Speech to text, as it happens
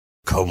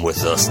Come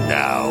with us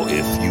now,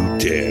 if you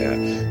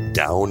dare,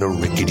 down a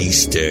rickety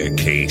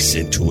staircase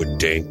into a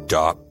dank,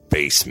 dark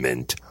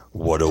basement.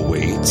 What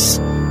awaits?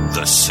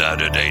 The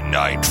Saturday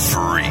Night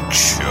Freak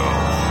Show.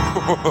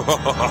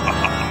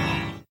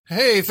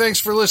 Hey,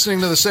 thanks for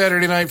listening to the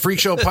Saturday Night Freak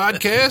Show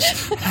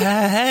podcast.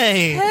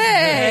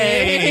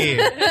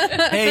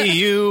 Hey,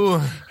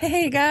 you.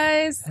 Hey,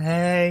 guys.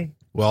 Hey.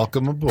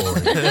 Welcome aboard.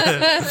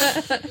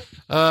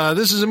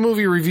 This is a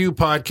movie review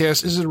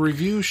podcast. Is it a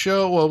review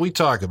show? Well, we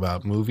talk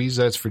about movies,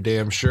 that's for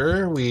damn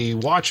sure. We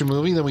watch a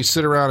movie, then we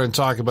sit around and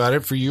talk about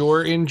it for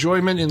your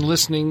enjoyment and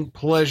listening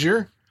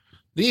pleasure.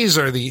 These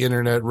are the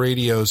Internet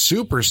Radio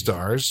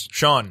superstars.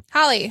 Sean.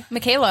 Holly.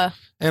 Michaela.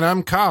 And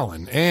I'm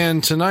Colin.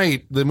 And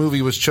tonight, the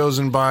movie was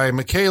chosen by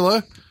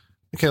Michaela.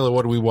 Michaela,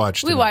 what did we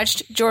watch tonight? We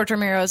watched George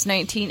Romero's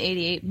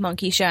 1988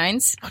 Monkey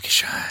Shines. Monkey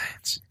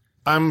Shines.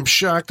 I'm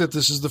shocked that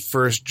this is the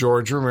first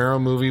George Romero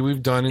movie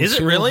we've done in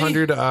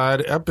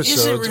 200-odd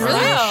episodes on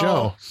the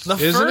show.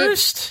 Isn't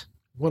it?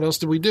 What else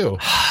did we do?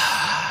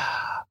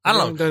 I don't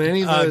know. Done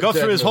any of the go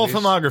through his whole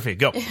movies. filmography.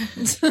 Go.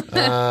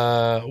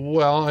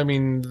 Well, I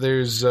mean,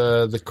 there's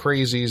The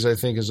Crazies, I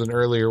think, is an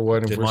earlier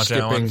one. If Didn't we're watch that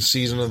skipping one.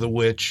 Season of the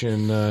Witch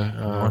and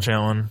Watch that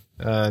one.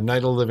 Night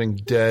of the Living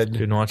Dead,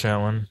 Didn't watch that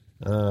one.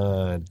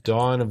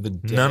 Dawn of the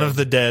Dead. None of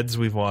the Deads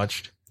we've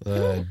watched. Day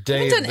Haven't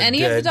of done the any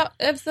Dead.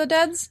 of the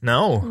Deads?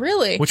 No.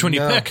 Really? Which one do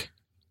you No. pick?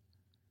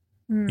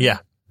 Yeah.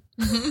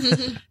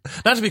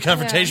 Not to be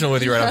confrontational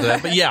with you right after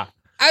that, but yeah.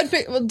 I'd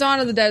pick Dawn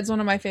of the Dead's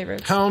one of my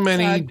favorites. How So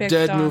many I'd pick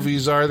Dead Dawn.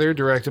 movies are there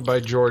directed by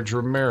George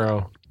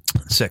Romero?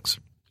 6.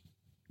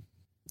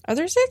 Are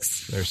there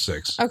 6? There's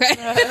 6. Okay.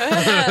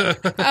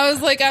 I was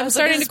like, I'm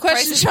starting to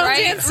question Sean's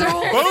answer.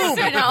 Boom!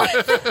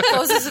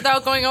 Closest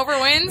without going over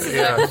wins?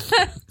 Yeah.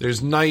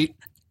 There's Night,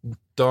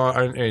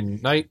 Dawn,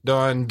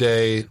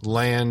 Day,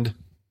 Land,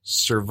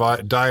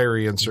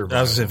 Diary, and Survival.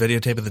 I was going to say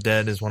Videotape of the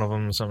Dead is one of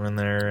them, something in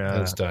there.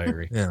 That's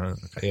Diary. Yeah.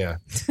 Yeah.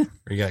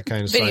 We got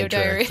kind of Video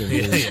sidetracked.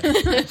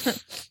 Diary.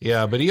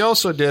 Yeah, but he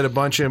also did a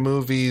bunch of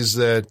movies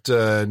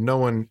that no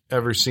one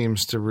ever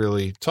seems to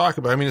really talk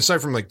about. I mean,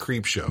 aside from like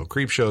Creepshow.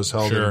 Creepshow's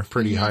held Sure. in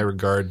pretty high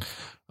regard.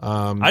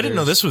 I didn't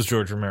know this was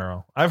George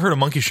Romero. I've heard of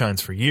Monkey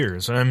Shines for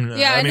years. Yeah,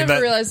 I never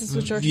realized this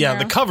was George Yeah,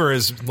 Romero. the cover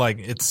is like,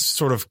 it's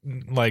sort of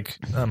like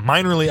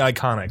minorly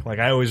iconic. Like,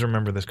 I always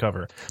remember this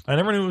cover. I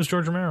never knew it was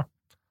George Romero.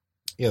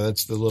 Yeah,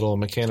 that's the little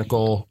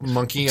mechanical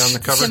monkey on the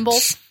cover.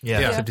 Symbols. Yeah.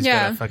 Yeah. Except he's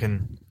got a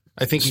fucking...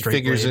 I think he Straight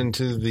figures blade.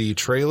 into the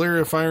trailer,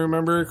 if I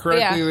remember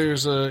correctly. Yeah.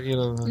 There's a,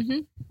 what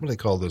do they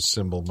call those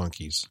symbol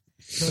monkeys?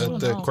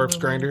 The corpse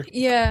grinder?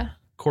 Yeah.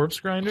 Corpse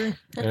grinder?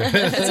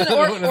 It's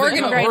an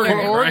organ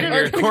grinder.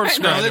 Organ Corpse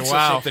No, grinder. that's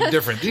Wow. something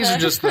different. These are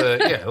just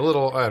the,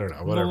 little, I don't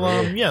know, whatever.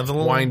 The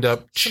little wind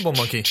up. symbol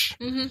monkey.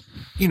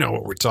 You know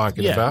what we're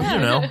talking Yeah, about. you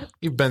know.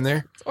 You've been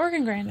there. It's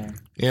organ grinder.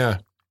 Yeah.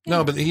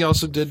 No, but he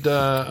also did,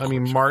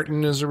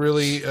 Martin is a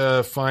really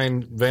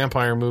fine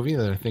vampire movie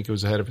that I think it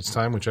was ahead of its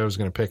time, which I was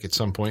going to pick at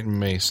some point and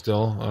may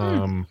still.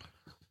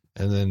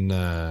 And then,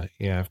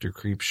 after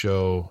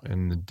Creepshow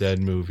and the Dead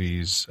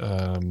movies,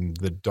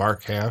 The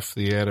Dark Half,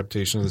 the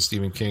adaptation of the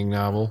Stephen King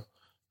novel,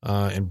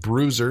 and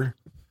Bruiser,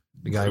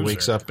 the guy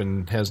wakes up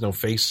and has no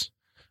face.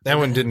 That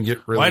one didn't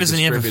get really Why doesn't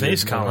he have a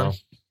distributed face, Colin?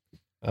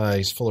 well.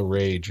 He's full of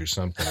rage or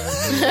something.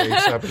 He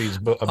wakes up and he's a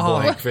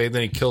blank face,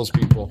 then he kills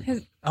people.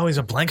 Oh, he's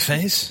a blank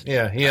face?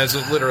 Yeah, he has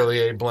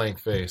literally a blank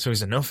face. So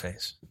he's a no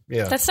face.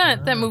 Yeah. That's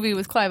not that movie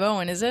with Clive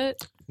Owen, is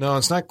it? No,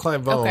 it's not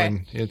Clive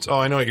Owen. It's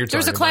I know what you're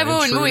There's talking a Clive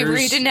about. Owen movie where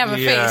he Intruders? didn't have a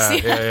Yeah,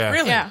 face. Yeah.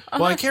 Really? Yeah.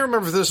 Well, I can't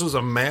remember if this was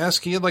a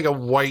mask. He had like a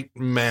white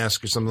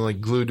mask or something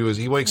like glued to his.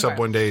 He wakes up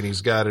one day and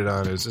he's got it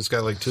on his. It's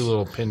got like 2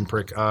 little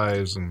pinprick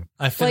eyes and.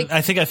 I think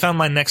I found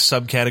my next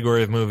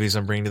subcategory of movies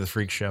I'm bringing to the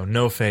Freak Show.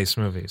 No face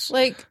movies.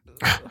 Like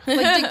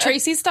Dick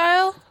Tracy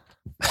style?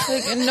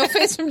 Like a no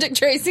face from Dick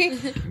Tracy?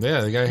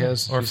 Yeah, the guy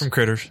has. Or from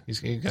Critters.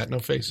 He's got no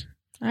face.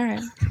 All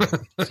right.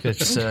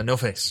 It's no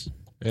face.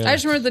 Yeah. I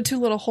just remember the 2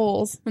 little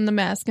holes in the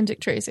mask in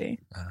Dick Tracy.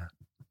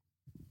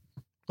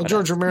 Well,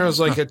 George Romero's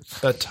like a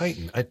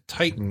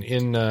titan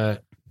in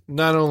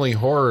not only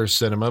horror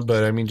cinema,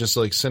 but I mean just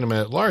like cinema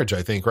at large.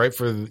 I think, right,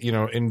 for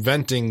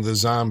inventing the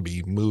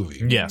zombie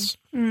movie. Yes.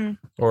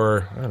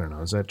 Or I don't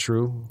know, is that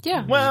true?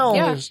 Yeah. Well,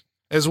 Yeah.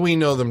 As we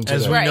know them today.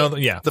 as we Right. know,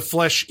 yeah. The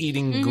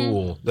flesh-eating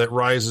ghoul that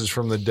rises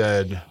from the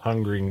dead,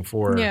 hungering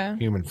for Yeah.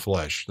 human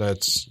flesh.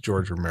 That's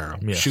George Romero.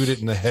 Yes. Shoot it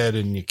in the head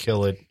and you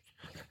kill it.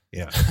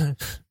 Yeah.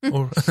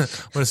 Or,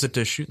 what is it?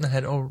 To shoot in the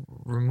head or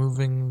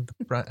removing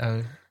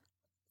the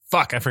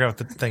fuck, I forgot what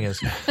the thing is.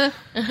 By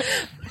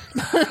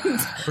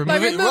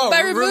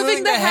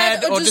removing the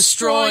head or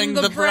destroying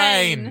the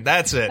brain.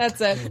 That's it.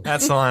 That's it.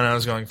 That's the line I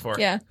was going for.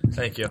 Yeah.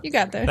 Thank you. You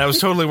got there. That was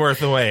totally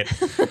worth the wait.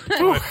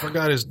 I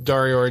forgot his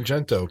Dario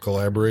Argento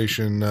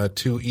collaboration,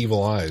 Two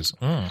Evil Eyes.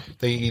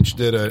 They each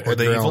did a Were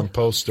they Edgar evil? Allan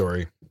Poe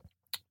story.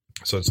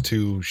 So it's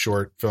 2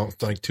 short films,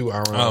 like 2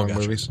 hour-long gotcha.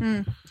 movies.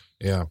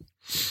 Yeah.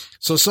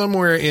 So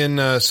somewhere in,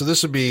 so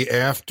this would be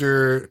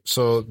after,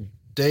 so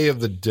Day of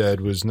the Dead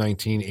was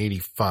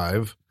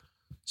 1985.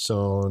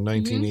 So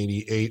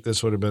 1988,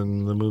 this would have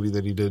been the movie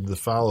that he did to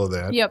follow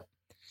that. Yep.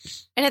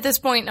 And at this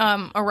point,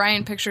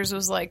 Orion Pictures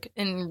was like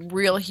in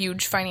real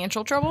huge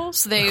financial trouble.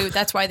 So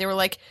that's why they were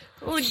like,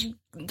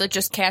 they're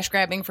just cash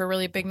grabbing for a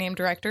really big name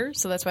director.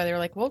 So that's why they were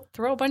like, we'll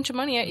throw a bunch of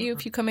money at you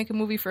if you come make a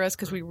movie for us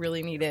because we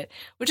really need it.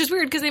 Which is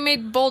weird because they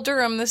made Bull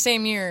Durham the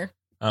same year.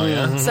 Oh,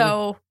 yeah?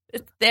 So,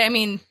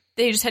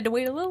 they just had to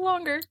wait a little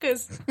longer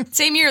because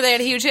same year they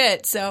had a huge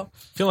hit. So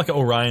I feel like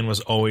Orion was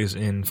always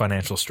in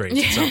financial straits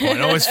at some point.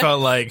 It always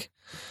felt like...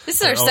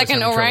 This is our always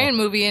second having Orion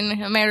trouble. movie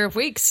in a matter of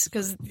weeks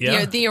because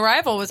Yeah. the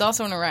Arrival was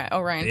also an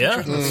Orion Yeah,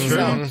 Pictures that's movie.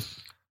 true. So.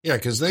 Yeah,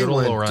 because they Good old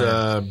went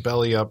Orion.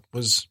 belly up.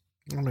 Was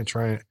what am I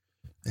trying?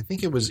 I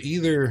think it was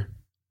either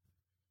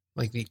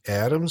like the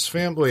Addams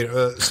Family.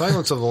 Wait,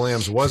 Silence of the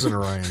Lambs was an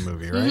Orion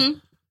movie, right?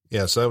 Mhm.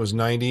 Yeah, so that was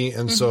 90.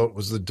 And so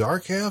was the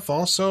Dark Half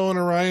also an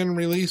Orion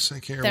release? I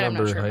can't That I'm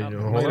not remember. sure about.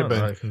 It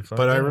might have been.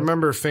 But I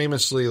remember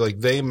famously, like,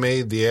 they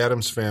made the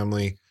Addams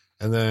Family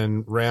and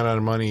then ran out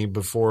of money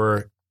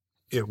before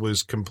it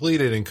was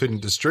completed and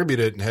couldn't distribute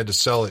it and had to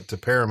sell it to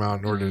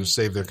Paramount in order to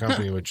save their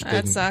company, which That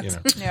didn't. sucks. You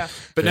know. Yeah.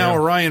 But now Yeah.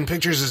 Orion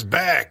Pictures is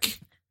back.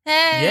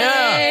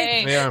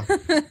 Hey. Yeah.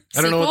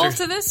 I don't know what Sequel they're.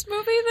 to this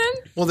movie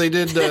then? Well, they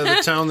did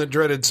The Town That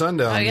Dreaded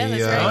Sundown, Oh, yeah, the,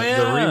 that's right. Oh, yeah.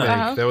 the remake.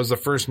 Uh-huh. That was the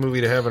first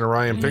movie to have an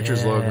Orion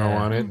Pictures logo Yeah.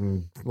 on it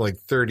in like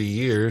 30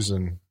 years.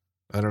 And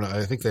I don't know.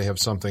 I think they have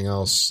something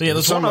else. Yeah,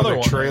 there's some one other other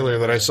one. trailer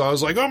that I saw. I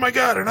was like, oh my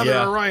God, another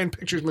Yeah. Orion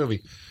Pictures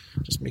movie.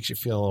 Just makes you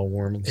feel all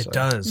warm inside. It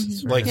does.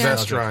 It's very Like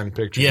nostalgic. Vestron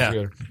Pictures. Yeah.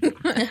 You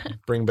gotta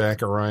bring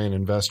back Orion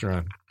and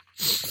Vestron.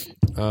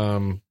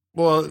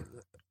 Well,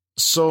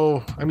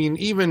 so, I mean,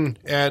 even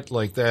at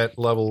like that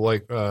level,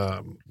 like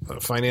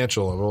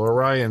financial level,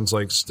 Orion's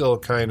like still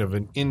kind of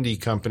an indie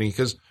company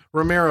because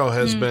Romero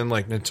has been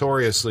like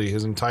notoriously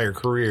his entire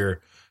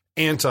career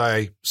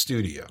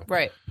anti-studio.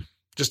 Right.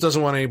 Just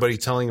doesn't want anybody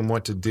telling him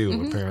what to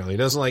do, apparently.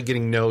 Doesn't like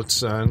getting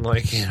notes on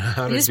like, you know,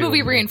 how to This do movie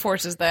it.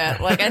 reinforces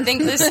that. Like, I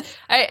think this,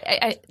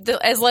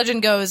 as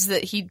legend goes,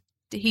 that he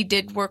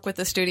did work with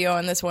the studio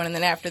on this one, and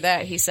then after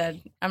that, he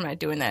said, "I'm not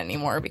doing that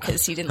anymore"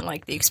 because he didn't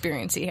like the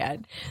experience he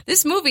had.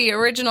 This movie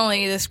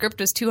originally, the script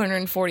was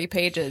 240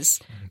 pages,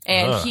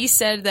 and he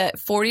said that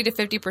 40 to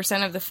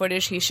 50% of the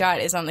footage he shot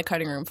is on the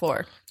cutting room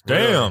floor.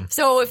 Damn.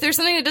 So if there's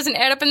something that doesn't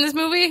add up in this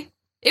movie,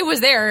 it was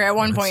there at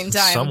one point in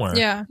time. Somewhere.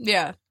 Yeah.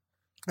 Yeah.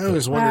 I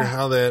always wonder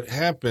how that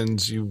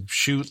happens. You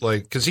shoot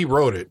like because he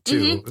wrote it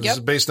too. This yep. is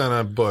based on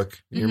a book.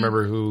 You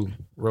remember who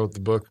wrote the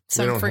book? We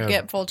Some don't have-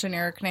 forgetful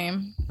generic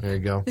name. There you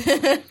go.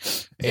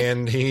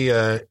 And he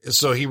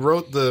so he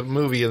wrote the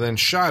movie and then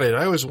shot it.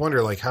 I always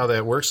wonder like how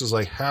that works. Is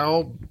like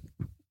how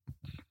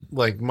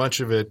like much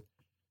of it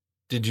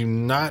did you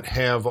not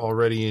have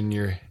already in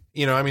your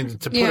I mean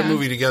to put a Yeah.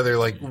 movie together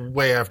like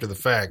way after the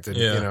fact and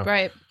Yeah.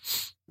 Right.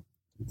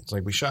 it's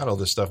like we shot all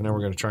this stuff. Now we're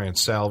going to try and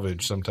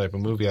salvage some type of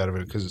movie out of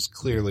it because it's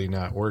clearly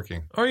not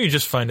working. Or you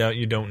just find out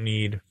you don't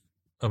need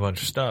a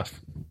bunch of stuff.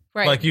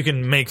 Right. Like you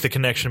can make the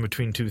connection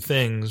between two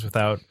things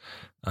without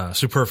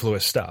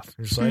superfluous stuff.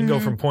 You're just like, go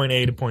from point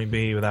A to point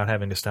B without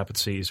having to stop at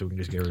C, so we can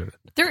just get rid of it.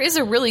 There is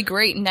a really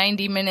great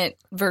 90-minute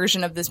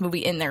version of this movie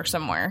in there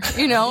somewhere.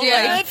 You know?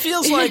 Yeah. It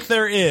feels like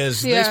there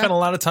is. They Yeah. spent a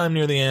lot of time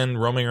near the end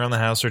roaming around the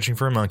house searching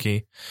for a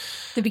monkey.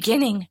 The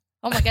beginning.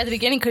 Oh my God, the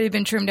beginning could have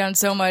been trimmed down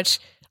so much.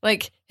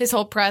 Like, his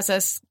whole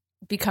process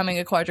becoming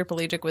a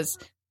quadriplegic was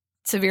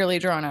severely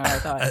drawn out, I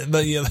thought.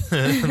 The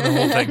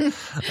whole thing.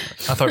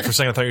 I thought for a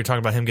second, you were talking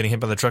about him getting hit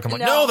by the truck. I'm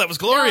like, no, that was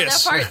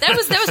glorious. No, that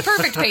was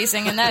perfect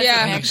pacing in that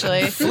Yeah. thing,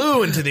 actually.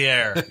 Flew into the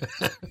air.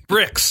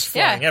 Bricks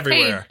flying Yeah.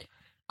 everywhere.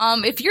 Hey,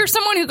 if you're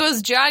someone who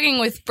goes jogging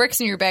with bricks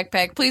in your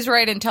backpack, please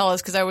write and tell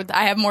us because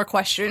I have more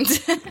questions.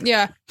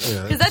 Yeah.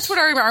 Yeah, Because that's what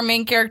our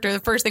main character, the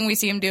first thing we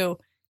see him do.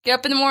 Get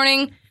up in the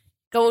morning,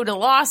 go to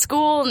law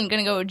school, and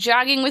going to go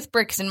jogging with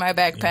bricks in my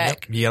backpack.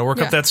 Yep. You got to work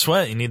Yeah. up that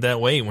sweat. You need that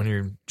weight when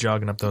you're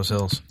jogging up those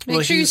hills. Well,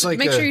 Make sure he's like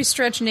make a- sure you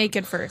stretch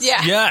naked first.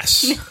 Yeah.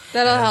 Yes.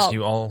 That'll As help.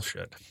 you all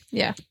should.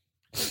 Yeah.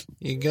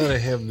 You gotta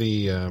have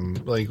the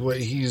like what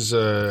he's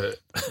like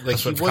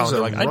That's he what was college-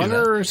 a like, I do that.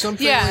 runner or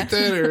something Yeah. like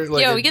that or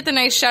like Yeah, we get the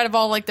nice shot of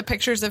all like the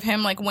pictures of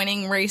him like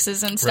winning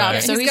races and stuff.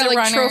 Right. So he's he's got a like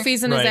runner.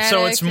 trophies in his Right. attic.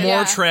 So it's more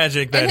Yeah.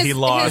 tragic that And he his-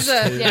 lost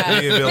his, his,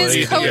 yeah. the ability his to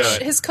do coach,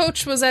 it. his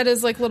coach was at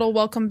his like little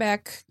welcome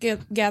back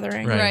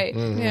gathering. Right. Right.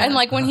 Yeah. And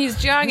like when he's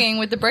jogging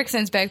with the bricks in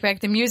his backpack,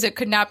 the music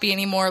could not be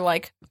any more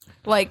like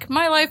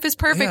my life is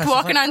perfect, Yeah, it's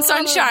walking like, on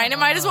sunshine. It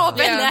might as well have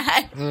been Yeah.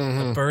 that.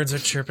 The birds are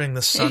chirping.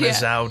 The sun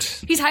is Yeah. out.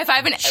 He's high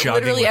fiving Jogging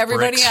literally with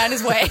everybody bricks. on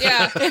his way.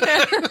 Yeah.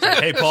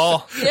 Hey,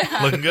 Paul.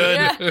 Yeah. Looking good.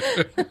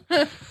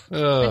 Yeah.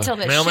 Until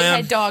that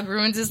Mailman. shithead dog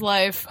ruins his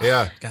life.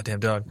 yeah.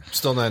 Goddamn dog.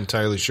 Still not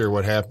entirely sure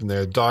what happened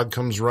there. Dog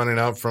comes running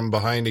out from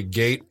behind a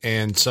gate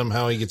and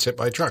somehow he gets hit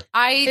by a truck.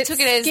 I took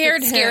it as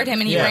scared it scared him.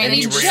 him and he Yeah, ran and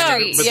he into the ran,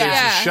 street. but Yeah.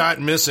 there's a shot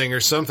missing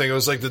or something. It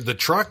was like did the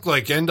truck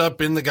like end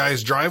up in the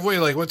guy's driveway?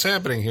 Like what's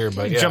happening here?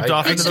 But yeah, Jumped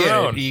off into the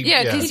road.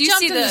 Yeah, 'cause He you jumped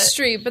see in the the-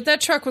 street, but that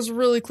truck was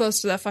really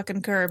close to that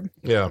fucking curb.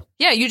 Yeah.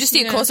 Yeah, you just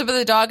see a Yeah. close up of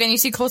the dog, and you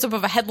see a close up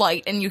of a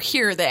headlight, and you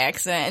hear the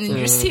accident, and then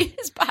you see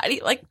his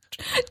body like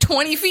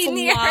 20 feet in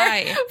the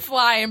air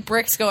fly, and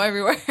bricks go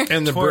everywhere.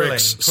 And the Twirling,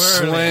 bricks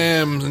twirling.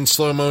 slam in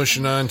slow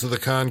motion onto the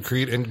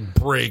concrete and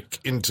break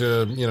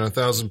into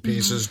 1,000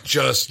 pieces,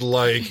 just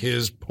like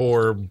his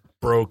poor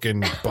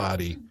broken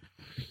body.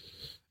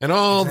 And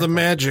all the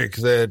magic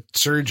that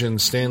surgeon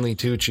Stanley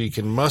Tucci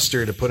can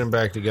muster to put him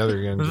back together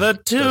again. The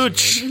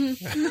Tooch.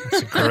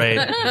 It's great.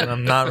 And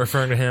I'm not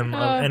referring to him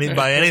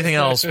by anything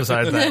else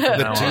besides that. from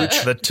now on.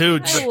 Tooch. The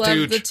Tooch. I love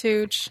Tooch. the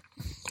Tooch.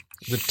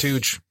 The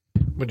Tooch.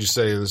 What'd you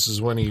say? This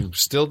is when he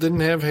still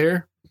didn't have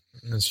hair?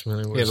 That's when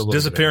it He had a was little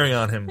disappearing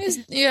on him. He's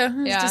Yeah.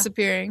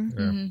 disappearing.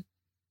 Mhm.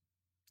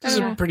 This is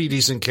a pretty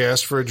decent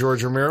cast for a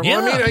George Romero.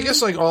 Well, I Yeah. mean, I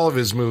guess like all of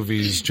his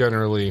movies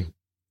generally,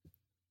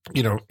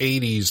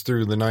 80s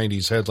through the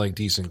 90s had like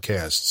decent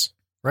casts,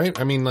 right?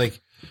 I mean, like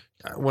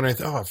when I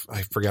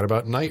forgot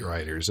about Night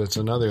Riders. That's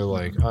another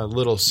like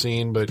little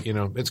scene, but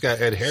it's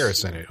got Ed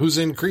Harris in it, who's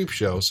in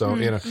Creepshow. So,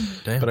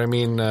 Damn. but I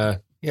mean,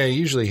 he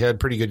usually had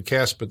pretty good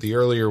casts, but the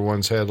earlier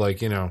ones had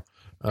like,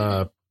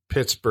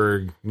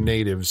 Pittsburgh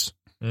natives.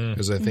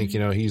 Because I think,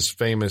 he's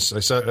famous.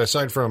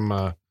 Aside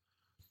from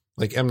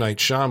like M. Night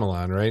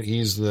Shyamalan, right?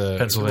 He's the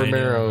Pennsylvania.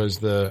 Romero is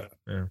the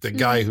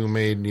guy who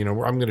made, I'm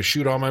going to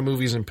shoot all my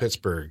movies in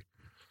Pittsburgh.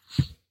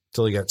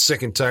 Till he got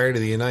sick and tired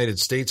of the United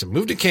States and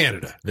moved to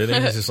Canada. Did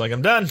he? He's just like,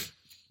 I'm done.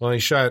 Well, he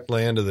shot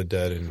Land of the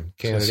Dead in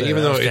Canada, So even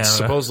that though was it's Canada.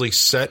 supposedly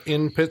set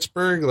in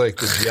Pittsburgh, like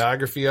the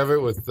geography of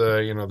it with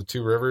the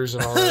two rivers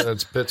and all that.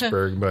 That's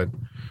Pittsburgh, but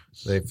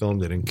they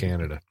filmed it in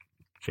Canada.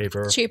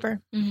 Shaper.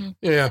 Cheaper.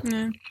 Yeah.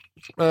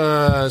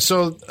 Yeah.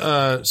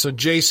 So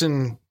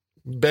Jason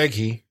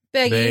Beggy,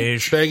 Beggy.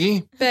 Beige.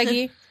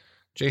 Beggy.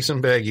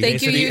 Jason Beggy,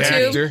 Thank you, the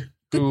YouTube. actor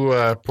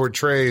who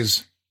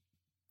portrays.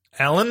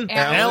 Alan?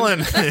 Alan.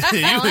 you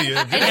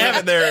didn't have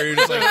it there. You're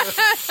just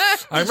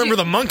like, I remember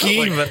the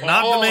monkey, but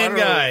not the main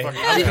guy. I I was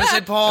going to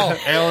say Paul.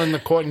 Alan,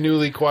 the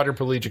newly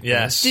quadriplegic.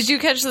 Yes. Did you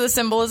catch the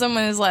symbolism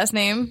in his last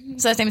name?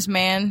 His last name's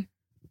Man.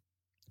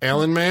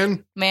 Alan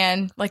Man.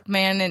 Man, like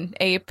man and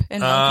ape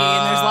and monkey,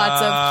 and there's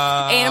lots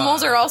of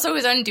animals are also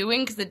his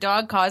undoing because the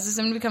dog causes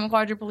him to become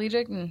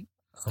quadriplegic. And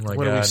Oh my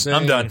What are we God. saying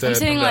I'm done. with that? I'm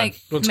saying done. like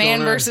What's man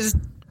going on? versus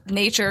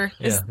nature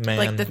is Yeah, man.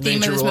 like the theme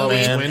Nature of this will movie.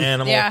 always Man, win.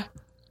 animal. Yeah,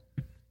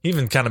 He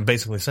even kind of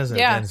basically says that.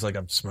 Yeah. Again. He's like,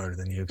 I'm smarter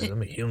than you because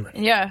I'm a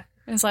human. yeah.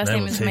 His last I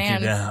name will is take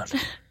Man. you down.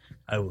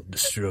 I will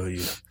destroy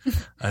you.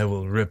 I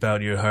will rip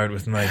out your heart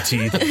with my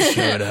teeth and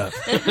chew it up.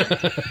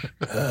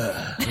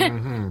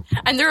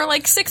 And there are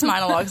like 6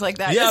 monologues like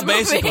that. in Yeah,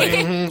 this movie.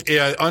 basically.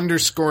 Yeah,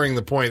 underscoring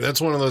the point. That's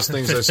one of those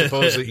things I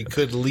suppose that you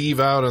could leave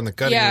out on the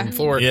cutting Yeah. room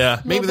floor.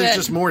 Yeah. Maybe Little there's bit.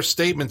 just more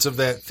statements of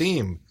that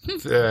theme in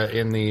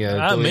the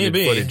deleted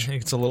Maybe. footage.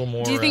 It's a little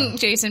more. Do you think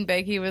Jason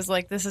Beggy was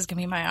like, "This is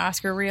gonna be my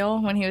Oscar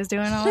reel" when he was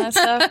doing all that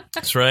stuff?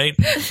 that's right?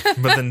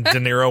 But then De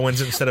Niro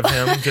wins it instead of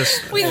him.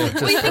 Just we just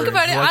think for-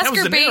 about it. Well, that was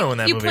Oscar De Niro in bait.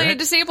 that You movie, play a right?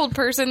 disabled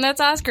person. That's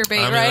Oscar bait,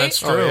 I mean, right? that's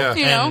true. Oh,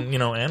 yeah. You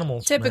know? And,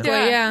 animals. Typically,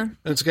 Yeah. yeah.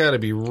 It's got to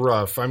be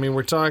rough. I mean,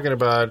 we're talking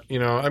about,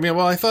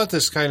 I thought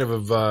this kind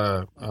of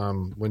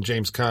when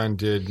James Caan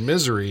did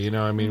Misery,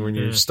 when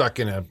you're stuck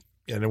in a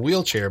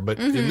wheelchair, but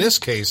in this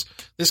case,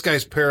 this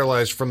guy's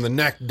paralyzed from the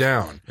neck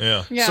down.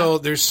 Yeah. Yeah. So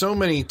there's so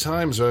many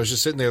times where I was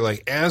just sitting there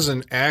like, as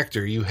an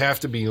actor, you have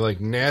to be like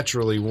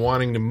naturally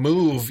wanting to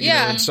move,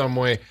 Yeah. in some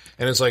way.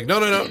 And it's like,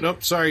 no,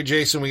 sorry,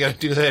 Jason, we got to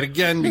do that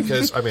again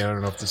because, I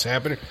don't know if this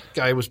happened.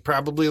 Guy was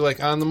probably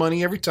like on the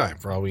money every time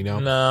for all we know.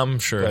 No, I'm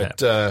sure. it But,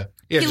 happened.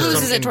 yeah, He just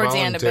loses some it towards the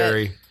end a bit.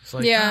 involuntary- It's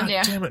like, Yeah.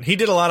 Yeah. Damn it. He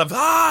did a lot of,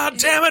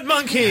 damn it,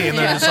 monkey. And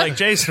then it's like,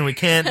 Jason, we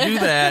can't do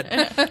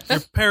that. You're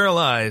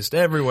paralyzed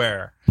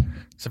everywhere.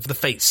 Except for the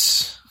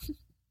face.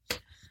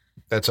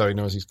 That's how he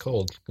knows he's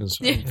cold. Because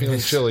I'm feeling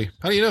chilly.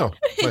 How do you know?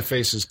 My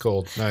face is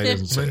cold. No, he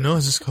doesn't say My that.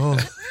 nose is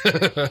cold.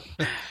 All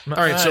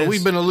right, so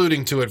we've been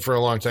alluding to it for a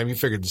long time. You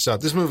figured this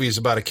out. This movie is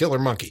about a killer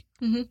monkey.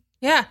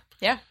 Yeah.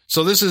 Yeah.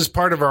 So this is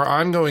part of our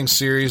ongoing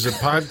series of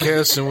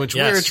podcasts in which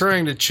Yes. we're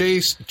trying to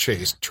trace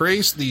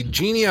the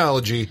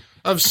genealogy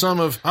of some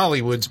of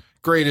Hollywood's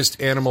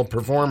greatest animal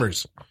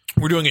performers.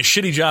 We're doing a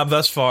shitty job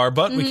thus far,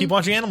 but we keep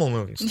watching animal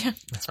movies.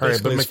 That's All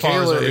right, but basically as far as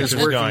Michaela our is research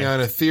working going.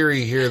 on a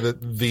theory here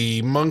that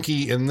the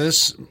monkey in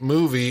this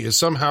movie is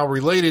somehow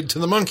related to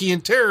the monkey in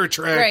Terror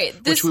Track, Right,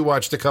 which this- we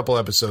watched a couple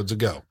episodes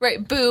ago.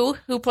 Right, Boo,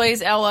 who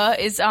plays Ella,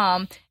 is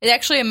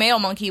actually a male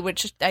monkey,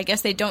 which I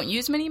guess they don't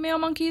use many male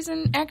monkeys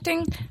in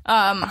acting.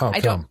 I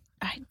come?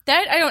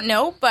 don't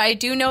know, but I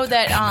do know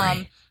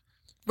that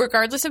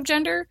regardless of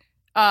gender,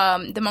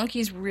 the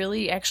monkeys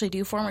really actually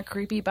do form a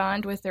creepy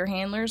bond with their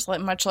handlers,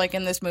 much like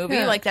in this movie.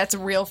 Yeah. Like that's a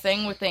real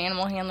thing with the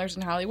animal handlers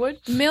in Hollywood.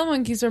 Male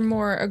monkeys are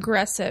more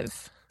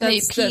aggressive.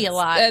 They pee a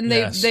lot. And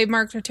Yes. they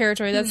mark their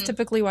territory. That's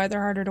typically why they're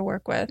harder to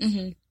work with.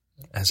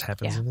 as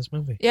happens in this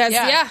movie.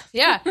 Yes,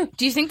 yeah.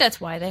 Do you think that's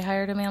why they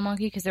hired a male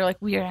monkey? Because they're like,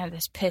 we are gonna have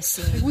this piss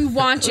scene. We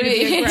want you to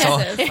be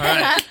aggressive. All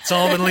right, it's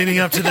all been leading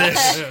up to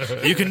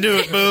this. You can do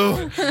it,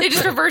 Boo. They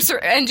just reverse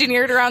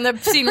engineered around the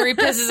scene where he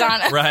pisses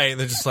on it. Right?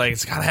 They're just like,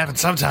 it's got to happen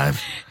sometime.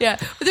 Yeah,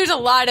 but there's a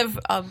lot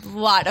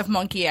of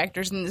monkey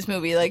actors in this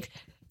movie. Like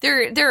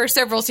there are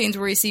several scenes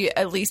where we see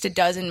at least a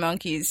dozen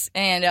monkeys,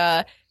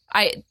 and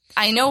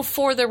I know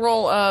for the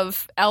role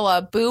of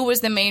Ella, Boo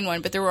was the main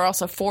one, but there were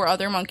also 4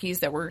 other monkeys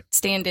that were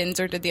stand-ins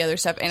or did the other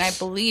stuff, and I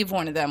believe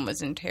one of them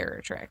was in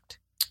Terror Tract.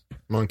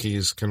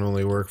 Monkeys can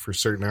only work for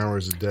certain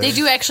hours a day. They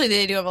do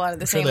have a lot of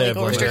the same they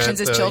legal have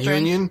restrictions as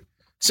children. Union?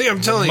 See,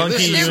 I'm telling you, this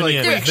Monkey is like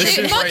union. fiction This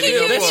is right Monkey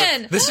here.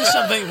 union. This is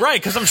something, right?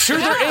 Because I'm sure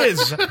there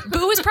is.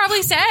 Boo is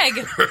probably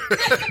SAG.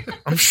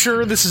 I'm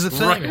sure this is a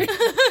thing.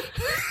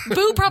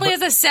 Boo probably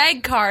has a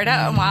SAG card.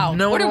 Oh, wow.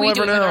 No what one are we will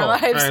ever doing in our know.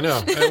 lives? I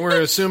know. And we're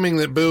assuming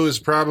that Boo is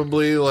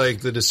probably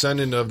like the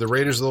descendant of the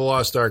Raiders of the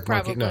Lost Ark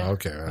monkey. Probably. No,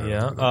 okay.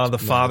 Yeah, the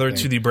father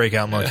to the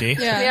breakout monkey.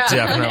 Yeah.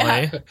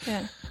 Definitely.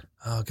 Yeah.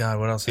 Oh God,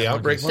 what else? The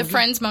outbreak The monkey?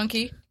 Friends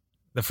monkey.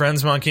 The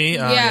Friends monkey.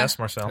 Yeah. Yes,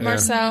 Marcel.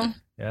 Marcel.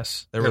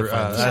 Yes, there Good were.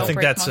 friends. I think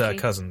Jailbreak that's monkey.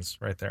 cousins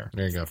right there.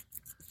 There you go.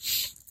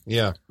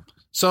 Yeah.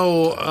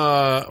 So,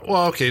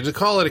 well, okay, to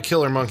call it a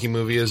killer monkey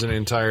movie isn't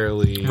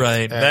entirely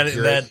Right.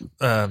 accurate.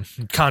 That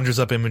conjures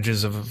up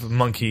images of a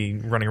monkey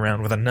running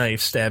around with a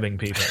knife stabbing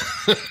people,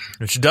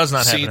 which does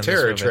not happen See in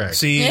Terror this movie. Track.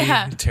 See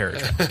Yeah. Terror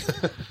Track.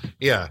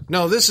 Yeah.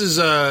 No, this is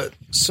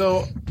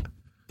so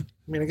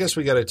I mean, I guess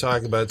we got to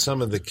talk about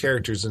some of the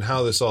characters and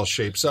how this all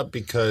shapes up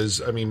because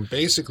I mean,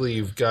 basically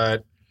you've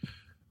got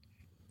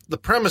the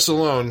premise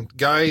alone,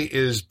 guy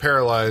is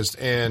paralyzed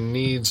and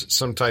needs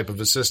some type of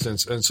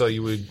assistance, and so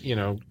you would,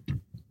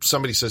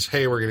 somebody says,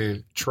 "Hey, we're going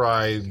to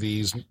try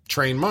these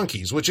trained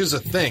monkeys," which is a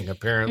thing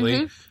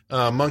apparently.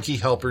 Monkey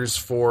helpers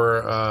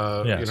for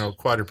Yes.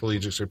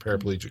 quadriplegics or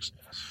paraplegics.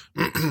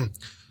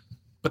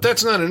 But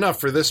that's not enough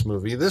for this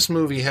movie. This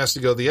movie has to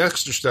go the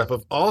extra step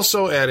of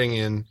also adding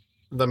in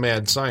the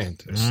mad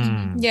scientist,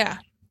 Yeah.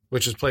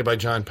 which is played by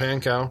John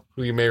Pankow,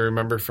 who you may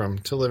remember from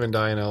To Live and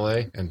Die in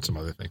L.A. and some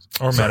other things.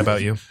 Or Mad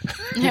About You.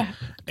 Yeah.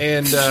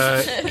 And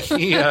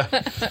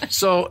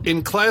so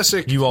in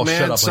classic You all shut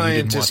mad up like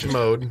you didn't scientist watch it.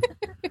 mode,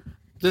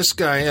 this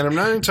guy, and I'm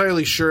not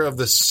entirely sure of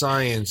the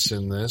science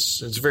in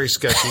this. It's very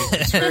sketchy.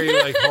 It's very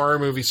like horror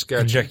movie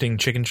sketchy. Injecting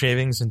chicken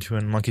shavings into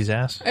a monkey's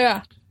ass.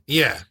 Yeah.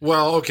 Yeah.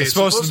 Well, okay. It's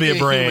supposed to be a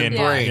brain. human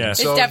brain. Yeah.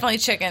 It's So definitely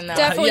chicken, though.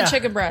 Definitely yeah.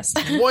 chicken breast.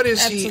 what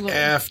is he Absolutely.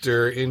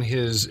 after in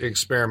his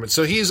experiment?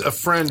 So he's a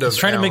friend of He's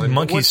trying to make Alan, but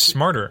monkeys what's-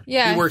 smarter.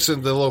 Yeah. He works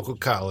at the local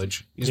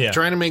college. He's Yeah.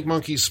 trying to make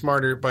monkeys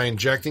smarter by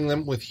injecting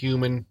them with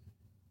human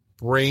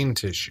brain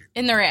tissue.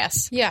 In their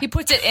ass. Yeah. He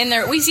puts it in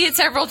there. We see it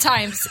several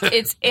times.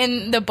 It's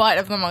in the butt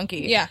of the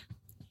monkey. Yeah.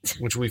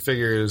 Which we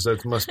figure is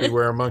that must be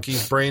where a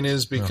monkey's brain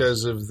is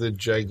because of the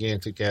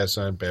gigantic ass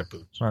on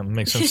baboons. Well, that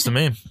makes sense to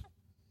me.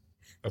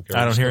 Okay, I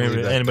I'm don't just hear gonna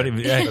leave that anybody.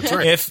 there. That's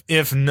right.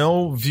 If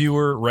no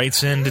viewer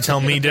writes in to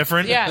tell me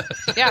different, Yeah.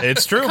 Yeah.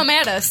 it's true. Come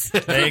at us.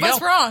 There you Prove us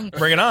go. wrong.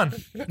 Bring it on.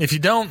 If you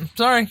don't,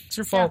 sorry, it's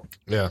your fault.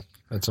 Yeah,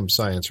 that's some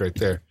science right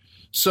there.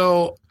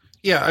 So,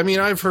 yeah, I mean,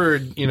 I've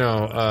heard,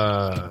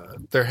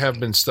 there have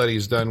been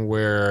studies done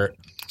where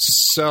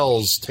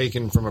cells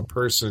taken from a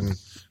person,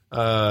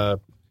 there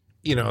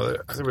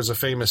was a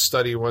famous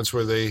study once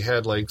where they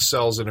had like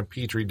cells in a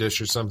petri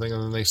dish or something,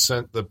 and then they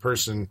sent the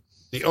person,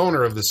 the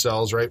owner of the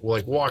cells, right,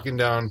 like walking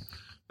down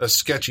a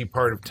sketchy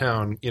part of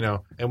town,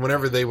 and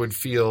whenever they would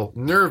feel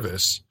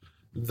nervous,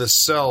 the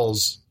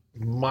cells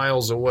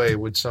miles away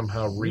would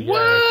somehow react.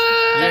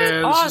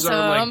 Yeah, That's this is on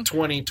awesome. like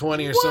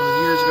 2020 or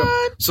something years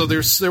ago. So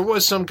there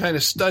was some kind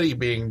of study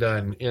being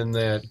done in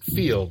that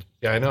field.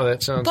 Yeah, I know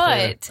that sounds.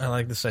 But I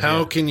like this idea.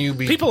 how can you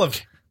be? People have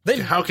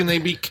How can they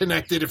be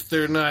connected if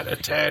they're not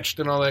attached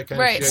and all that kind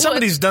Right. of shit?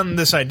 somebody's done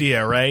this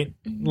idea, right?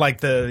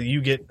 Like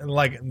you get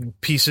like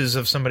pieces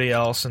of somebody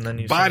else, and then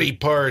you Body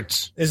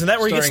parts. Isn't that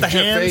where he gets the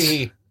starring Jeff hands?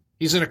 Fahey.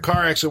 He's in a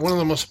car accident, one of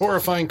the most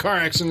horrifying car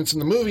accidents in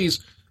the movies,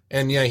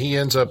 and yeah, he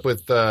ends up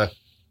with.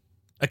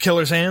 A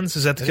killer's hands?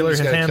 Is that the I think killer's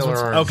he's got hands? killer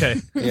ones? arms.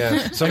 Okay.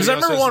 Yeah, Because I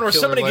remember one where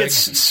somebody gets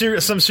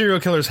some serial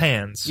killer's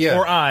hands Yeah.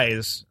 or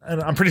eyes.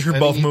 And I'm pretty sure I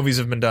both think movies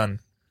have been done.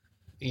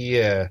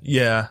 Yeah.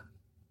 Yeah.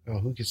 Oh,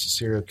 who gets the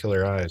serial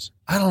killer eyes?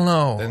 I don't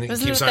know. Then he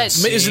Wasn't keeps it on that-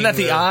 seeing Isn't that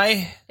the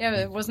eye? yeah,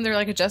 but wasn't there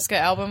like a Jessica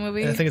Alba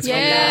movie? I think it's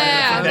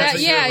Yeah. That's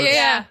That-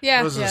 yeah.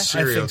 It wasn't a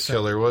serial think so.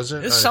 killer, was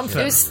it? It's I can't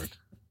something. It was remember.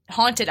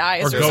 Haunted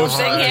Eyes Or or, ghost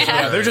something. eyes,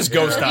 Yeah. Yeah, they're just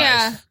ghost eyes.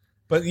 Yeah.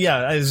 But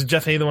yeah, is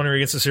Jeff Hay the one where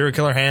he gets the serial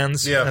killer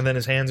hands? Yeah. And then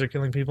his hands are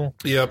killing people?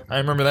 Yep. I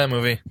remember that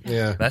movie.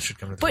 Yeah. That should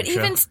come to the But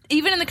show.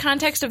 even in the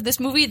context of this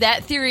movie,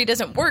 that theory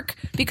doesn't work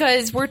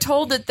because we're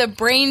told that the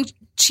brain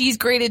cheese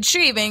grated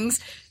shavings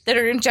that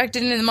are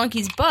injected into the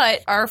monkey's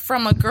butt are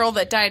from a girl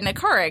that died in a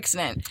car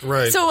accident.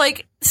 Right. So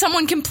like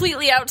someone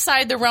completely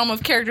outside the realm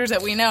of characters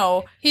that we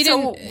know. He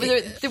So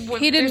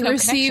didn't there's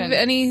receive no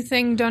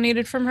anything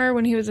donated from her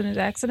when he was in his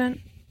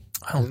accident.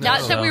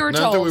 Not that we were Not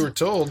that told. we were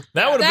told.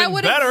 That would have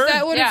been better.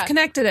 That would have Yeah.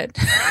 connected it.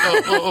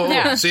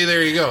 Yeah. See,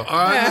 there you go.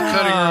 On the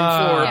cutting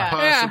room floor, Yeah.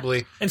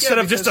 possibly. Instead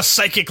of just a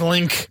psychic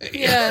link.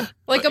 Yeah,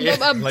 like a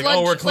blood, Like,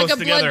 oh, we're close like a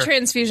together. blood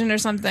transfusion or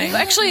something.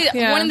 Actually,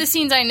 Yeah. one of the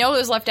scenes I know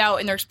is left out,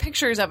 and there's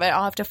pictures of it.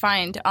 I'll have to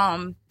find.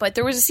 But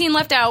there was a scene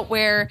left out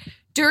where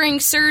during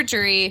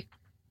surgery,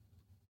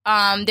 they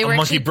A were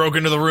monkey actually, broke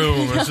into the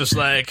room. It's just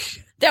like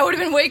that would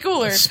have been way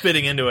cooler.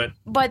 spitting into it.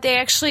 But they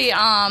actually,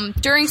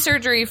 during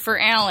surgery for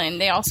Alan,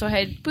 they also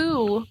had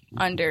Boo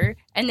under,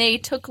 and they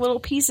took little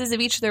pieces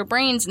of each of their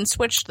brains and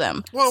switched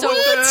them. Well, so what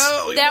the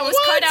hell? that was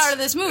What? cut out of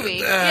this movie.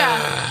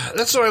 Yeah.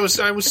 That's what I was.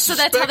 I was. So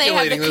that's how they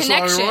have the speculating. That's why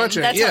we were connection.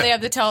 watching it. That's Yeah. how they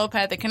have the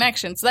telepathic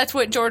connection. So that's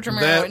what George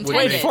Romero That would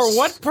intended. make- For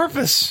what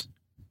purpose?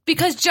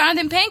 Because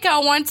Jonathan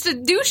Pankow wants to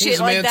do shit He's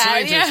a like mad that.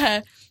 scientist.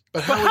 Yeah.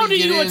 But But would how do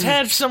he you get in?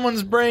 attach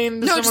someone's brain to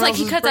No, someone just like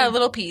he else's cuts brain? out a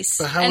little piece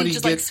But how and would he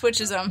just get- like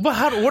switches them. But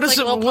how? What is Like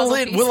it? a little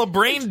puzzle piece. Will a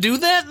brain do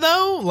that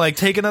though? Like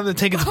take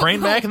its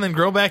brain back and then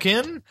grow back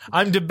in?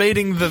 I'm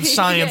debating the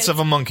science Yes. of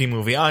a monkey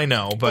movie. I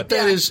know, but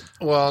That is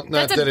not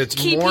That's a that it's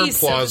key more piece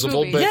of the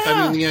plausible, movie. but I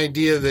Yeah. mean the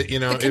idea that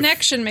the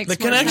connection makes the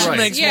more connection sense.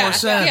 makes yeah. more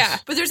sense. Yeah,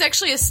 But there's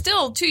actually a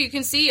still too you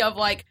can see of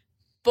like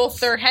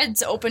both their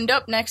heads opened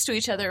up next to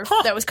each other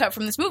that was cut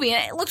from this movie,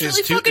 and it looks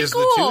really fucking is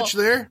cool. the tooch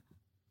there?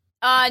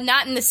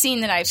 Not in the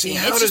scene that I've See, seen.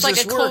 how It's does just like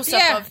this a work? close up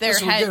Yeah. of their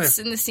That's what we're heads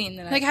in the scene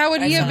that like I, how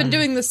would I he have saw. been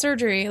doing the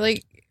surgery?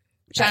 Like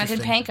Jonathan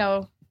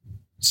Pankow.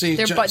 See,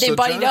 They so buddied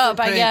Jonathan up,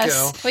 I Pankow-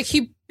 guess. Like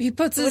he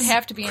puts It would his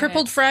have to be in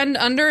crippled it. friend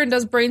under and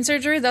does brain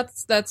surgery.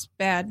 That's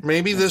bad.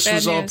 Maybe this Bad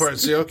was all news. part.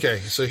 See, okay,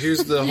 so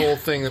here's the whole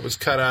thing that was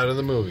cut out of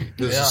the movie.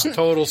 This is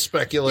total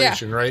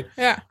speculation, right?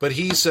 Yeah. But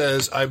he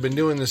says, I've been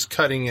doing this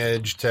cutting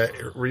edge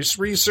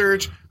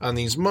research on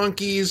these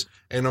monkeys,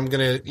 and I'm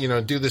going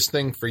to, do this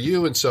thing for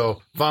you. And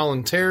so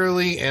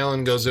voluntarily,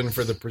 Alan goes in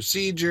for the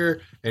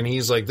procedure, and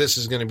he's like, this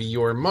is going to be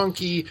your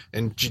monkey,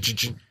 and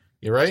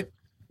you're right.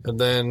 And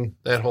then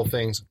that whole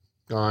thing's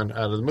gone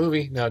out of the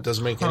movie. Now it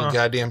doesn't make any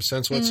goddamn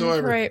sense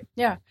whatsoever. Right.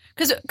 Yeah,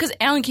 because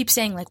Alan keeps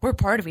saying like we're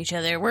part of each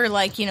other, we're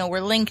like we're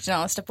linked and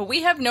all this stuff, but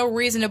we have no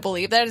reason to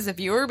believe that as a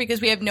viewer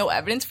because we have no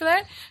evidence for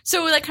that.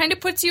 So it like kind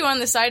of puts you on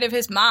the side of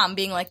his mom,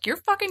 being like you're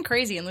fucking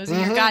crazy and losing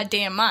your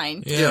goddamn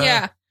mind.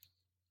 Yeah.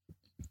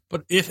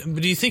 But do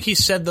you think he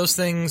said those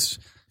things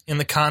in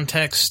the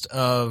context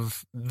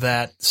of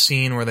that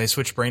scene where they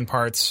switch brain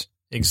parts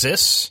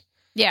exists?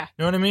 Yeah, You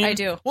know what I mean? I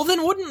do. Well,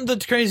 then wouldn't the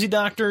crazy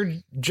doctor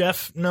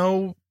Jeff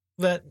know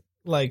that?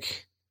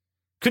 Like,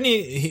 couldn't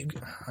he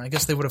I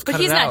guess they would have cut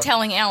but he's it not out.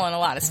 telling Alan a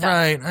lot of stuff.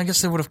 Right. I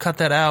guess they would have cut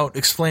that out,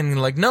 explaining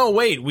like, no,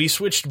 wait, we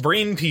switched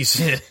brain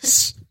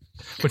pieces,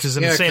 which is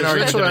an Yeah, insane 'cause argument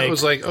that's to what I make.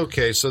 was like,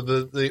 okay, so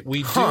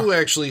we do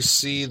actually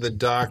see the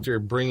doctor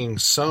bringing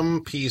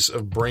some piece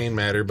of brain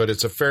matter, but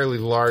it's a fairly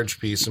large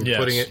piece, and Yes.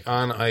 putting it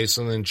on ice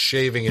and then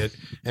shaving it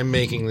and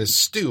making this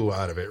stew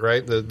out of it,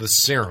 right? The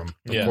serum,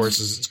 of Yes. course,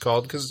 as it's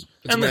called, because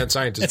it's And a mad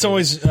scientist. It's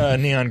always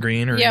neon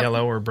green or Yep.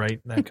 yellow or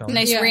bright that color.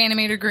 Nice Yeah.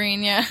 reanimator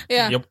green, yeah.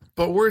 Yeah. Yep.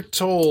 But we're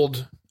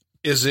told,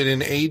 is it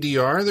in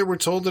ADR that we're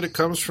told that it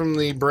comes from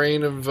the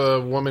brain of a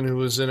woman who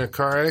was in a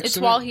car accident? It's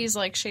while he's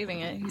like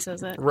shaving it. He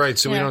says that. Right,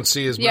 so we Yeah. don't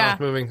see his Yeah.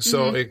 mouth moving,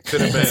 so it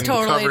could have been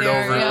totally covered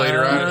there, over yeah.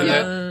 later on, and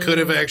Yeah. that could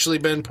have actually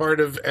been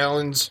part of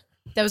Alan's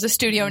That was a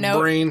studio note.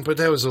 brain, but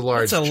that was a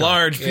large. That's a chunk.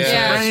 large piece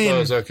yeah, of I brain.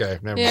 suppose. Okay,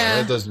 never Yeah.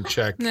 mind. That doesn't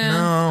check No.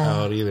 No.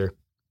 out either.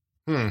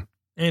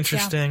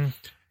 Interesting.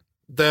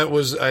 That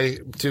was,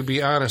 to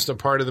be honest, a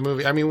part of the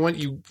movie. I mean,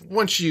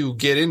 once you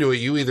get into it,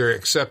 you either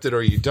accept it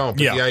or you don't.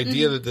 But Yeah. the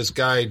idea that this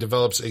guy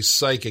develops a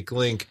psychic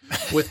link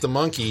with the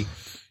monkey,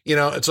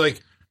 it's like,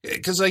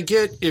 because I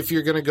get if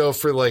you're going to go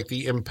for like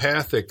the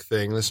empathic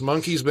thing, this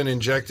monkey's been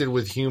injected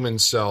with human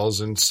cells,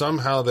 and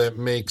somehow that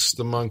makes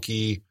the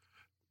monkey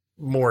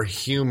more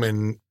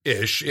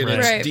human-ish in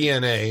its Right.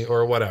 DNA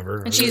or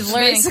whatever. And she's It's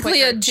learning basically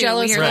quicker, a too.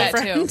 jealous We hear that,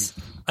 girlfriend.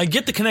 too. I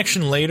get the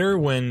connection later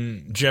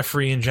when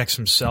Jeffrey injects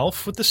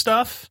himself with the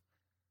stuff.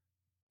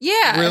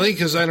 Yeah. Really?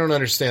 Because I don't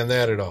understand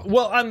that at all.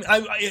 Well,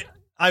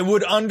 I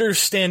would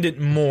understand it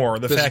more.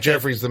 The Because fact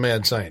Jeffrey's the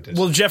mad scientist.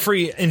 that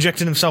Jeffrey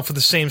injected himself with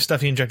the same stuff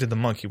he injected the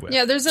monkey with.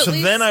 Yeah, there's at so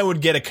least- then I would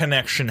get a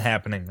connection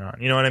happening on.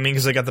 You know what I mean?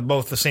 Because they got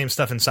both the same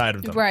stuff inside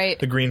of them. Right.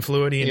 The green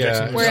fluid he injects.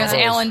 Yeah. himself. Whereas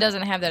Suppose. Alan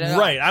doesn't have that at all.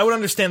 Right. I would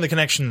understand the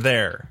connection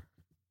there.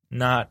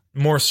 Not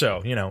more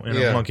so, in Yeah.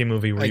 a monkey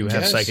movie where I you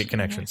have guess. psychic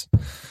connections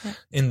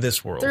in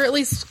this world. They're at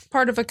least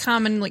part of a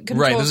common like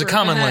control Right, there's a group.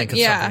 common Uh-huh. link of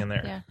Yeah. something in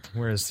there. Yeah.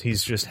 Whereas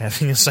he's just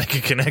having a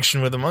psychic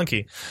connection with a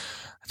monkey.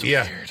 That's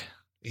Yeah. weird.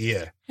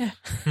 Yeah.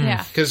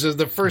 Yeah. Because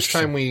the first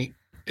time we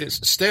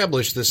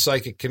established this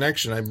psychic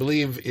connection, I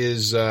believe,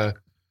 is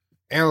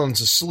Alan's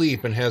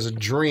asleep and has a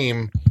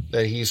dream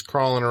that he's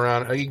crawling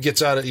around. He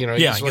gets out of, Yeah,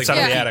 he's he gets out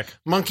of the Yeah. attic.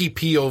 monkey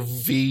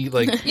POV,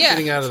 like Yeah.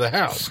 getting out of the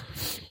house.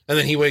 And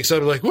then he wakes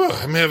up like, whoa,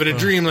 I'm having a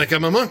dream like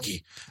I'm a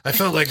monkey. I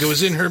felt like it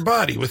was in her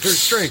body with her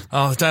strength.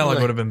 Oh, the dialogue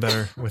Like- would have been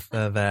better with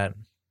that.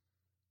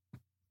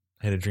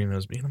 I had a dream I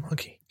was being a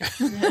monkey. That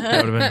would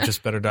have been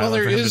just better Well, dialogue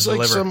there for him to is like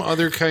deliver. some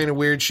other kind of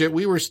weird shit.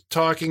 We were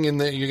talking in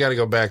the. You got to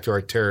go back to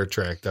our Terror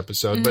Tract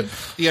episode, but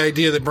the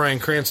idea that Bryan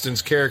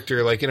Cranston's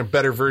character, like in a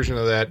better version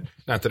of that,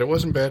 not that it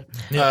wasn't bad,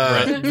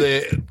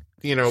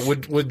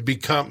 would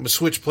become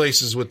switch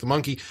places with the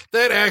monkey.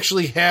 That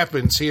actually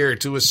happens here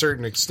to a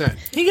certain extent.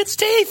 He gets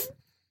teeth.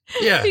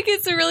 Yeah, He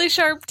gets the really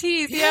sharp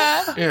teeth.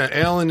 Yeah. yeah.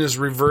 Alan is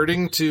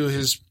reverting to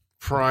his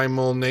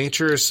primal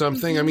nature or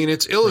something. I mean,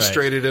 it's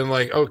illustrated in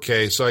like,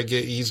 okay, so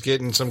he's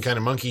getting some kind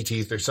of monkey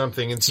teeth or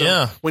something. And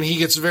so when he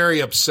gets very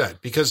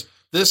upset, because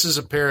this is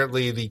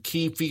apparently the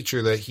key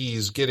feature that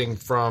he's getting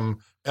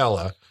from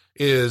Ella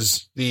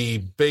is the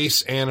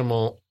base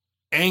animal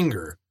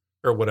anger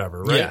or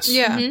whatever, right? Yes.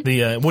 Yeah.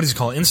 The what does he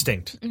call it?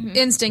 Instinct?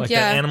 Instinct, Like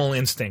yeah. that animal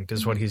instinct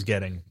is what he's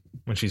getting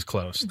when she's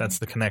close. That's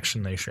the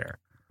connection they share.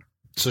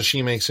 So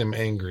she makes him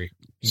angry.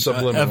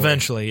 Subliminally.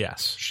 Eventually,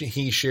 yes.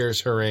 He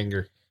shares her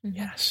anger.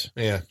 Yes.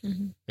 Yeah.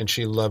 And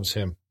she loves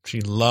him.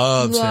 She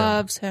loves him.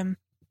 Loves him.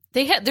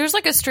 There's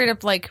like a straight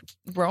up like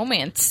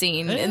romance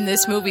scene in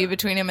this movie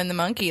between him and the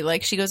monkey.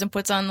 Like she goes and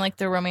puts on like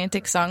the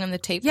romantic song on the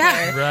tape player,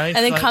 Right. and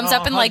then Like, comes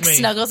up and hug like me.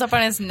 snuggles up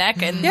on his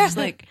neck and Yeah. just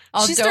like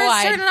all She starts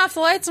doe-eyed. turning off the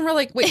lights, and we're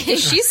like, wait,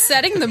 is she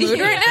setting the mood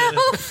right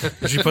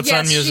now? She puts Yes,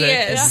 on she music.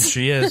 is. and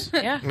She is.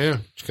 Yeah.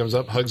 She comes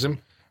up, hugs him.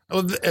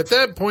 Oh, at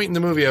that point in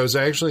the movie, I was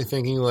actually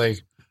thinking,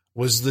 like,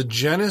 was the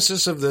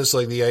genesis of this,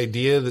 like, the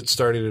idea that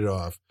started it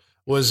off?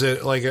 Was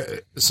it like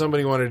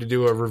somebody wanted to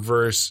do a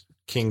reverse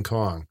King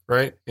Kong,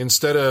 right?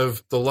 Instead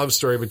of the love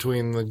story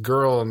between the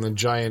girl and the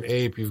giant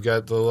ape, you've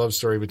got the love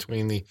story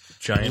between the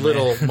Giant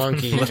little man.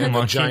 monkey Little and the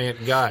monkey.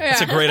 giant guy.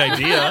 That's a great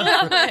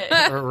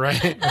idea.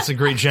 Right? That's a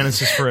great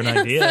genesis for an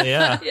idea.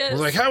 Yeah. I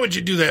was like, how would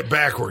you do that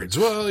backwards?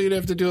 Well, you'd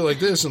have to do it like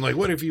this. And like,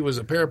 what if he was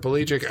a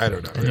paraplegic? I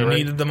don't know. You right?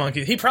 needed the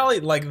monkey. He probably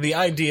like the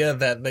idea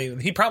that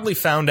he probably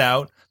found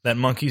out that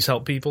monkeys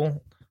help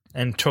people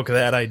and took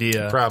that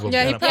idea. Probably.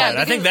 Yeah, he and applied it.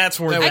 probably- I think that's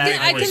where That would that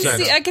make I more can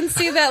sense. see. I can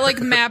see that like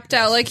mapped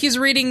out. Like he's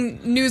reading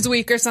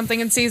Newsweek or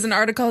something and sees an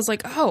article. Is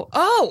like,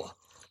 oh,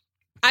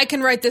 I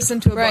can write this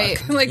into a Right.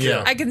 book. Like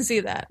Yeah. I can see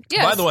that.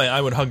 Yes. By the way,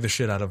 I would hug the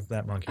shit out of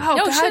that monkey. Oh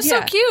No, God, she was yeah.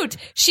 so cute.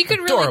 She could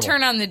really Adorable.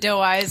 turn on the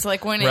doe eyes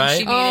like when Right?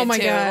 she needed Oh my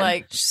to. God,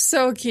 Like she's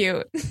so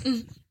cute.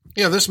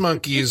 Yeah, this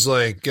monkey is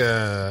like,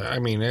 I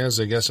mean, as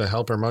I guess a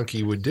helper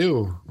monkey would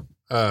do,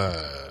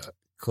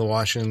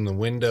 washing the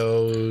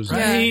windows.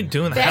 Right?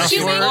 Doing the That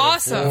She's housework.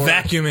 awesome.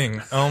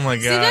 Vacuuming. Oh my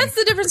god. See, that's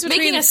the difference between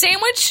making a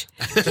sandwich.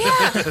 that's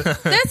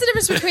the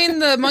difference between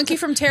the monkey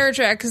from Terror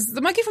Track, because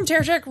the monkey from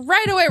Terror Track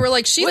right away we're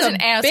like, she's Was a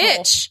an asshole.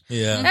 bitch.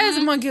 yeah. That is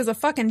a monkey who's a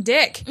fucking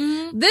dick.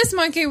 This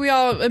monkey we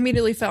all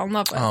immediately fell in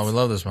love with. Oh, we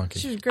love this monkey.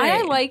 She was great.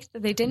 I liked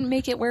that they didn't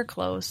make it wear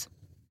clothes.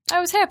 I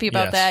was happy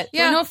about Yes. that.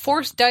 Yeah. No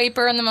forced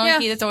diaper on the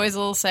monkey. Yeah. That's always a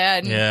little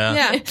sad. Yeah.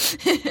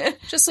 Yeah,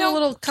 just a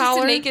little collar,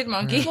 Just a naked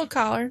monkey. little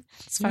collar.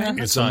 It's fine.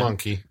 It's fine. a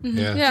monkey.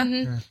 Yeah.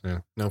 Yeah. Yeah.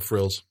 No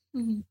frills.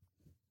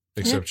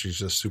 Except she's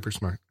just super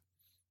smart.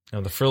 No,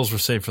 the frills were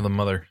saved for the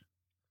mother.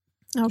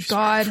 Oh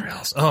God.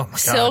 Frills. Oh my god.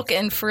 Silk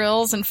and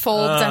frills and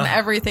folds on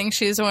everything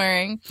she's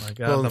wearing. My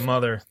god, Well, the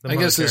mother. The I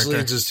guess mother this character.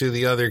 leads us to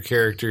the other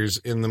characters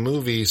in the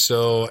movie.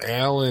 So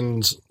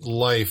Alan's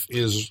life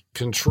is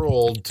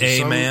controlled to A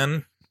some...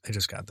 man. I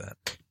just got that.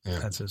 Yeah.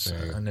 That's his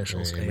Yeah.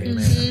 initials. A A man.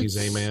 man. He's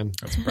a man.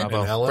 That's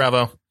Bravo. And Ella?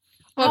 Bravo.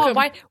 Welcome.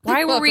 Oh,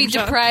 why were we Welcome,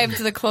 Sean. deprived of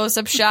the close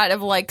up shot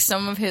of like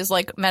some of his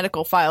like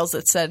medical files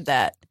that said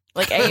that?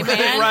 Like a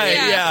man? Right,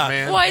 Yeah. yeah.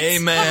 Man. What?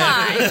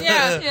 Amen. Come on.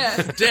 Yeah.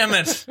 Yeah. Damn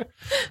it.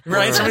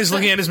 Right? Somebody's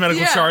looking at his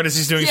medical Yeah. chart as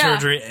he's doing Yeah.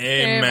 surgery.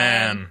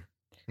 Amen.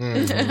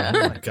 Mhm.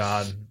 Oh my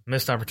god.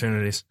 Missed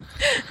opportunities.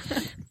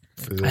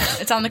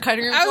 It's on the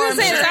cutting room I floor. was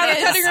gonna say it's on the It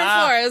is. cutting room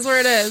floor. Is where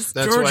it is.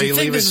 That's George, why you you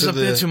think leave it this is to a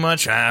bit too the.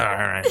 much? All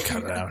right,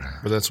 cut it out.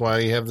 But that's why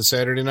you have the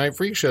Saturday Night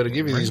Freak Show to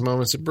give you these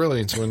moments of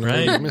brilliance when the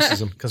Right. movie misses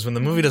them. Because when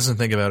the movie doesn't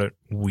think about it,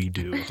 we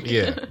do.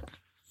 Yeah,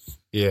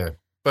 yeah.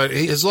 But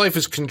his life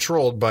is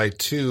controlled by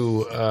three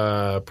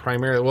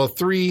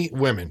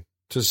women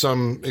to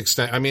some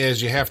extent. I mean,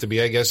 as you have to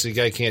be. I guess the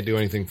guy can't do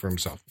anything for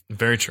himself.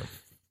 Very true.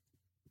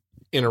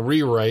 In a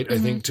rewrite, I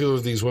think two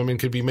of these women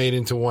could be made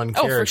into one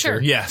Oh, character. for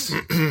sure. Yes.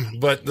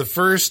 But the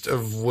first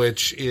of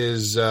which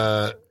is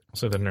So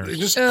the nurse.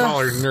 just call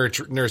her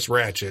Nurse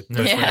Ratchet. But,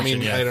 Nurse I Ratchet,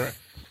 mean, yeah. I don't.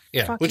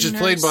 Yeah, Fucking which is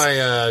played nurse.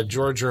 by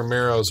George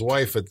Romero's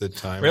wife at the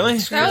time. Really?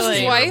 That was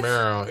his Really? wife.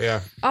 Romero,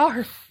 yeah. Oh,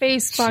 her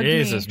face bugged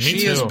Jesus, me. me She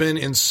too. has been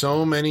in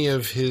so many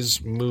of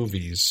his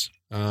movies.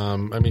 I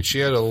mean, she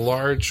had a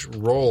large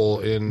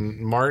role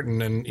in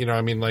Martin,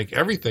 and like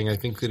everything. I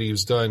think that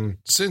he's done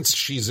since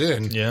she's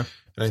in. Yeah.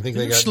 And I think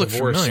they got She looked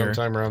divorced familiar.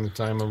 sometime around the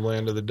time of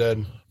Land of the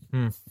Dead.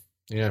 Hmm.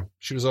 Yeah,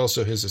 she was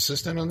also his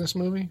assistant on this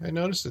movie. I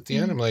noticed at the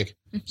end. I'm like,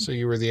 so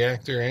you were the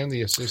actor and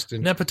the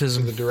assistant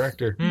Nepotism. to the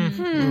director.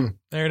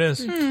 There it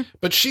is.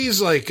 But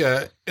she's like,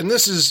 and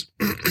this is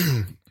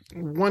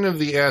one of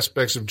the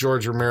aspects of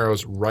George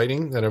Romero's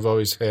writing that I've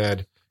always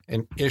had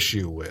an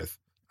issue with.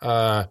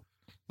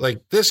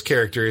 Like this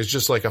character is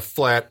just like a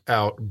flat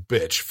out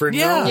bitch for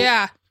no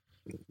Yeah.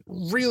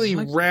 really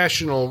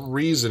rational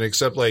reason,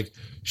 except like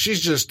she's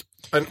just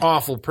an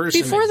awful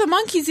person. Before the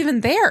monkey's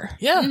even there.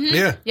 Yeah.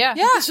 Yeah. Yeah.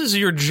 Yeah. This is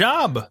your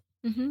job.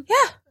 Yeah.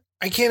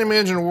 I can't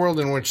imagine a world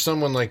in which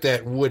someone like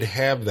that would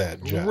have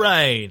that job.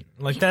 Right.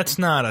 Like, that's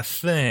not a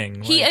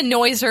thing. He Like,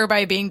 annoys her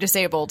by being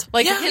disabled.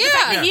 Like, the fact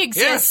that he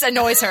exists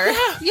annoys her.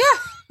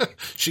 Yeah.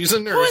 She's a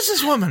nurse. who is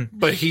this woman?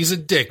 But he's a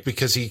dick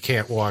because he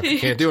can't walk. He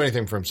can't do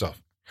anything for himself.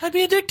 I'd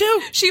be a dick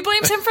too. She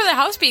blames him for the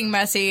house being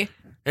messy.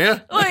 Yeah.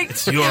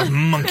 Like, You're a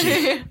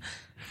monkey.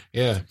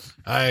 Yeah.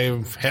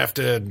 I have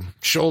to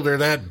shoulder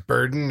that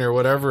burden or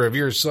whatever of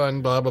your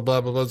son, blah, blah,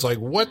 blah, blah, blah. It's like,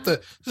 what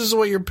the? This is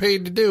what you're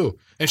paid to do.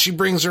 And she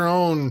brings her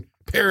own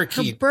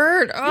parakeet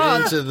Bird.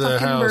 Oh, into the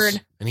fucking house.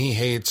 bird.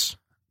 And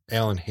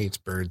Alan hates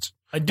birds.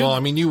 I do. Well, I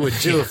mean, you would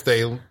too if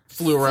they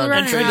flew around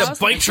around and your tried tried to house.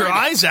 to bite your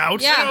eyes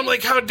out. Yeah. I'm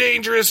like, how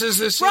dangerous is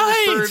this?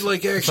 Right. This bird,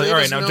 like, It's actually, like, all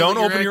right, doesn't now know don't that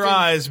you're open your acting.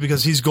 eyes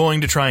because he's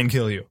going to try and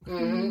kill you.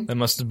 That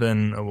must have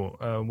been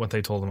what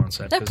they told him on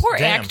set. that 'cause poor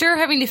damn. actor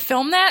having to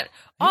film that.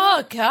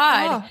 Oh,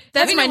 God. Oh,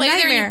 that's having my to lay there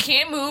and nightmare. you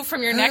can't move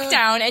from your neck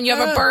down and you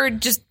have a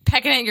bird just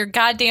pecking at your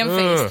goddamn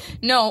face.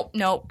 No.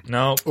 No.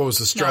 What was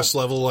the stress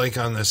level like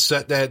on the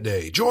set that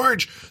day?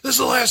 George, this is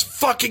the last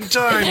fucking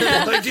time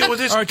I deal with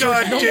this All right,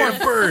 George, no goddamn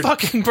more bird.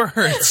 fucking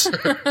birds.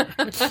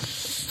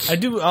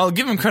 I'll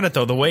give him credit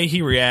though. The way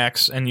he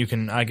reacts, and you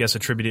can, I guess,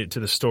 attribute it to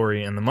the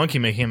story and the monkey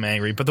making him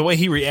angry, but the way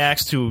he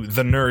reacts to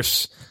the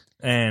nurse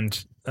and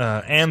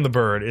the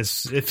bird it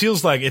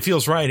feels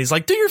right. He's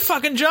like, do your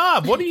fucking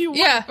job. What do you?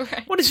 Yeah.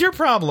 What is your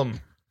problem?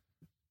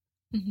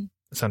 Mhm.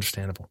 It's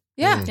understandable.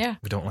 Yeah. Yeah.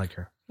 We don't like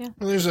her. Well,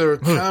 there's a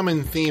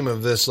common theme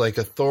of this, like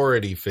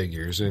authority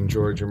figures in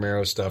George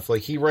Romero stuff.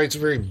 Like he writes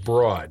very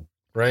broad,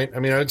 right? I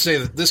mean, I would say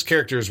that this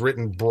character is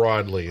written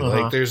broadly.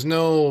 Like there's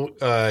no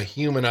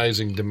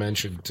humanizing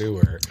dimension to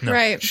her. No.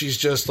 Right. She's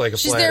just like a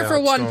She's flat there for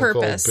out one stone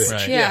cold purpose. bitch.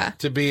 Right. Yeah.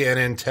 To be an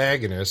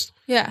antagonist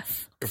Yeah.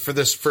 for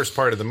this first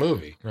part of the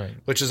movie. Right.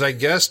 Which is, I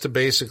guess, to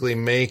basically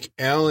make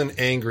Alan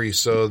angry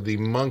so the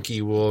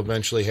monkey will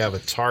eventually have a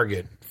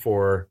target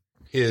for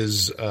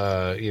his,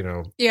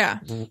 Yeah.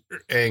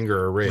 anger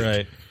or rage.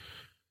 Right.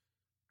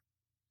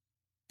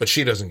 But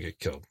she doesn't get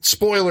killed.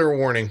 Spoiler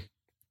warning,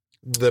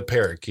 the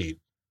parakeet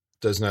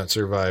does not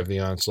survive the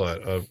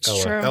onslaught of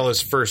Ella. true.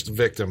 Ella's first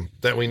victim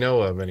that we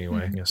know of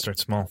anyway. Yeah. Start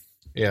small.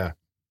 Yeah.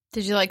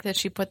 Did you like that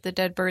she put the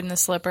dead bird in the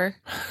slipper?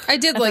 I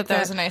did I like thought that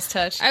was a that. nice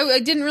touch. I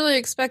didn't really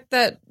expect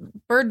that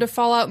bird to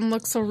fall out and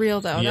look so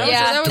real, though. Yeah.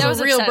 That was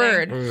a real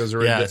upsetting. bird. It was a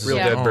real, Yes. real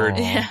Yeah. dead bird.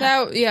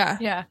 Aw.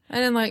 Yeah. I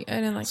didn't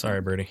like.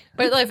 Sorry, Birdie.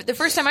 But like the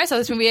first time I saw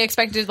this movie, I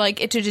expected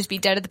like it to just be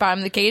dead at the bottom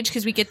of the cage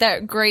because we get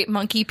that great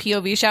monkey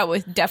POV shot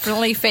with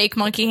definitely fake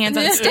monkey hands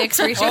on sticks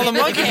reaching. Oh, the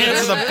into monkey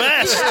hands are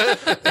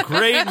the best.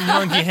 Great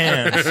monkey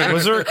hands.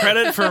 Was there a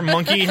credit for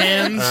monkey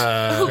hands?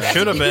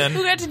 Should have Who been.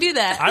 got to do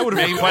that? I would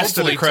have requested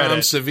a Hopefully Tom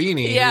credit. Savini.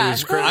 Yeah.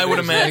 who's credited I would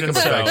with imagine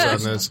makeup effects so.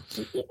 on this.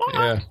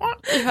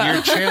 Yeah.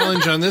 Your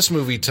challenge on this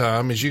movie,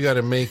 Tom, is you got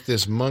to make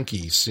this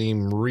monkey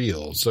seem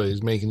real. So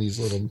he's making these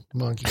little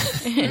monkey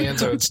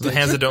hands out. The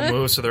hands that don't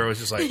move, so they're always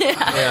just like,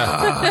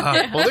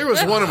 Yeah. Well, there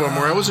was one of them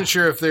where I wasn't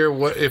sure if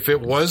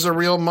it was a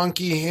real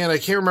monkey hand. I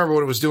can't remember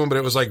what it was doing, but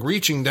it was like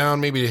reaching down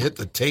maybe to hit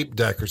the tape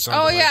deck or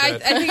something. Oh like yeah,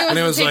 that. I think it was And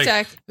it the was tape like,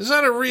 deck. is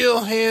that a real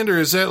hand or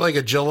is that like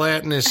a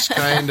gelatinous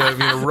kind of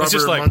rubber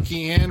just like-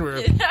 monkey hand where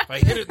if I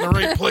hit it in the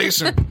right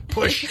place and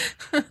push?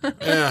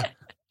 Yeah.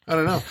 I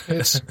don't know.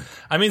 It's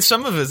I mean,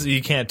 some of it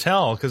you can't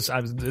tell because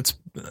it's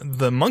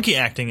the monkey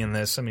acting in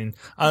this. I mean,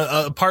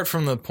 apart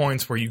from the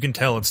points where you can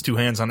tell it's two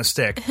hands on a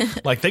stick,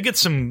 like they get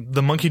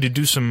the monkey to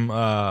do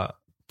some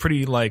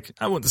pretty, like,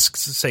 I wouldn't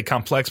say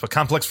complex, but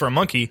complex for a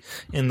monkey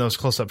in those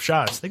close-up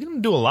shots. They get them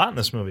to do a lot in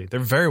this movie. They're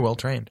very well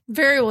trained.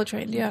 Very well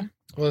trained. Yeah.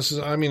 well, this is.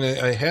 I mean,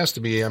 it has to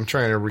be. I'm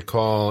trying to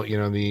recall,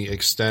 the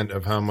extent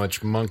of how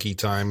much monkey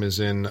time is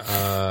in Monkey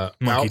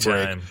Outbreak.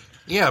 time.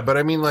 Yeah, but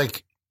I mean,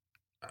 like,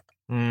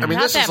 I mean,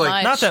 Not this that is like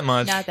much. not that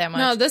much. Not that much.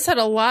 No, this had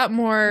a lot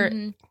more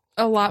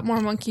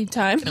monkey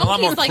time. a lot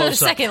more Monkey's like the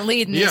close-up. second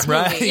lead in Yeah. this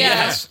Right? movie.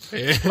 Yes.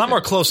 A lot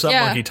more close-up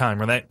Yeah. monkey time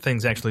where that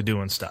thing's actually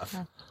doing stuff.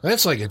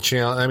 That's like a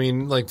challenge. I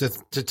mean, like to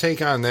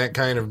take on that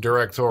kind of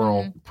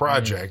directorial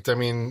project. I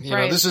mean,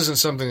 Right. this isn't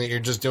something that you're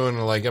just doing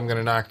like, I'm going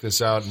to knock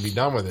this out and be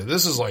done with it.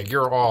 This is like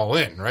you're all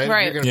in, right?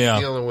 Right. You're going to Yeah.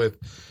 be dealing with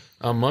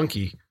a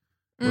monkey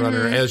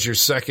runner as your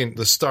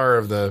the star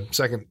of the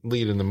second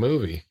lead in the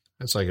movie.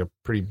 That's like a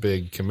pretty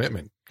big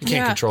commitment. You can't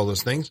Yeah. control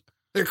those things.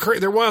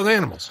 They're wild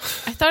animals.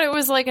 I thought it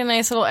was like a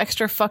nice little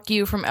extra fuck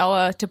you from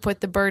Ella to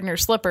put the bird in her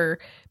slipper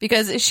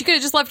because she could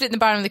have just left it in the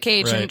bottom of the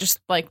cage and Right. it just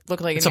like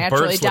looked like It's it a bird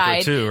naturally slipper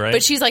died. too, right?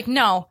 But she's like,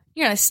 no,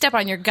 you're gonna step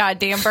on your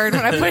goddamn bird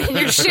when I put it in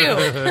your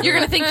shoe. You're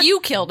gonna think you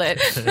killed it.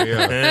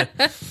 Yeah.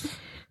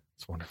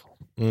 It's wonderful.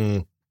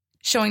 Mm,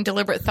 Showing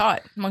deliberate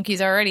thought.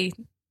 Monkey's already,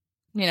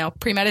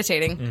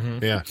 premeditating.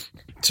 yeah.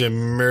 To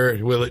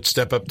murder. Will it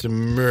step up to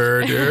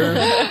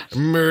murder?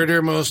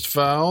 Murder most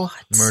foul.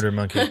 Murder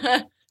monkey.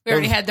 We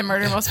already had the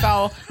murder most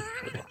foul.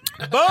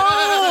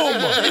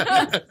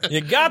 Boom!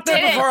 You got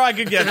there before I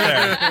could get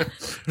there.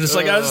 Just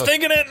like I was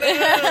thinking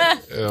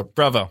it.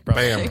 Bravo.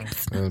 Bam.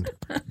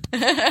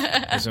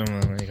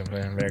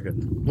 Very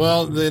good.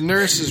 Well, the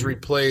nurse is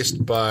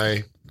replaced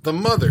by the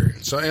mother.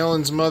 So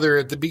Alan's mother,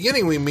 at the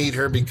beginning we meet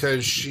her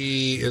because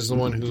she is the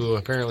one who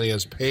apparently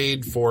has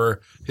paid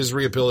for his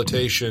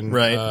rehabilitation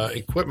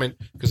equipment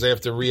because they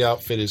have to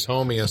re-outfit his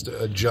home. He has to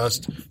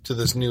adjust to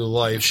this new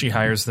life. She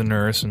hires the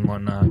nurse and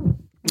whatnot.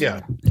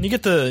 Yeah. And you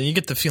get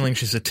the feeling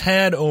she's a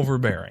tad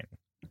overbearing.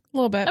 A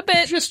little bit. A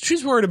bit.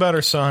 She's worried about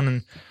her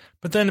son,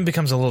 but then it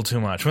becomes a little too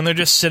much. When they're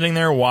just sitting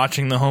there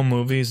watching the home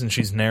movies and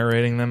she's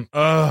narrating them.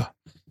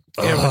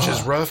 Yeah, which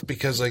is rough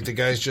because like the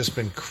guy's just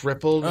been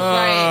crippled.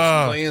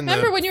 Right.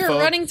 Remember when you were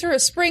running through a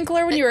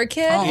sprinkler when you were a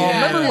kid?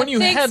 Remember when you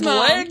Thanks, had Mom.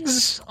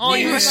 legs? Oh,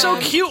 you were so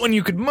cute when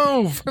you could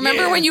move.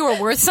 Remember when you were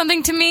worth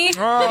something to me?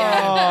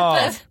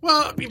 Oh.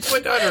 Well,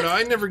 but I don't know.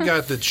 I never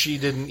got that she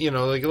didn't,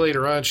 like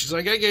later on, she's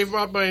like, I gave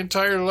up my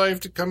entire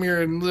life to come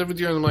here and live with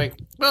you. And I'm like,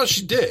 well,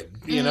 she did.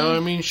 You know, I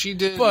mean, she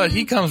did. But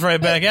he comes right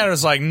back at her.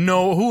 It's like,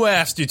 no, who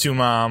asked you to,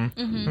 Mom?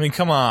 I mean,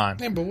 come on.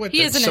 Yeah, but what,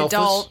 He that's is an selfless?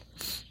 adult.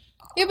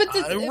 Yeah, but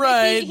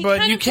Right, he but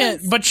kind you of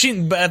can't. has-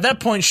 But at that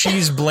point,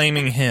 she's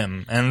blaming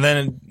him, and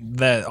then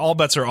that all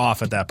bets are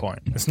off at that point.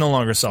 It's no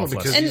longer Well,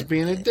 selfless. because he's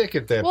being a dick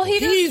at that Well, point.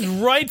 He's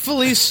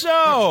rightfully so.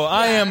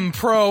 I am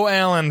pro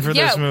Alan for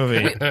this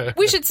movie.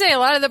 We should say a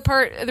lot of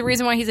the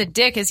reason why he's a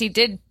dick is he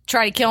did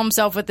try to kill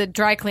himself with the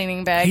dry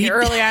cleaning bag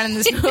early on in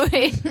this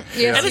movie.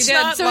 Yes, And it's he did.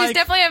 not So like, he's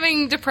definitely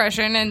having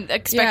depression and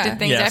expected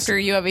things Yes. after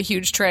you have a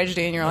huge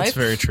tragedy in your That's life.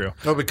 very true.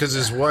 No, because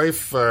his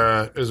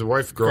girlfriend.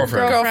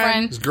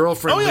 Girlfriend. His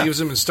girlfriend Oh, yeah. leaves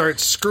him and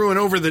starts screwing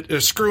over the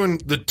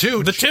tooch. The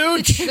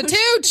tooch. The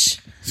tooch.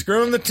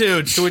 Screw him the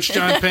tooch. To which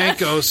John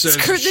Pankow says,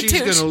 Screw if the she's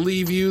tooch. going to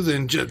leave you,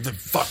 then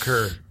fuck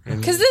her.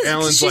 And 'Cause this-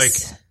 Alan's like,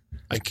 she's-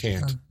 I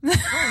can't.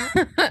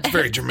 It's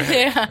very dramatic.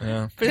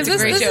 Yeah. But it's a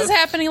This great is joke.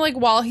 happening like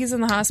while he's in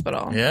the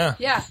hospital. Yeah.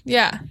 Yeah.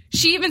 Yeah.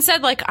 She even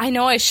said, like, I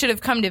know I should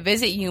have come to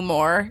visit you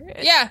more.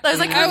 Yeah. That was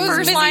like I her was first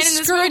busy line in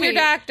this screwing movie. your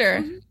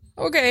doctor.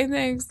 Okay,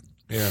 thanks.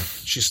 Yeah.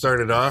 She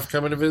started off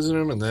coming to visit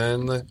him, and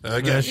then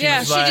again, Yeah,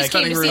 was she just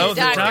came to see oh,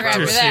 the doctor after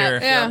doctor's that. here.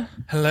 Yeah.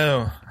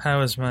 Hello. How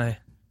is my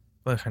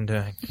boyfriend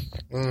doing?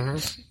 Mm-hmm.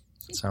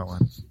 That's how it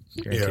went.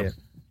 Great Yeah. kid.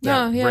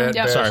 No, yeah. rat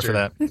Yep. Sorry bastard. for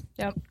that.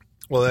 Yep.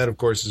 Well, that, of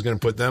course, is going to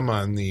put them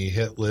on the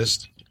hit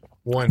list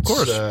once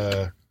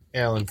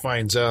Alan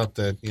finds out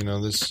that,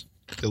 this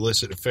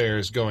illicit affair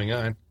is going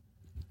on.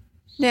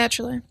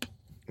 Naturally.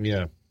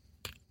 Yeah.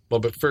 Well,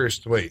 but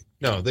first, wait.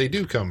 No, they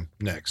do come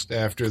next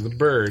after the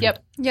bird.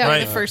 Yep. Yeah.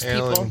 Right. The first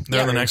Alan people. They're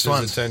the brings next his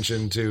ones.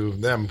 attention to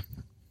them.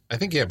 I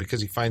think, because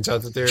he finds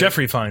out that they're...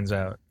 Jeffrey finds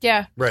out.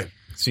 Yeah. Right.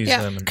 Sees Yeah.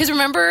 them. And, Because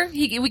remember,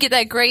 we get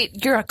that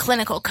great "you're a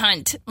clinical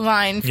cunt"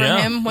 line from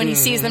Yeah. him when he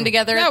sees them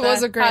together. That at the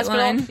was a great hospital.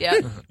 line. Yeah,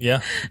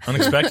 yeah.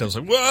 Unexpected. I was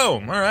like, whoa. All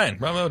right.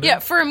 Bravo, dude. yeah.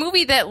 For a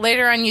movie that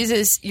later on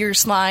uses "your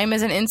slime"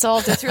 as an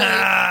insult, it's really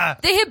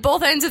they hit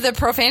both ends of the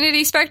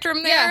profanity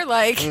spectrum there. Yeah.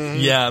 Like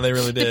Yeah, they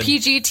really the did.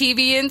 PG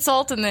TV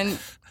insult, and then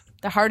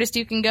the hardest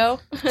you can go.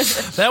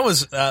 That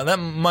was that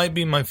might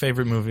be my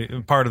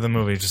favorite part of the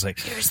movie. Just like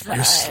Your slime.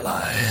 you're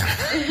slime.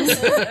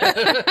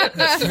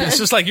 It's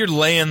just like you're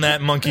laying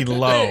that monkey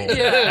low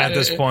at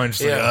this point.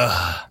 Just like,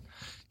 ugh,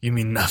 you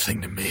mean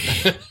nothing to me.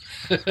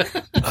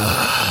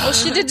 Well,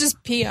 she did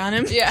just pee on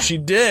him. Yeah. She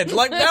did.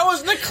 Like that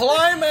was the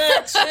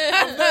climax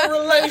of their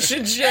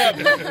relationship.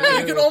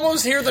 You can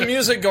almost hear the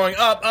music going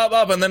up, up,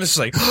 up, and then it's just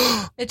like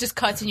It just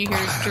cuts and you hear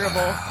it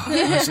dribble.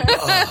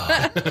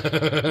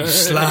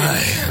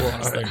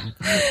 slime.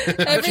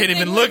 I can't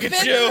even look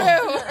at you.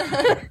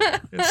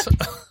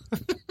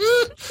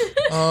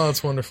 Oh,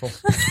 it's wonderful.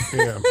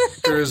 Yeah.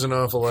 There is an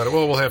awful lot of...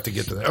 Well, we'll have to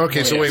get to that.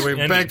 Okay, so wait.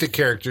 And- Back to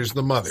characters.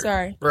 The mother.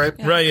 Sorry. Right?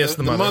 Right, yes,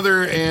 the The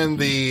mother. mother and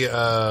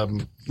the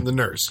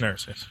nurse.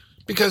 Nurse, yes.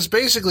 Because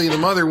basically the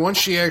mother, once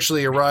she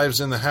actually arrives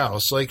in the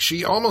house, like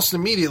she almost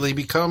immediately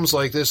becomes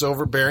like this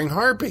overbearing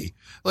harpy.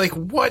 Like,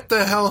 what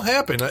the hell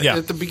happened? Yeah.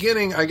 At the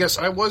beginning, I guess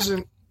I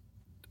wasn't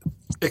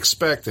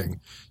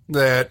expecting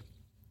that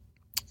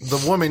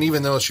the woman,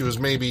 even though she was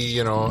maybe,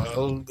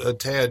 a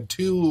tad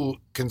too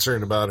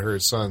concerned about her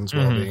son's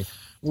well-being,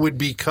 would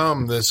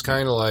become this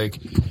kind of like,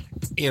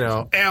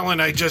 Alan,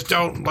 I just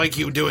don't like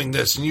you doing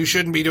this, and you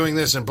shouldn't be doing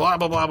this, and blah,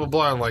 blah, blah, blah,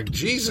 blah. I'm like,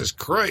 Jesus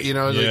Christ,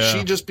 like Yeah.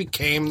 she just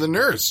became the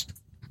nurse.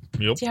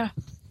 Yep. Yeah.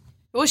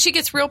 Well, she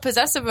gets real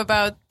possessive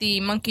about the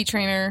monkey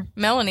trainer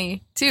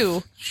Melanie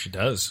too. She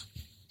does.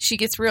 She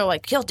gets real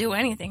like he'll do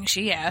anything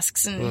she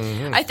asks, and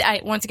Mm-hmm.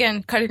 I once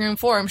again cutting room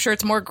floor. I'm sure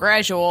it's more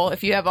gradual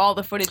if you have all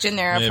the footage in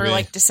there of her Maybe.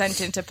 like descent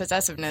into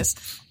possessiveness.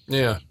 Yeah.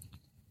 Yeah.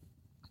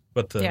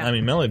 But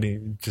Melanie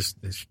just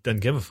she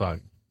doesn't give a fuck.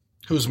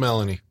 Who's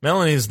Melanie?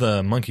 Melanie's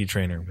the monkey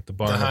trainer with the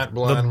barn. The hot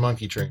blonde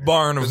monkey trainer.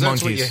 barn of 'Cause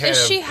that's monkeys. What you have,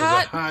 Is she a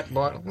hot? hot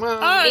blonde. Well,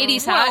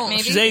 80s hot,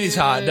 maybe. She's 80s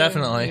hot,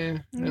 definitely. Yeah,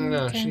 I don't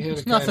know. She had There's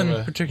a kind nothing of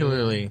a-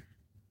 particularly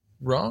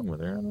wrong with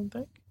her, I don't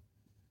think.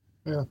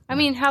 I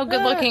mean, how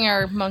good looking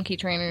are monkey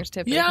trainers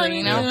typically? Yeah, I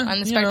mean, on the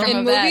you spectrum know. In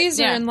of that. movies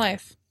or Yeah. in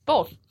life?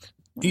 Both.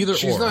 Either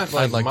She's or. not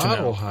like, I'd like to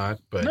model know. hot,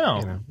 but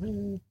No.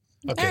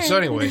 Okay, so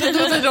anyway, They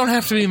don't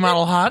have to be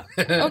model hot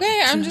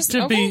Okay, I'm just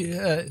to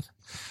okay. be.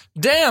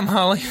 Damn,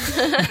 Holly.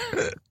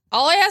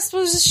 All I asked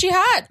was, is she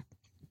hot?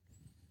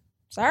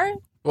 Sorry.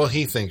 well,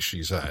 he thinks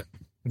she's hot.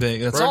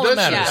 That's Or all that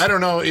does she? matters. I don't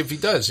know if he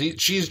does.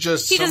 She's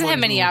just He doesn't someone have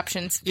many who-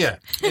 options. Yeah,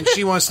 and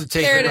she wants to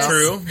take There her it out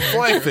is. True.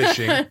 fly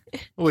fishing,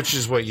 which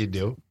is what you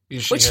do.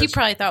 Which he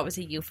probably thought was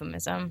a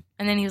euphemism.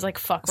 And then he was like,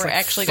 fuck, we're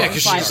actually Yeah, going to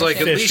because fly she's like,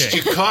 at fishing.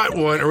 least you caught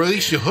one, or at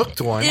least you hooked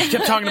one.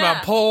 Kept talking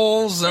about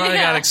poles, and I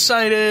Yeah. got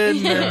excited,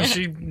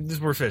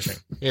 and we're fishing.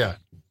 Yeah.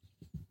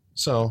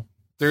 So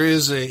there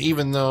is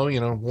even though,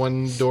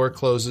 one door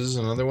closes,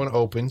 another one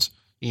opens,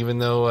 even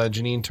though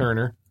Janine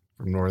Turner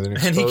from Northern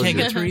And he Exposure can't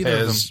get through either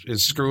of them.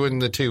 is screwing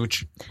the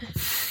tooch.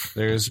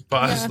 There's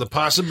the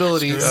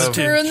possibility of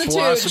Screwing the tooch.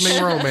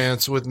 blossoming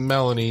romance with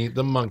Melanie,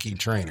 the monkey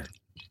trainer.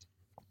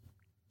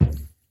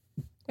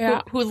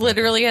 Yeah. who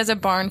literally has a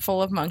barn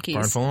full of monkeys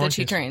Barn full of that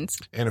she monkeys. trains.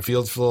 And a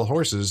field full of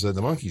horses that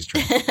the monkeys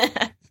train.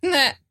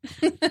 Nah.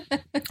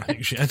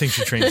 I think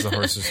she trains the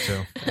horses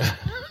too.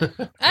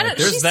 I don't,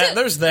 There's she that. said-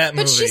 There's that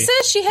movie. But she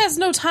says she has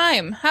no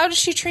time. How does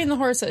she train the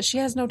horses? She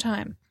has no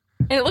time.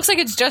 And it looks like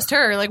it's just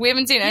her. Like, we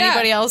haven't seen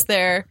anybody else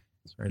there.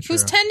 Very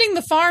Who's true. tending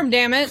the farm,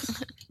 damn it?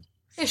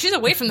 Yeah, she's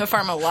away from the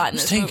farm a lot in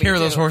Who's this taking movie, care of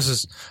those too.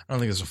 horses? I don't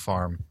think it's a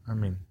farm. I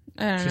mean,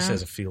 I don't she know.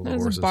 says a field of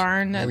There's horses. a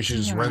barn. Maybe she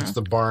just I don't rents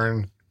know. the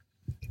barn,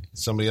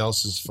 somebody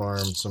else's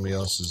farm, somebody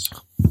else's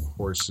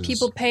horses.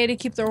 People pay to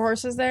keep their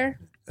horses there.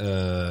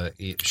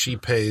 She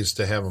pays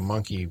to have a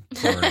monkey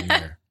farm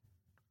there.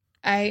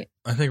 I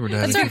I think we're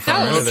That's getting our too far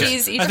house. into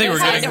this. Each I think of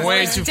we're us has getting a way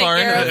horse too to take far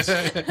care into of. this.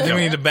 I think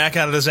we need to back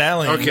out of this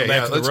alley and Okay, go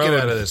back yeah, to let's the get road.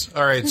 out of this.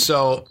 All right,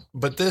 so,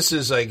 but this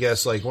is, I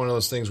guess, like one of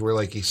those things where,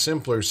 like, a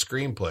simpler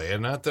screenplay,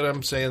 and not that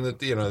I'm saying that,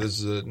 this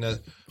is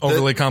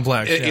Overly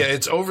complex. yeah,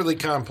 it's overly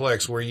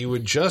complex, where you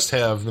would just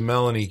have the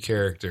Melanie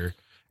character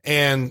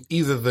and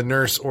either the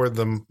nurse or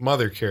the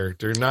mother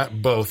character,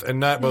 not both, and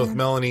not both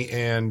Melanie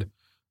and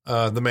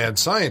the mad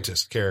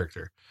scientist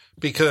character,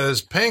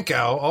 because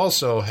Pankow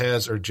also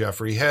has, or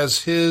Jeffrey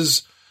has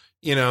his.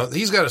 He's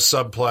got a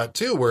subplot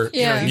too, where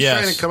Yeah. he's Yes.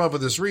 trying to come up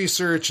with this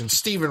research, and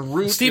Stephen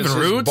Root Stephen is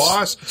his Root's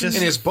boss, just-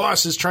 and his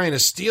boss is trying to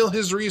steal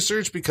his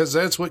research because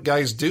that's what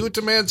guys do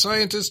to mad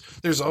scientists.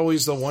 There's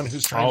always the one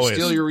who's trying Always. to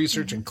steal your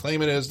research and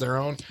claim it as their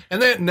own,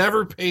 and that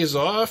never pays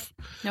off.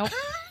 Nope.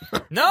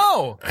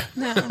 No,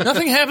 no,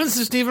 nothing happens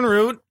to Stephen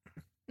Root.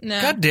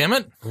 no. God damn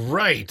it!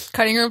 Right?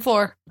 Cutting room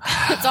floor.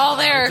 It's all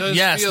It there. does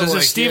Yes, feel there's a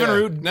like, Stephen yeah,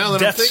 Root now that I'm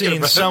death thinking scene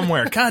about it.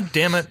 somewhere. God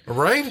damn it!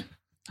 Right?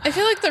 I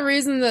feel like the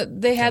reason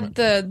that they had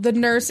the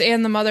nurse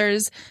and the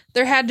mothers,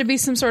 there had to be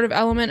some sort of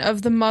element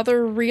of the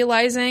mother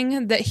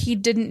realizing that he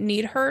didn't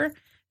need her.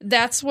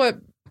 That's what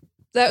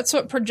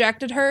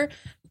projected her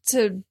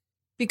to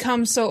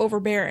become so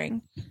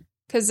overbearing.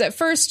 Because at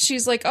first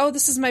she's like, "Oh,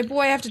 this is my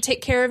boy. I have to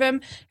take care of him,"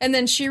 and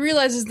then she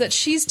realizes that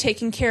she's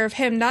taking care of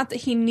him, not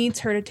that he needs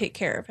her to take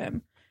care of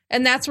him.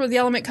 And that's where the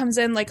element comes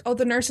in, like, oh,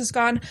 the nurse is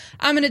gone.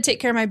 I'm going to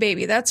take care of my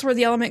baby. That's where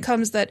the element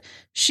comes that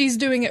she's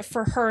doing it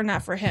for her,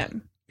 not for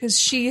him. Because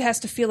she has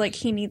to feel like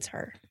he needs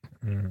her.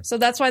 So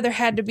that's why there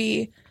had to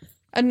be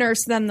a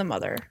nurse, then the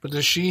mother. But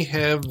does she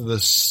have the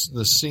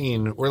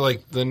scene where,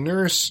 like, the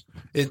nurse?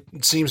 It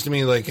seems to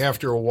me like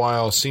after a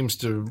while seems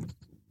to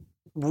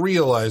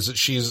realize that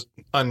she's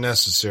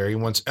unnecessary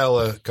once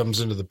Ella comes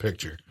into the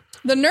picture.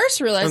 The nurse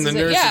realizes And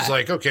the nurse it, yeah. is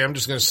like, okay, I'm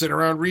just going to sit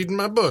around reading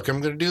my book.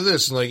 I'm going to do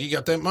this. And like, you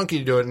got that monkey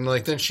to do it. And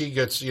like, then she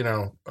gets,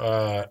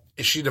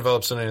 she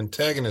develops an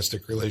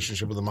antagonistic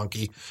relationship with the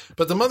monkey.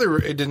 But the mother,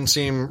 it didn't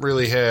seem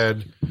really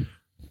had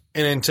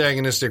an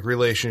antagonistic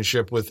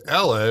relationship with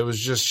Ella. It was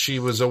just, she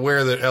was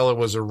aware that Ella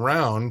was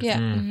around. yeah.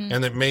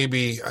 And that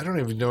maybe, I don't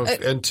even know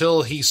if,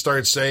 until he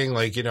starts saying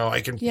like,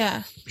 I can,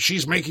 Yeah.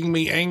 she's making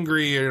me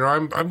angry,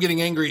 I'm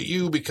getting angry at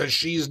you because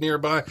she's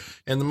nearby.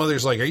 And the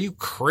mother's like, are you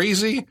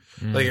crazy?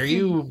 Like, are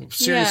you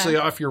seriously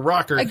off your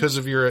rocker because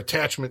of your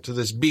attachment to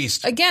this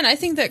beast? Again, I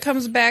think that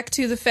comes back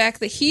to the fact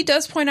that he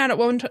does point out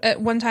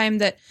at one time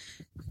that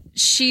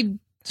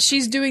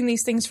she's doing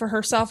these things for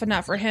herself and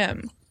not for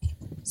him.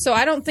 So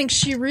I don't think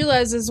she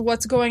realizes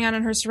what's going on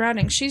in her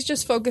surroundings. She's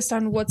just focused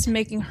on what's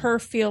making her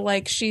feel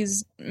like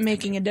she's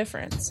making a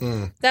difference.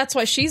 That's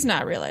why she's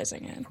not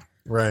realizing it.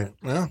 Right.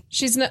 Well,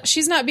 She's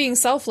not being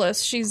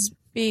selfless. She's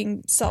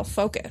being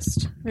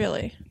self-focused,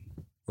 really.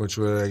 which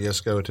would, I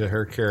guess, go to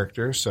her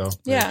character. So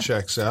Yeah. that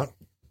checks out.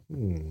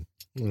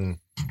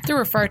 There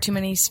were far too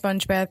many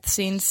sponge bath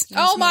scenes. in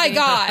this Oh my movie.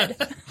 god.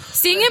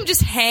 Seeing him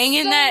just hang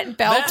in that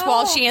belt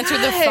while she answered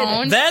the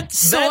phone. That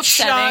So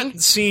upsetting.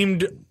 shot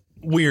seemed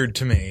weird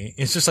to me.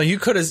 It's just like you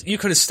could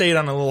have stayed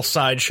on a little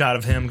side shot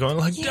of him going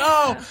like,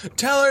 "No,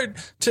 tell her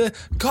to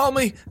call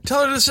me,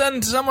 tell her to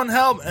send someone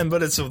help."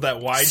 But it's that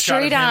wide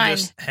shot of Straight him on.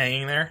 just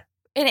hanging there.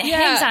 And it Yeah.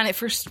 hangs on it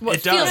for what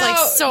It does. feels like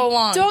No, so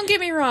long. Don't get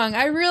me wrong.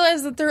 I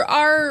realize that there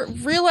are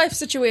real life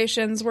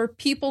situations where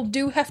people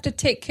do have to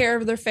take care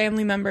of their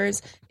family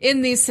members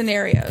in these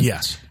scenarios.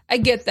 Yes. I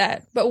get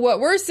that. But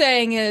what we're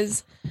saying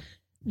is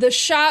the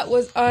shot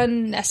was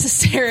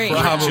unnecessary.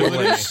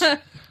 Probably.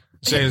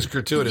 Saying it's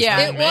gratuitous. Yeah.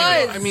 It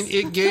was. I mean,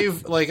 it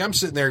gave, like, I'm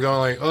sitting there going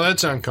like, oh,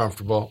 that's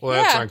uncomfortable. Well,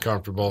 that's Yeah.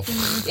 uncomfortable.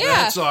 Yeah.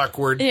 That's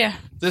awkward. Yeah.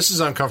 This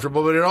is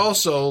uncomfortable, but it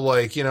also,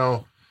 like,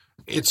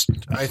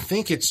 I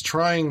think it's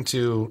trying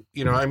to,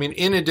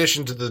 in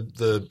addition to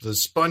the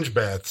sponge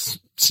bath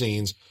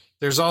scenes,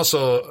 there's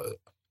also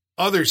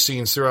other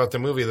scenes throughout the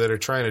movie that are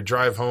trying to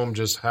drive home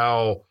just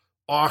how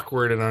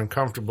awkward and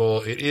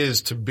uncomfortable it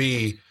is to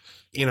be,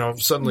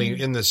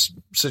 suddenly in this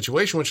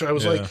situation, which I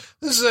was like,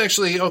 this is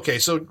actually okay.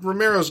 So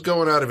Romero's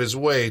going out of his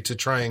way to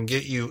try and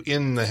get you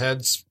in the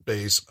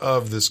headspace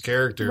of this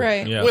character,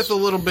 Right. Yes. with a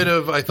little bit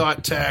of, I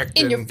thought, tact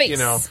In and, your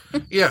face.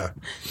 yeah.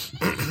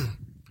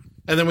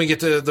 And then we get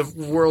to the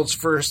world's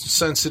first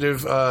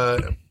sensitive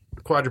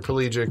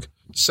quadriplegic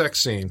sex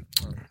scene.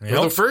 Yep.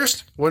 Well, the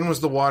first one was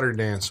the water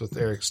dance with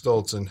Eric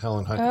Stoltz and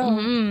Helen Hunt.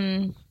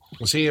 Mm.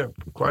 Was he a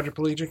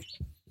quadriplegic?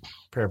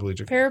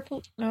 Paraplegic.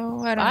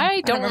 No,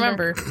 I don't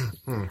remember.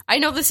 I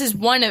know this is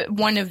one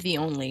of the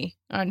only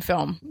on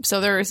film.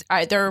 So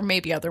there may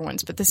be other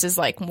ones, but this is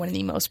like one of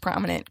the most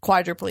prominent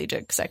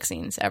quadriplegic sex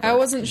scenes ever. I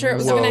wasn't sure it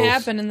was Whoa. going to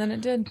happen, and then it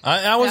did.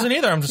 I wasn't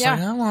either. I'm just Yeah.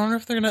 like, I wonder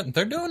if they're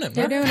doing it.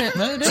 They're doing it.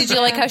 Did you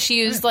like how she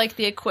used like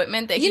the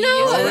equipment that he uses?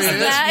 yeah,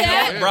 and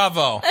that's- that?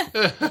 Bravo.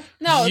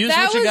 No, Use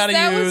that what you was gotta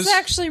that use. was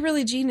actually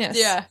really genius.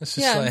 Yeah. It's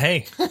just like,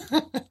 hey,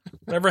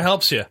 whatever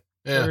helps you.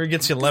 Yeah. Whatever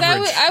gets you 'Cause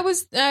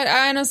leverage.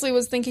 I honestly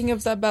was thinking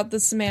about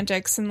the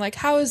semantics and like,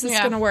 how is this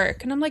Yeah. going to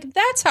work? And I'm like,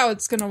 that's how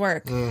it's going to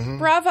work. Mm-hmm.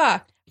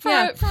 Brava.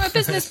 From a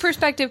business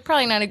perspective,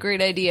 probably not a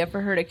great idea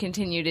for her to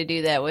continue to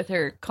do that with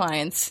her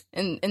clients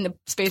in the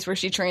space where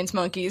she trains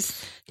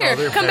monkeys. Here,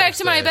 they're come back past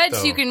to my that, bed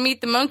so though. you can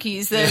meet the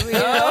monkeys. That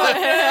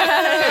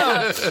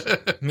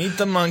Meet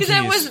the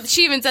monkeys.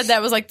 she even said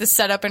that was like the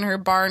setup in her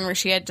barn where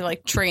she had to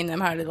like train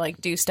them how to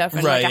like do stuff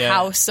in Right, like a yeah.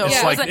 house. So It's it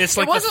like- wasn't, it's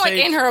like it wasn't the like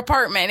fake- in her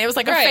apartment. It was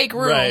like a Right. fake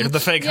room. Right, the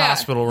fake Yeah.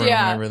 hospital room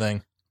Yeah. and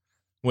everything.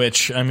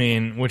 Which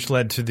which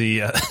led to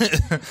the,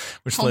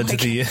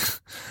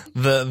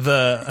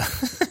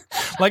 the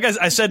like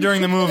I said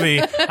during the movie,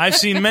 I've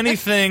seen many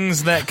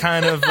things that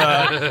kind of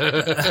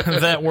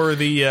that were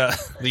the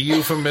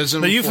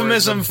euphemism. the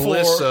euphemism for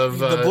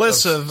the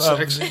bliss of of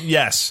sex.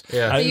 yes,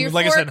 Yeah. The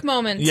like I euphoric said,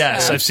 moment.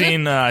 yes, Yeah.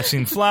 I've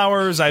seen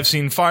flowers, I've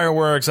seen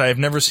fireworks, I have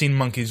never seen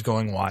monkeys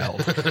going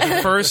wild.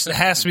 First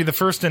has to be the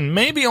first and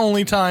maybe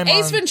only time.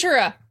 Ace on,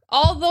 Ventura.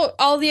 All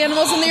the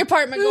animals in the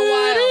apartment go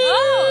wild.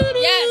 Oh,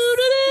 yes.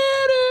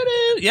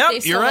 Yep, They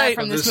stole you're that right.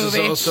 from This this is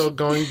movie. also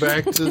going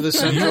back to the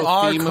central You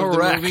are theme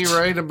correct. of the movie,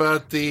 right?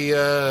 About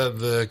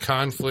the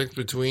conflict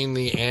between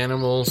the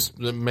animals,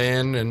 the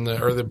man, and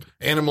the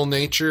animal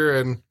nature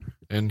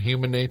and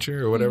human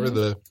nature, or whatever.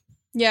 Mm-hmm.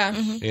 Yeah.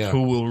 Yeah,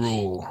 Who will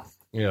rule?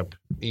 yep.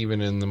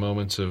 Even in the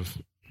moments of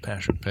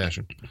Passion,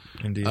 passion,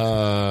 indeed.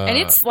 And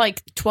it's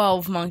like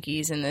 12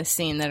 monkeys in this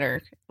scene that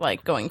are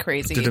like going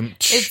crazy. Didum.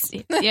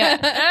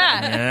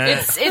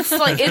 It's it's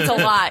like it's a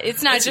lot.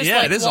 It's not just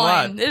like it is one. a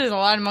lot. There's a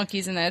lot of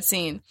monkeys in that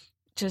scene,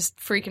 just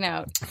freaking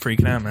out.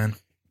 Freaking out, man.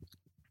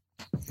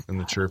 and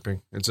the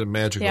chirping. It's a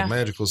magical, Yeah.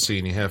 magical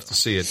scene. You have to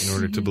see it in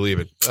order to believe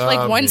it.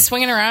 Like one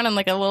swinging around on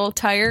like a little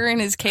tire in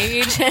his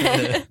cage.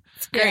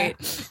 It's great.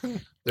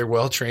 They're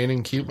well trained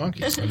and cute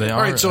monkeys. They All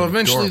are right, so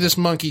eventually adorable. this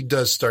monkey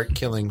does start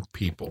killing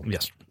people.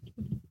 Yes.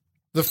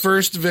 The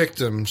first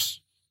victims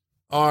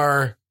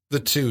are the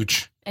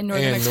Tooch And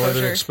Northern and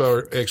Exposure.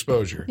 Northern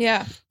Exposure.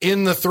 Yeah.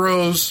 In the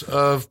throes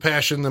of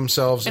passion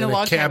themselves In in a a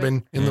log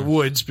cabin in the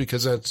woods,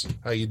 because that's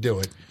how you do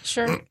it,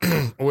 Sure.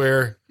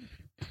 where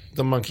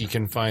the monkey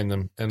can find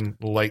them and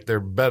light their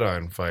bed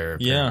on fire.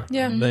 Yeah.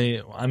 Yeah.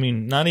 I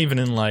mean, not even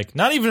in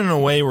a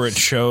way where it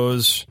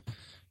shows.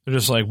 They're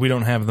just like, we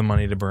don't have the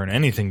money to burn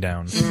anything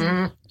down.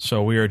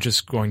 So we are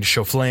just going to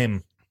show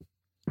flame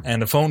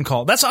and a phone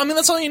call. That's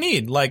all you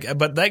need. Like,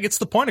 but that gets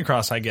the point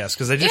across, I guess,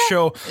 because they just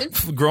show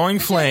growing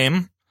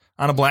flame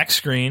on a black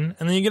screen,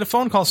 and then you get a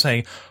phone call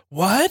saying,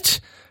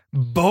 "What?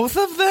 Both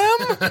of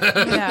them?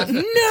 Yeah.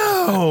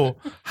 No!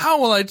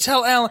 How will I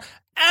tell Alan?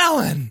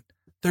 Alan,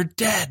 they're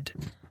dead."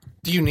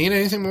 Do you need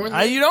anything more than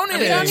that? You don't need I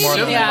it mean, anymore than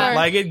silly. that. Yeah.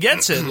 Like, it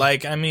gets it.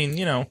 Like, I mean,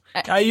 you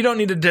don't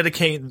need to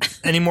dedicate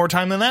any more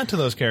time than that to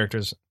those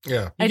characters.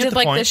 Yeah. I get did the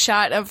like point. the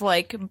shot of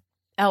like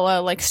Ella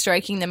like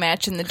striking the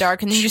match in the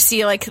dark, and then you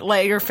see like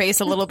her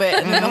face a little bit,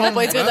 and then the whole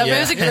place goes up. Yeah. It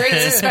was a great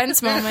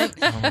suspense moment.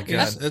 Oh my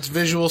god. That's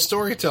visual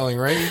storytelling,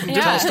 right? You can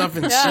Yeah. tell stuff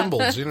in Yeah.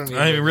 symbols. You don't need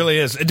It really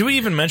is. Do we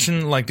even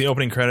mention like the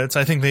opening credits?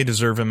 I think they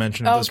deserve a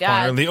mention at Oh, this God.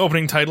 point. Or the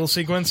opening title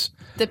sequence.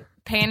 The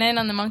pan in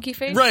on the monkey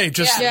face, Right,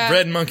 just Yeah.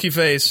 red monkey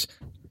face,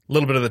 a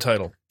little bit of the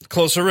title.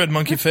 Closer red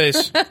monkey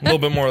face, a little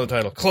bit more of the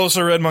title.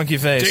 Closer red monkey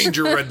face.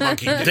 Danger, red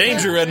monkey.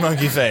 Danger red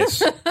monkey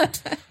face.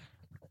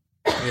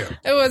 Yeah.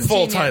 It was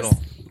Full genius. title.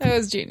 It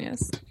was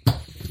genius.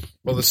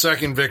 Well, the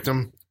second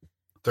victim,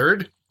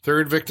 third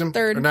victim,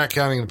 Third. We're not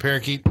counting the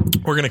parakeet,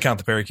 We're going to count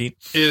the parakeet.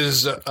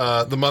 is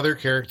the mother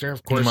character,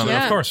 of course. The mother,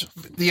 Yeah. of course.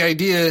 The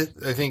idea,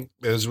 I think,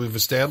 as we've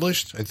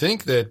established, I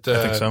think that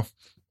I think so.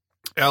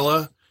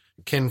 Ella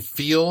can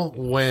feel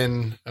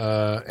when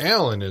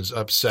Alan is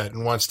upset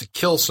and wants to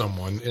kill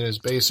someone, and is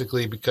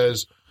basically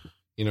because,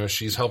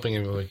 she's helping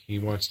him. Like, he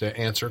wants to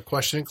answer a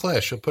question in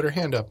class. She'll put her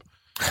hand up.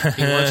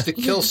 He wants to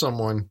kill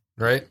someone,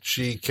 right?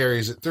 She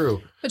carries it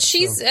through. But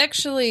she's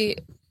actually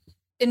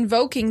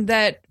invoking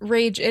that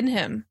rage in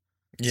him.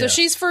 Yeah. So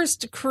she's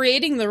first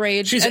creating the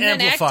rage She's and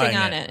then amplifying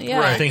acting on it. it. Yeah.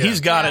 I think Yeah.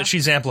 he's got Yeah. it.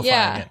 She's amplifying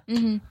Yeah.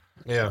 it.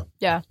 Yeah.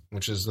 Yeah.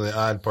 Which is the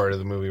odd part of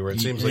the movie where it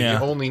seems like Yeah.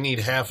 you only need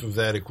half of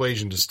that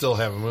equation to still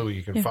have a movie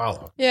you can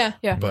follow. Yeah.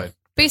 Yeah. But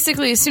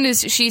Basically, as soon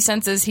as she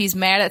senses he's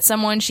mad at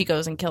someone, she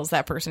goes and kills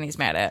that person he's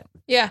mad at.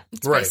 Yeah.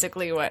 It's Right.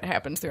 basically what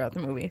happens throughout the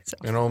movie.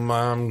 So.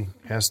 mom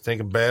has to take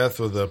a bath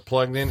with a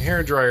plugged-in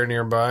hairdryer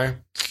nearby.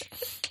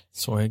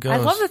 That's the way it goes. I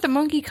love that the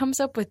monkey comes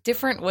up with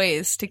different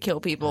ways to kill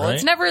people. Right?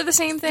 It's never the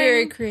same thing.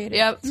 Very creative.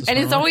 Yep. It's a And smart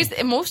it's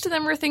always, most of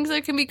them are things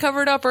that can be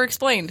covered up or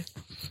explained.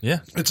 Yeah.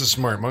 It's a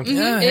smart monkey.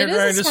 Yeah, It is a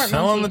hairdryer just smart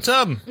fell on the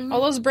monkey. tub.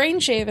 All those brain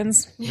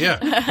shavings. Yeah.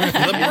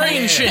 The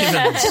brain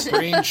shavings.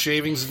 Brain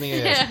shavings in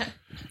the ass.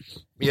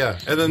 Yeah.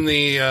 And then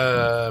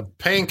the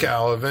paying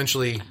cow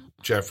eventually,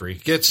 Jeffrey,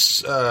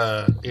 gets,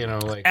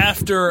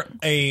 After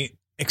a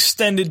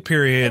extended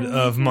period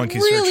of monkey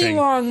Really searching.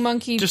 long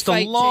monkey Just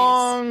fight a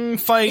long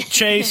fight,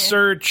 chase,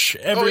 search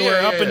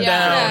everywhere, yeah, up and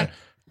yeah. down.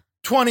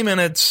 20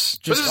 minutes,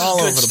 But just this is all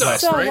good over the stuff.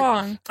 place. chase. So right?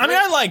 long. I mean,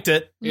 I liked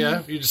it.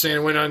 Yeah. You're just saying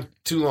it went on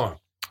too long.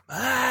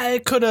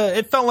 It could have.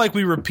 It felt like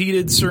we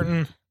repeated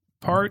certain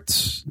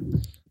parts.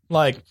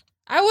 Like,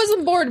 I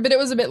wasn't bored, but it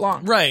was a bit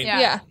long. right. Yeah.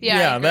 Yeah. Yeah. I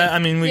Yeah, agree. that, I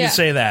mean, we Yeah. could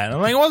say that.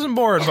 Like, I wasn't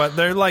bored, but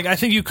they're like, I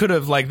think you could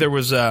have, like, there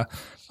was a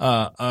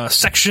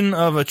section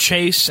of a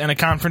chase and a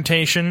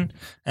confrontation,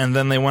 and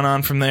then they went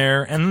on from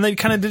there, and then they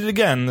kind of did it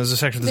again. There's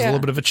a Yeah. little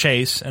bit of a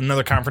chase, and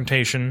another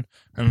confrontation,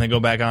 and they go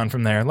back on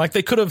from there. Like,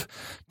 they could have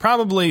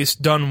probably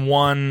done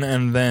one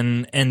and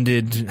then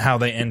ended how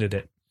they ended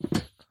it,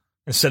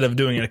 instead of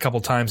doing it a couple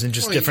times in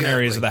just Well, different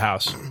areas of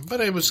exactly. the house.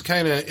 But it was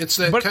kind of, it's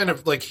that But- kind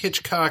of like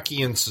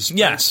Hitchcockian suspense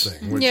Yes.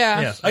 thing. Which,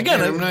 Yeah. Yes.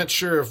 Again, Again, I'm not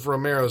sure if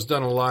Romero's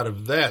done a lot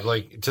of that,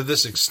 like to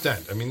this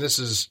extent. I mean, this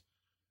is,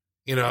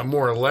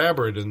 more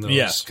elaborate in those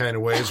Yes. kind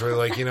of ways where,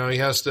 like, he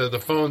has to, the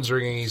phone's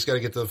ringing, he's got to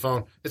get to the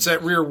phone. It's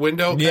that rear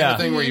window kind Yeah. of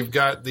thing where you've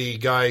got the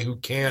guy who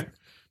can't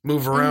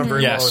move around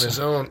very well Yes. on his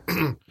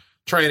own,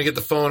 trying to get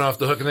the phone off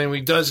the hook. And then when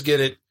he does get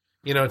it,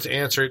 to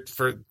answer it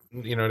for,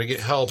 to get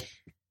help,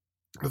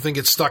 the thing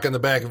gets stuck in the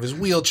back of his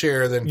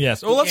wheelchair. Then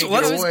yes. Well, let's he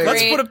can't get away.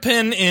 let's great. put a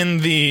pin in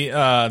the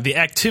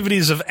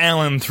activities of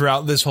Alan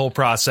throughout this whole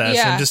process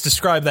Yeah. and just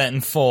describe that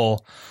in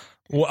full.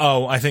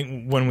 Oh, I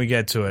think when we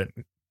get to it,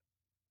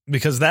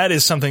 because that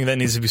is something that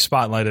needs to be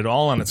spotlighted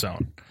all on its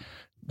own.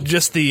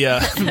 Just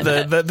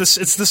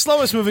it's the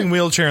slowest moving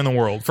wheelchair in the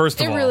world. First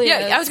of It all, really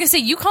Yeah, is. I was gonna say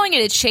you calling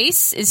it a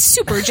chase is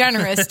super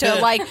generous to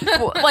like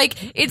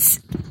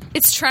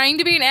it's trying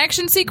to be an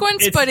action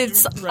sequence, It's- but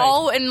it's right.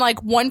 all in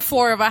like one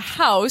floor of a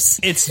house.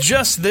 It's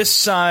just this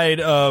side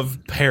of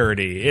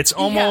parody. It's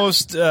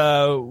almost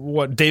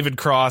what David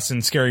Cross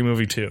in Scary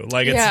Movie 2.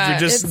 Like it's Yeah, you're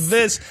just it's-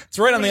 this. It's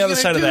right on What the are other you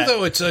side gonna of do, that.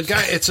 Though it's a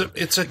guy.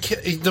 It's a kid.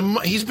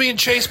 He's being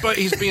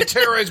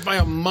terrorized by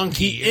a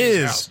monkey. He in his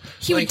is. house.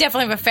 He would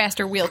definitely have a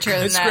faster wheelchair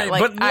than It's that, great,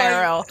 like but, like,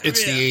 IRL.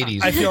 It's the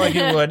 80s. I feel like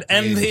he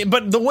would,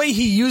 but the way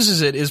he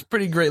uses it is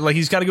pretty great. Like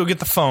he's got to go get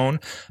the phone,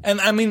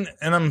 and I mean,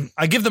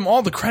 I give them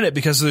all the credit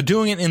because they're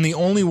doing it in the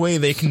only way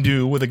they can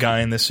do with a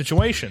guy in this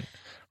situation.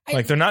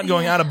 Like they're not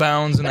going out of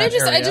bounds in But that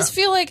area. I just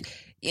feel like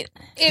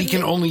he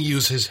can only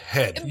use his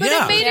head. But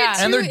yeah, it made Yeah. it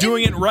too, and they're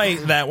doing it right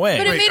that way.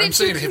 but it Wait, made I'm it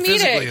saying too physically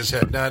comedic. his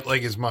head, not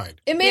like his mind.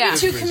 It made Yeah. it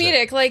too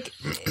comedic. Like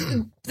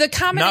the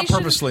combination,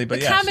 purposely, but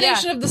the yes.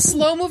 combination Yeah. of the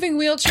slow moving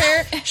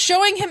wheelchair,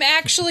 showing him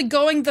actually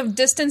going the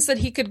distance that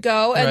he could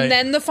go, and Right.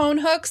 then the phone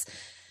hooks.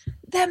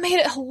 That made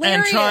it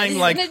hilarious. and trying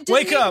like, And it didn't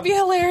wake need to up, be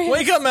hilarious.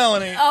 wake up,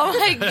 Melanie. Oh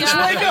my god!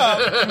 Wake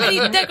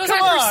up. That goes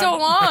Come on for on. so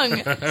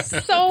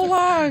long. So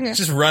long.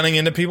 Just running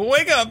into people.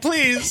 Wake up,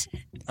 please.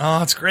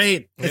 Oh, it's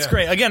great. It's Yeah.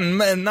 great. Again,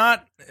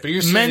 not But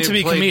you're saying meant it to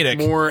be played comedic.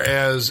 more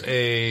as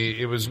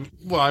it was.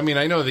 Well, I mean,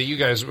 I know that you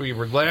guys we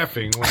were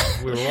laughing when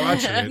we were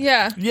watching it.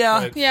 Yeah. Yeah.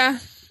 But- Yeah.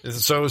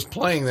 So it was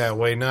playing that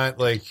way, not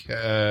like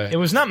It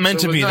was not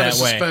meant so to it was be not that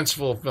a way.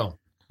 suspenseful film,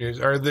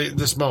 or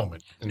this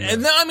moment.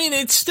 And I mean,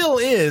 it still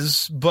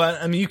is,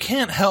 but I mean, you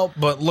can't help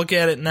but look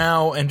at it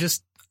now and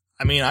just.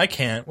 I mean, I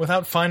can't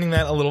without finding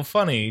that a little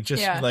funny.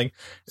 Just Yeah. like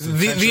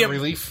the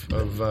relief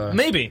of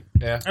maybe.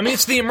 Yeah. I mean,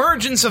 it's the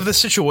emergence of the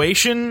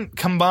situation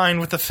combined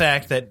with the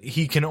fact that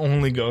he can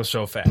only go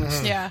so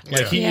fast. Yeah.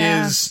 Like he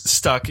Yeah. is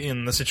stuck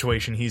in the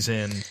situation he's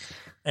in.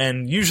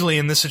 And usually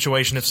in this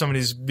situation, if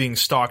somebody's being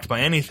stalked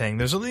by anything,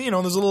 there's a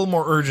little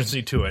more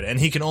urgency to it, and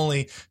he can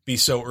only be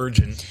so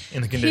urgent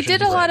in the conditions.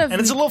 did a he's lot in. of- and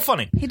it's a little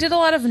funny. He did a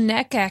lot of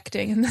neck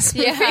acting in this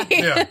movie. Yeah.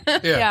 yeah.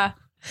 Yeah.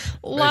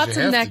 Lots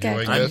you of have neck to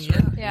do, I acting.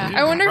 guess. Yeah.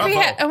 I wonder if he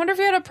Bravo. had. I wonder if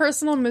he had a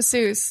personal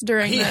masseuse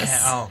during Yeah. this,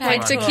 Oh, come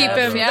like on. to keep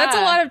him. Yeah. That's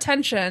a lot of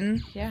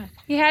tension. Yeah.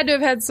 He had to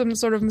have had some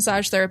sort of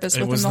massage therapist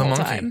It with was him the the whole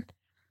monkey. time.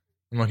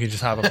 The monkey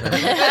just hop up there.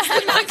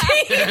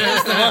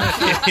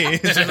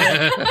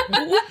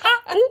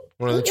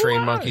 One of the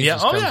trained monkeys Yeah,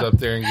 just oh, comes yeah. up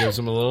there and gives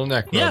him a little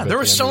neck rub. Yeah, at there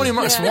were the so end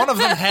many. of it. One of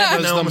them had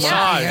Does no the monkey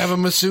massage. have a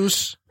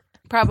masseuse?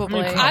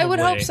 Probably. I would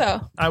hope so.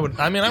 I would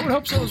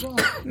hope so as well.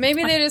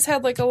 Maybe they just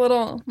had like a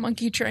little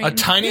monkey train.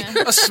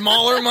 A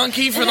smaller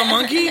monkey for the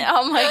monkey?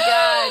 Oh my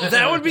god.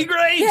 That would be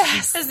great.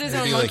 Yes. As his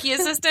own Maybe monkey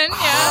assistant.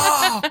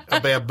 Yeah.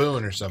 A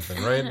baboon or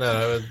something, right?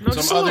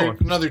 Some slower.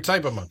 another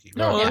type of monkey.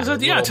 No, Right? there's a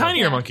Little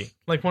tinier monkey. monkey.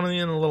 Like one of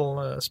the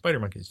little spider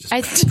monkeys. Just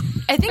I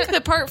think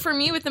the part for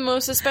me with the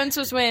most suspense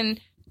was when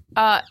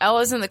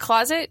Ella's in the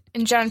closet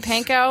and John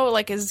Pankow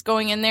like is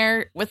going in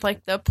there with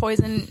like the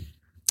poison,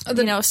 syringe.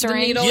 The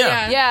needle,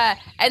 Yeah. Yeah,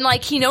 and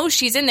like he knows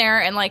she's in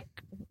there, and like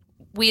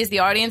we as the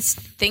audience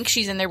think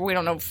she's in there, but we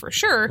don't know for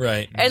sure.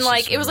 Right. And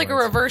like it was like a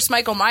reverse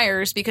Michael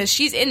Myers because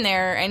she's in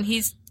there and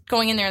he's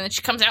going in there, and then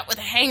she comes out with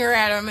a hanger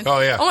at him. And, Oh,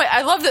 yeah. Oh my!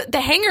 I love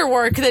the hanger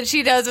work that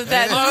she does with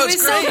that. Yeah.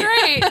 It's so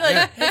great.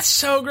 Like, it's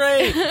so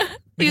great.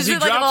 Because he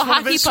like a drops little one of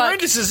hockey his puck.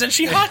 syringes and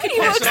she hockey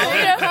pucks it.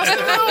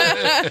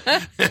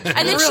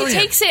 And then she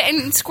takes it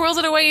and squirrels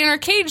it away in her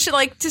cage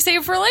to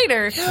save for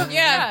later.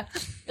 Yeah.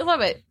 I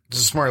love it. It's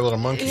a smart little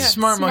monkey.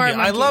 Smart monkey. I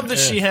monkey. love that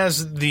she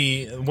has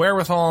the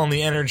wherewithal and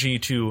the energy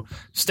to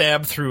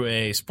stab through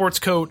a sports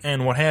coat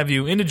and what have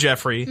you into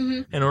Jeffrey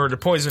in order to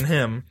poison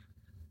him.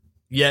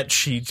 Yet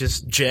she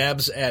just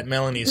jabs at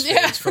Melanie's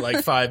face for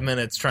like 5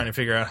 minutes trying to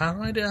figure out how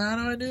do I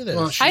do this?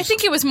 Well, I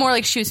think it was more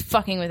like she was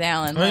fucking with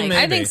Alan. I mean, Like,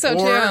 I think so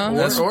too.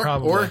 That's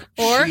probably. or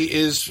Or- she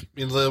is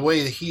in the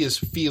way that he is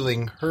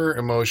feeling her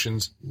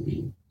emotions.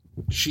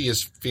 She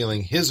is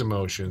feeling his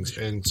emotions,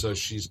 and so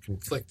she's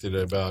conflicted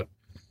about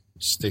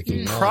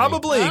sticking. Melanie.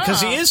 Probably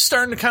because he is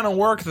starting to kind of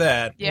work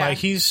that. Yeah. Like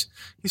he's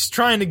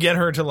trying to get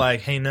her to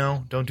like, hey,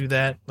 no, don't do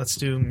that. Let's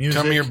do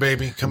music. Come here,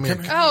 baby. Come here.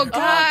 Oh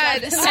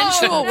God! the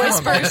sensual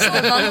whispers to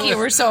the monkey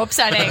were so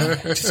upsetting.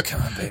 Just come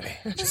on, baby.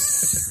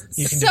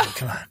 You can do it.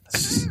 Come on.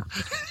 Let's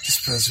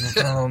just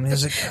put on a little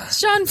music.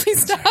 Sean,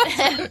 please stop.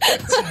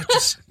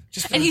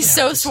 Just And he's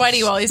so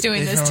sweaty while he's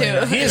doing this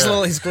too. He is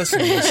he's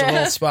glistening. He's a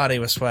little spotty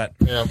with sweat.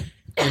 Yeah.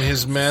 In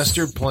his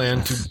master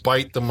plan to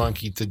bite the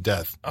monkey to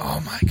death, Oh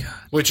my god.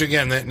 which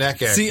again, that neck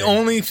acting. It's the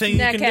only thing you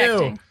Neck can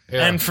acting. do.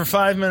 Yeah. And for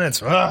 5 minutes.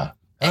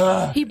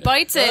 He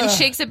bites it and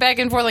shakes it back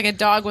and forth like a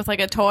dog with like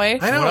a toy.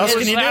 I know. What else it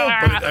can you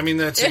was- do? But I mean,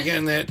 that's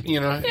again that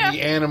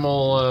the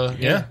animal,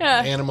 Yeah.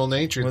 animal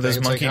nature With thing. his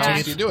It's like, monkey how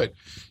teeth. do you do it?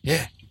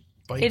 Yeah,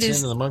 bites It is-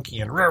 into the monkey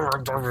and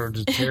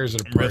just tears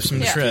it apart. Rips him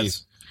to with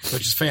shreds. teeth,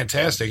 which is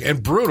fantastic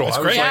and brutal. I was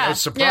great. like, Yeah. I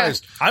was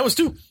surprised I was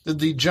too. that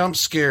the jump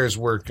scares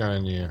work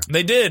on you.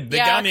 They did. They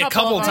Yeah, got me a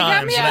couple of them. times. They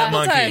got me a That couple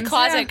monkey. times. The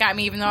closet got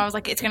me, even though I was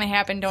like, it's going to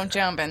happen, don't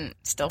jump, and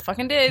still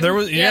fucking did. There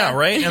was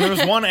right, and there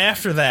was one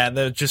after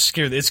that just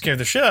scared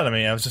the shit out of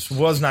me. I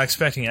was not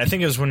expecting it. I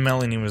think it was when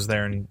Melanie was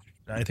there, and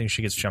I think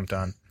she gets jumped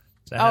on.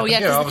 Does that Oh, happen? yeah,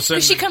 Yeah, all of a because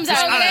sudden- she comes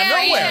Just out of Out of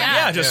there. nowhere,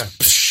 Yeah.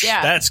 psh,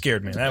 Yeah. that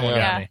scared me. That one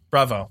Yeah. got me.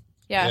 Bravo.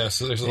 Yeah. Yeah,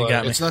 so there's a You lot.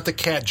 got me. It's not the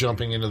cat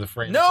jumping into the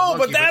frame. No, It's the but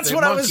monkey, that's the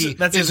what I was- monkey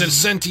that's is a ex-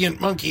 sentient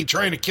monkey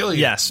trying to kill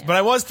you. Yes, but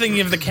I was thinking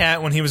of the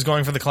cat when he was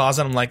going for the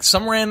closet. I'm like,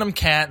 some random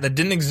cat that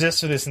didn't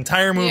exist for this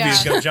entire movie Yeah.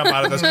 is going to jump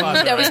out of this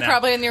closet. That was right now.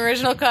 probably in the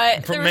original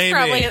cut. There was Maybe.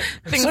 probably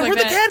things So like where'd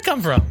that. the cat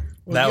come from?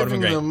 Well, that would have been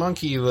giving great. the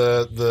monkey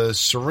the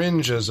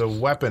syringe as a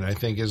weapon, I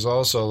think, is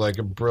also like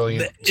a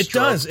brilliant. It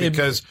stroke does.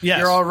 because Yes.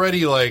 you're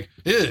already like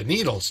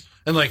needles,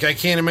 and like I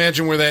can't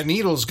imagine where that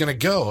needle's going to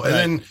go. And Right.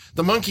 then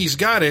the monkey's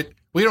got it.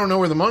 We don't know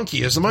where the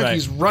monkey is. The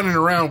monkey's running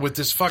around with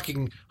this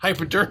fucking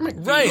hypodermic.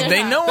 Right, needle.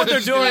 they know what they're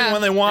doing Yeah.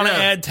 when they want to Yeah.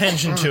 add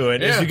tension to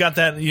it. Is Yeah. you got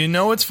that,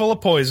 it's full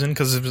of poison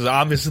because it was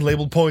obviously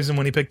labeled poison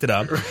when he picked it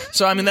up.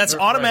 So I mean, that's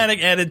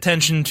automatic added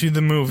tension to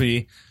the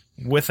movie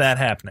with that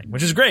happening,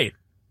 which is great.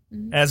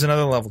 Adds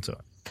another level to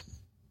it.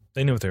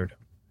 They knew what they were doing.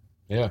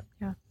 Yeah.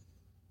 Yeah.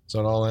 So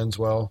it all ends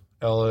well.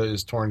 Ella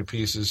is torn to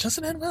pieces.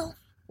 Doesn't end well.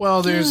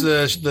 Well, there's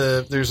there's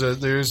a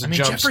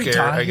jump Jeffrey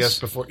scare, I dies. guess,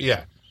 before.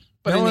 Yeah.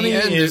 But Melanie in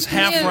the end, is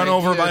half run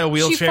over by a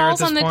wheelchair She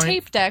falls at on this the point.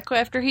 tape deck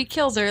after he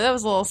kills her. That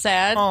was a little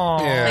sad.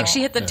 Aw. Yeah. Like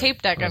she hit the Yeah.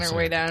 tape deck on That's her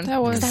way down.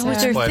 That was That sad.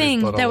 was their Spiders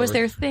thing. butt all That was over.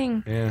 their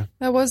thing. Yeah.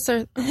 That was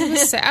their. I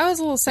was sad. I was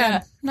a little sad.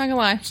 Yeah. Not gonna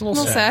lie. a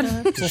little sad.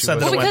 It's a little sad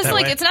that Well, it went because that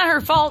like way. it's not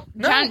her fault.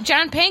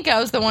 John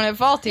Panko's the one at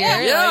fault here.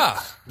 Like,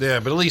 Yeah. Yeah,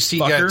 but at least he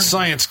Fucker. got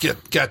science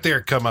got their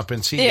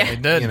comeuppance. He Yeah.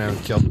 got,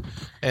 did. killed.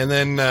 And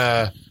then,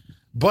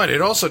 but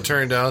it also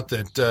turned out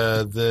that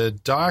the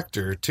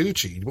doctor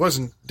Tucci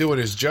wasn't doing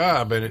his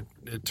job, and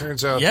it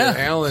turns out Yeah. that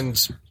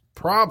Alan's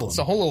problem It's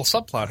a whole little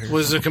subplot here.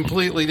 was a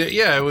completely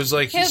it was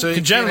like so he can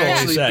Congenital, he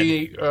actually said.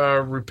 be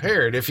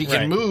repaired if he Right.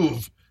 can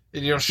move.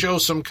 Show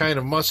some kind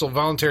of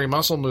voluntary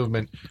muscle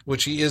movement,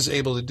 which he is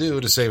able to do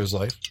to save his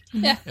life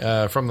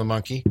from the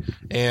monkey,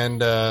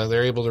 and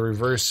they're able to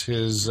reverse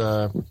his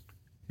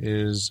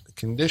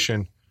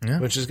condition, Yeah.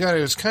 which is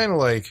it was kind of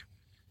like,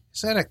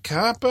 is that a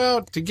cop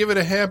out to give it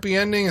a happy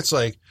ending? It's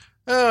like,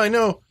 oh, I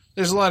know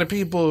there's a lot of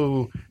people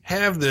who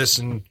have this,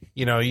 and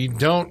you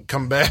don't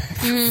come back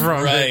from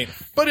Right. it.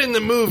 But in the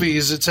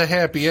movies, it's a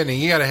happy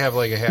ending. You got to have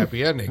like a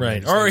happy ending,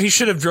 Right. Or he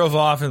should have drove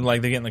off and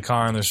like they get in the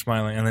car and they're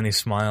smiling and then he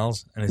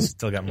smiles and he's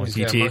still got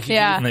monkey got teeth. monkey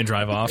Yeah. And they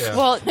drive off. Yeah.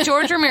 Well,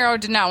 George Romero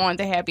did not want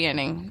the happy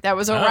ending. That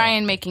was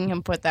Orion making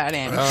him put that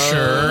in.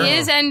 Sure.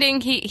 His ending,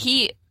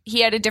 he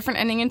had a different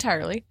ending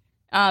entirely.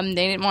 They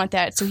didn't want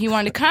that, so he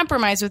wanted to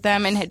compromise with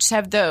them and just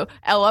have the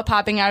Ella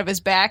popping out of his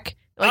back,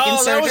 like in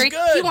Oh, that was surgery.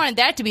 good. He wanted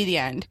that to be the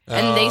end,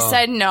 and they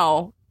said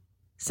no.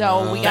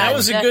 So we got That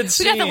was a good We got the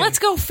scene. "Let's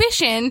go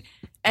fishing"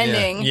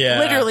 ending. Yeah.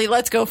 Literally,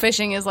 "Let's go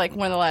fishing" is like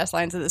one of the last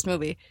lines of this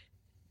movie.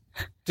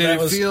 Did That it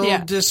was- feel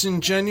Yeah.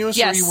 disingenuous,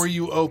 Yes. or were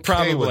you okay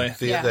Probably.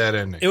 with Yeah. that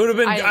ending? It would have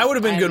been. I would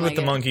have been I good didn't with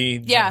the like it.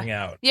 monkey Yeah. jumping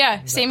out. Yeah,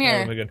 same That here.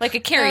 would've been good. Like a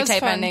That Carrie was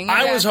type fun. ending.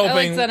 I was I hoping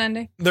liked that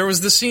ending. there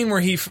was the scene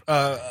where he,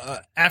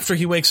 after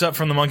he wakes up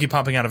from the monkey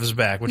popping out of his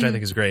back, which I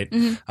think is great.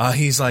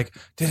 He's like,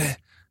 "Did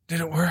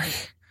it work?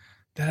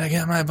 Did I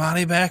get my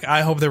body back?"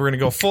 I hope they were going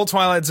to go full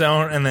Twilight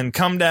Zone and then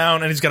come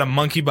down and he's got a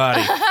monkey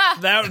body.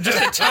 That was just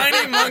a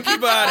tiny monkey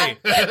body.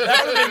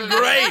 That would have been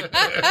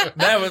great.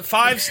 That was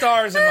 5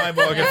 stars in my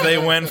book if they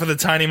went for the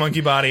tiny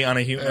monkey body on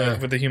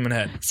with a human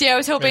head. See, I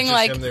was hoping Just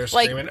like him there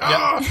like screaming,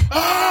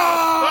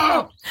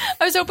 "Ah!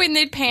 I was hoping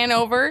they'd pan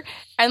over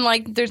and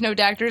like there's no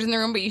doctors in the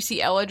room, but you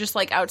see Ella just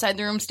like outside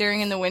the room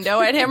staring in the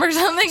window at him or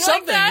something like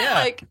Something, that. yeah.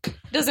 Like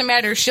doesn't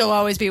matter, she'll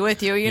always be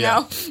with you, you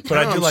know. But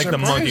I No, do I'm like the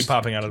monkey surprised.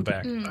 popping out of the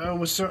back.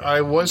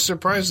 I was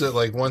surprised that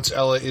like once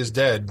Ella is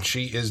dead,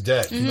 she is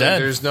dead. Like,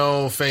 Dead. there's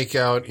no fake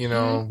out. You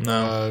know,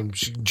 No.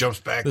 she jumps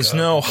back. There's up.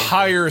 no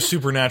higher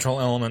supernatural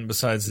element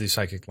besides the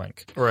psychic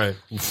link. right.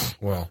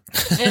 Well,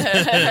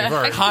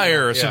 right.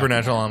 Higher Yeah.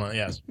 supernatural element,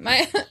 yes.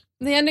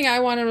 The ending I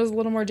wanted was a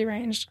little more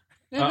deranged.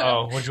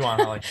 Uh-oh. What'd you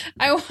want, Holly?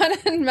 I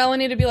wanted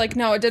Melanie to be like,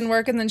 "No, it didn't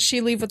work," and then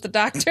she leave with the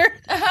doctor.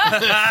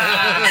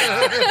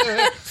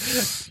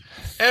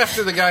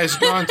 After the guy's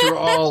gone through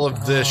all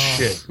of this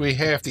shit, we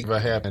have to give a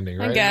happy ending,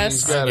 right? guess.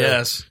 He's gotta-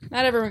 Yes.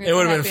 Not everyone gets It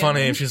would a have been happy funny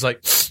ending. if she's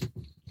like,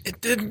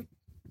 "It didn't."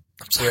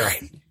 I'm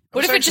sorry.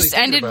 What I was if it actually just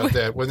thinking ended about with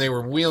that when they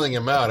were wheeling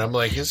him out? I'm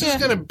like, is this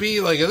going to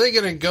be like, are they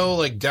going to go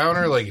like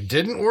downer, like it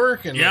didn't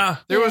work? And Yeah.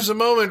 there was a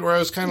moment where I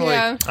was kind of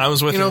Yeah. like, I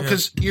was with you know, yeah.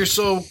 because you're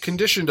so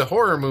conditioned to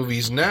horror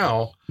movies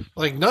now,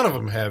 like none of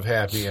them have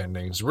happy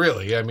endings,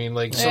 really. I mean,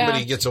 like somebody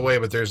Yeah. gets away,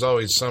 but there's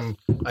always some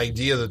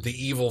idea that the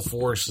evil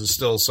force is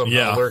still somehow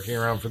Yeah. lurking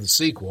around for the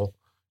sequel,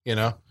 you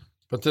know?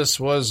 But this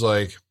was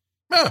like,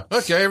 oh,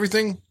 okay,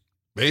 everything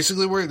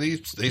basically worked.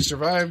 They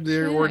survived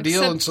their Yeah, ordeal,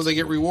 except- and so they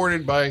get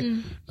rewarded by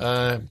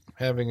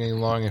having a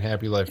long and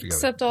happy life together.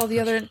 Except all the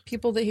other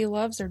people that he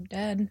loves are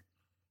dead.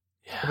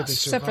 But they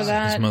Except for survived.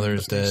 that. His mother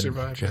is They dead.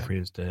 survived Jeffrey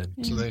is dead.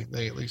 So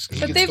they at least.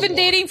 But they've been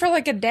dating for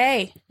like a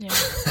day. yeah.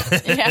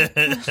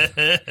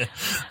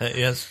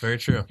 Yes, very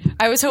true.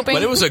 I was hoping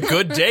But it was a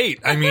good date.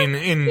 I mean,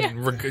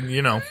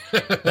 you know,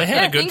 they had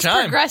yeah, a good things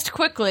time. progressed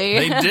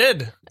quickly. They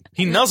did.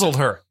 He nuzzled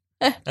her,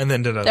 and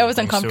then did other That was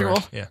things to her.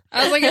 uncomfortable. Yeah.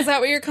 I was like, "Is that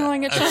what you're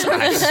calling it?"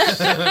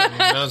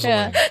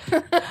 Nuzzling.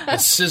 A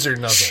scissor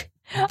nuzzle.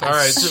 All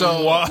right,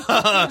 so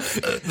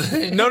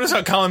Notice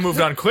how Colin moved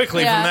on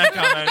quickly Yeah. from that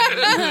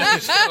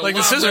comment. Like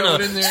the scissor. Throw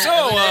it in there.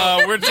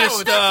 So we're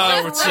just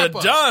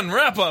wrap-up. done.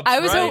 Wrap up.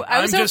 I was right? ho-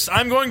 I was ho-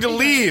 I'm going to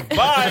leave.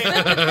 Bye.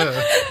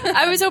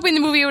 I was hoping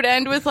the movie would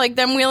end with like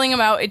them wheeling him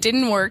out. It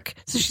didn't work,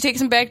 so she takes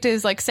him back to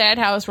his like sad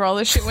house where all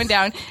this shit went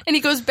down, and he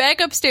goes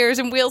back upstairs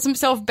and wheels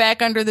himself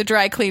back under the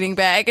dry cleaning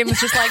bag, and was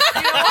just like,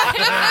 you know what?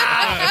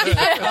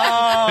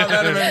 Oh,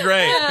 that'd have been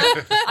great.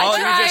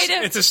 I You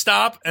tried. it's a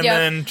stop, and Yep.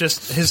 then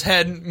just his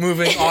head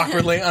moving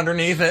awkwardly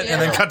underneath it,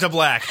 and then cut to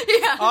black.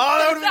 Yeah. Oh,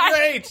 that would have been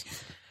great.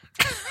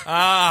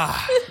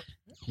 Ah.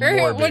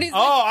 Or when he's,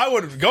 Oh, I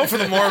would go for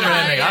the Morbid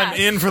ending. Yeah. I'm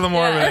in for the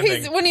Morbid or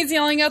ending. when he's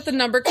yelling out the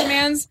number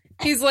commands,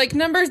 he's like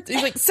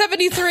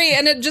 73,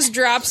 and it just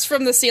drops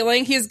from the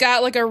ceiling. He's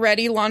got like a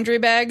ready laundry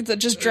bag that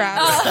just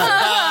drops.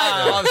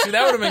 Oh, see,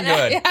 that would have been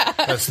good.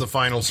 that's the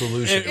final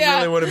solution. It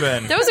really would have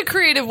been. That was a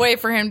creative way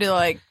for him to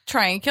like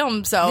try and kill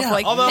himself. Yeah,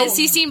 like, although- has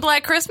he seen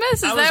Black Christmas?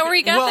 Is that where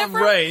he got that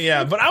from? Right,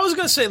 yeah. But I was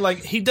going to say, like,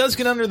 he does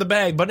get under the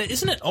bag, but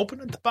isn't it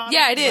open at the bottom?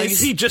 Yeah, it is. Like, is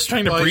he just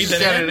trying to Well, breathe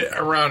he's it got in? it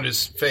around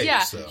his face,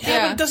 Yeah. though.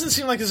 Yeah, but it doesn't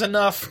seem like there's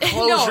enough No,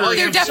 closure.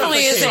 there You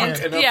definitely sunk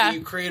isn't. enough Yeah. that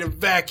you create a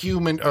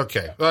vacuum, and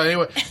okay. Well,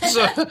 anyway,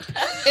 so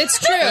It's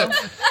true.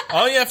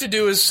 All you have to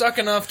do is suck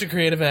enough to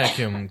create a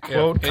vacuum.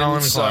 Quote Colin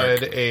inside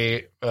Clark.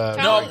 a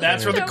No,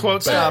 that's where the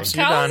quote stops.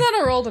 You're Colin's done.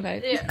 on a roll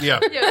tonight. yeah.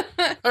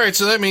 All right,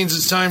 so that means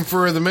it's time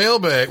for the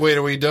mailbag. Wait,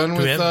 are we done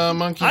with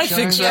Monkey I Shine?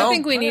 think so. I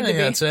think we need to be.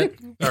 That's it.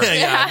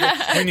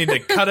 Yeah. We need to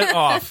cut it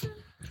off.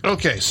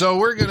 Okay, so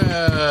we're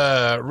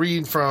gonna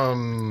read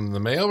from the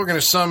mail. We're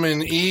gonna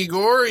summon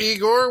Igor.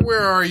 Igor,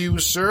 where are you,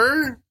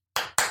 sir?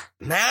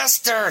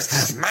 Masters,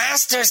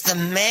 the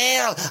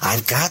mail.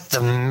 I've got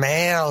the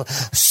mail.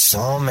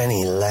 So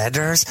many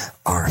letters.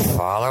 Our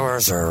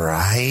followers are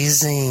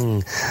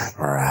rising.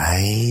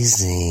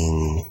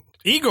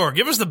 Igor,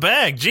 give us the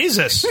bag.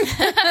 Jesus.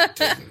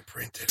 Didn't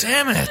print it.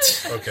 Damn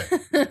it. Okay.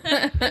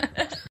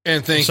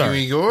 And thank Sorry.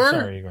 you, Igor.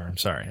 Sorry, Igor. I'm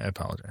sorry. I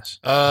apologize.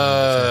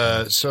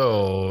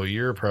 So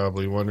you're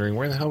probably wondering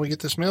where the hell we get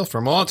this mail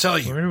from. Well, I'll tell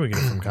you. Where do we get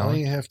it from, All Colin?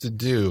 you have to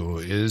do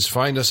is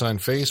find us on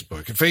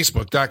Facebook at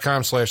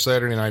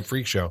facebook.com/Saturday Night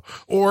Freak Show,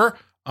 or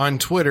on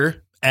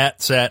Twitter,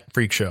 At Sat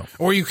Freak Show.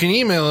 or you can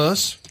email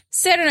us.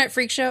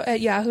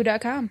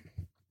 SaturdayNightFreakshow@yahoo.com.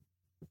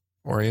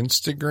 or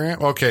Instagram.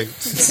 Okay,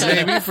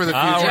 maybe for the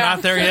future. We're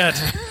not there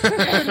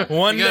yet.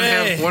 One You gotta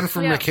day. have one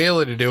for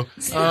Michaela to do.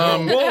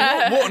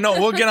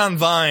 We'll get on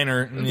Vine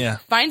or yeah.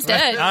 Vine's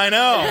dead. I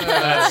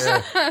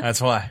know.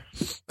 That's why.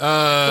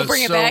 We'll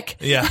bring it back.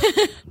 Yeah.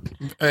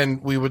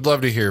 And we would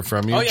love to hear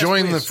from you. Oh, yes,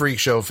 Join the please. Freak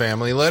Show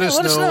family. Let us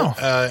let us know,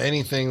 know.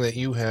 anything that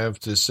you have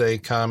to say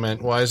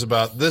comment-wise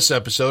about this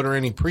episode or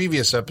any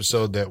previous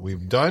episode that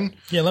we've done.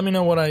 Yeah, let me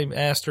know what I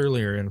asked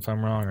earlier and if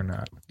I'm wrong or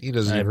not. He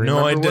doesn't I have even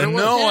no remember idea. what it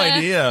was. No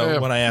idea Yeah.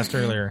 what I asked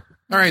earlier.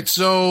 All right,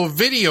 so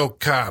Video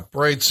Cop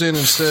writes in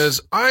and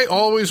says, I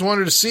always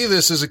wanted to see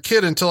this as a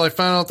kid until I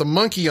found out the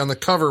monkey on the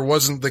cover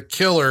wasn't the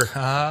killer.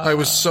 I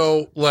was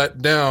so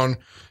let down.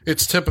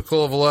 It's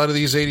typical of a lot of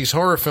these 80s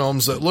horror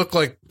films that look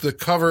like the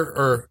cover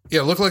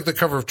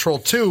of Troll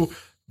 2.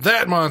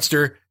 That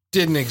monster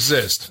didn't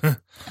exist.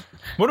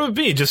 What would it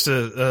be? Just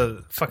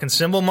a fucking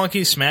symbol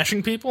monkey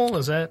smashing people?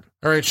 Is that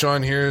All right,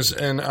 Sean, here's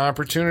an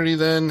opportunity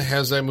then.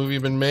 Has that movie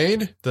been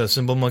made? the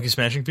symbol monkey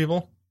smashing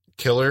people?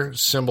 Killer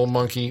Symbol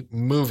Monkey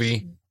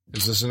movie.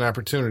 Is this an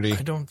opportunity?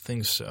 I don't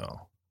think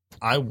so.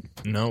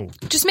 No.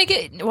 Just make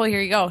it. Well,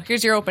 here you go.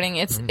 Here's your opening.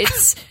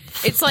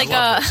 It's like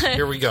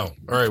Here we go. All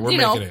right, we're you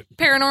making know, it.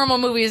 paranormal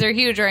movies are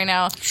huge right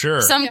now.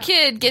 Sure. Some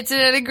kid gets it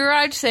at a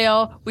garage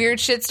sale. Weird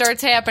shit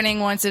starts happening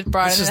once it's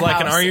brought This into is the like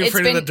house. an Are You It's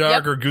Afraid of the been-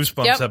 Dark yep. or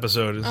Goosebumps Yep.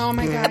 episode? Oh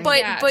my god! But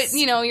yes.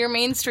 you know, your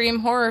mainstream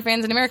horror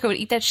fans in America would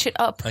eat that shit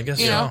up. I guess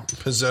you so. know?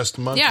 Possessed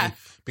monkey. Yeah.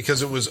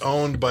 Because it was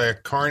owned by a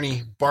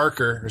Carney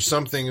Barker or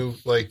something who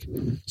like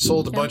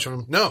sold a bunch of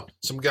them. No,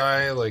 some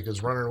guy like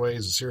is running away.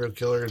 He's a serial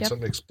killer, and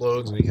something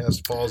explodes, and he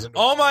falls into.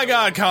 Oh my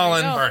God,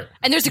 Colin! All right.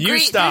 And there's a You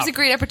stop.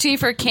 great opportunity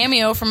for a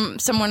cameo from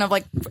someone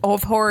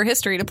of horror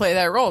history to play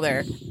that role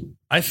there.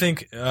 I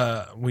think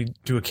we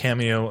do a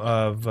cameo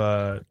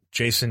of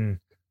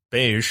Jason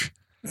Beige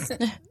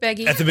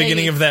Beggy at the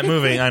beginning of that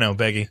movie. I know,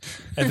 Beggy.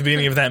 At the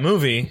beginning of that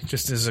movie,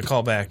 just as a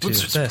callback to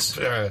this.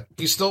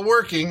 He's still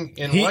working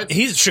in what?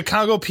 He's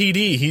Chicago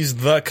PD. He's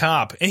the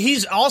cop. And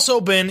he's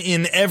also been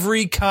in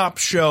every cop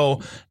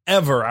show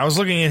ever. I was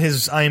looking at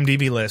his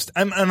IMDb list.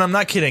 And I'm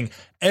not kidding.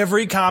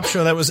 Every cop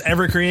show that was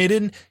ever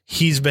created,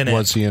 he's been in.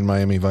 Was he in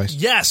Miami Vice?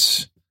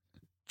 Yes.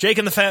 Jake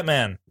and the Fat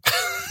Man.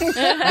 Which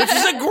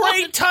is a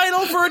great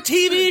title for a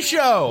TV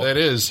show. That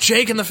is.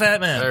 Jake and the Fat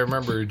Man. I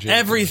remember Jake.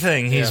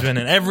 Everything he's been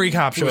in. Every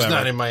cop He show was ever.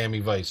 not in Miami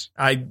Vice.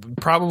 I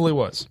probably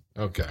was.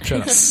 Okay.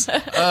 Shut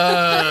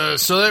up.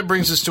 So that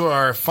brings us to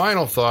our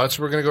final thoughts.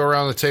 We're going to go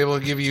around the table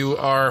and give you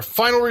our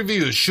final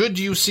reviews. Should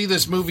you see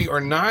this movie or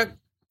not?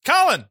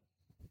 Colin,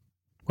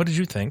 what did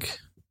you think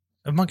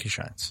of Monkey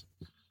Shines?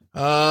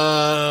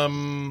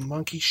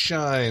 Monkey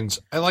Shines.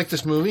 I like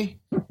this movie.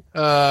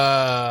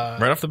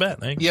 Right off the bat,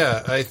 thank you.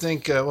 Yeah, I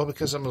think,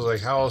 because I was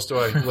like, how else do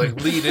I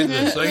lead into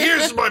this? Like,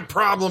 here's my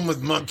problem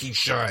with Monkey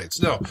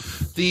Shines. No,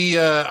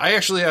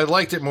 I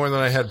liked it more than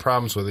I had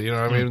problems with it. You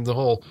know, I mean, the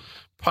whole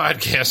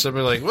podcast, I've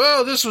been like,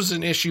 well, this was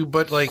an issue,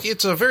 but like,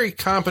 it's a very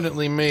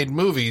competently made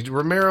movie.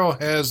 Romero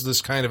has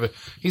this kind of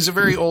he's a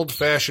very old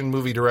fashioned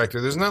movie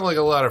director. There's not like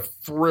a lot of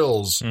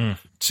frills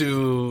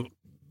to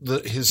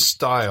his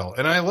style.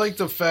 And I like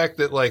the fact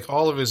that like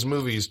all of his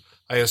movies,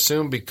 I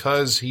assume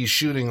because he's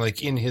shooting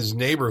like in his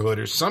neighborhood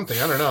or something,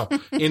 I don't know,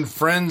 in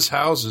friends'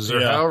 houses or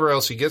however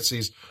else he gets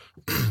these.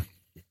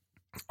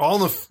 All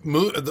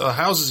the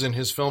houses in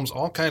his films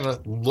all kind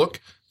of look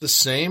the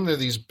same. They're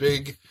these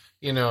big,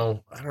 you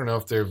know, I don't know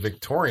if they're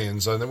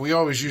Victorians. We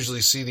always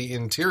usually see the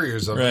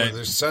interiors of them,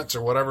 their sets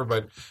or whatever,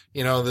 but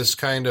you know, this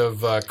kind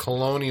of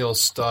colonial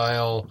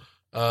style.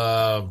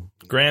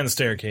 Grand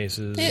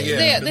staircases,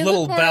 They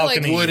little look more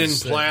balconies, like wooden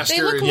plaster.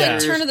 They look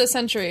interiors. like turn of the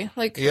century,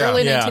 like Yeah.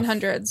 early Yeah.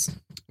 1900s.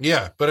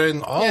 Yeah, but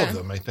in all Yeah. of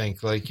them, I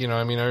think, like, you know,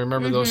 I mean, I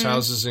remember those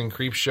houses in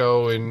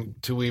Creepshow and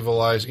Two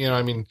Evil Eyes. You know,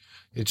 I mean,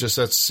 it just,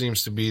 that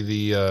seems to be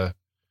the,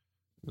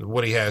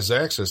 what he has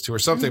access to or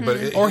something.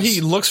 But or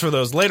he looks for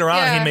those later on.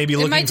 Yeah, He may be it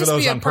looking might for just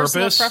those be a on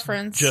personal purpose,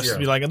 preference. just Yeah. to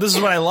be like, this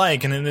is what I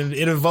like, and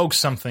it evokes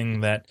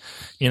something that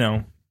you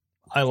know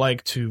I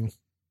like to.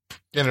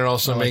 and it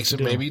also I like makes to it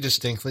do. maybe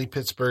distinctly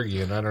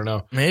Pittsburghian. I don't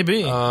know.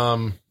 Maybe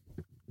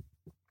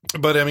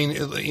But I mean,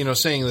 you know,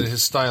 saying that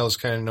his style is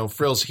kind of no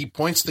frills, he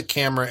points the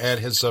camera at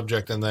his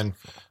subject and then,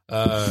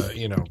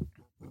 you know,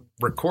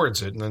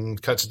 records it and then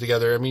cuts it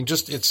together. I mean,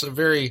 just, it's a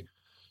very,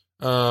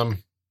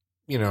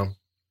 you know,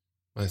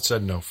 I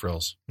said no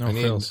frills. No I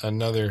need frills.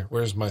 another,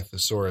 where's my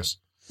thesaurus?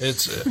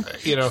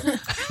 It's, you know,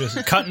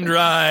 just cut and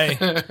dry,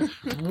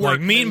 like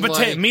meat and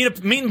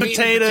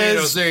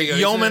potatoes, There you go.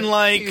 yeoman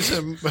like. He's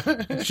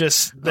a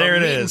Just there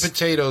it meat and is.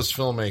 potatoes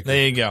filmmaker.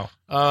 There you go.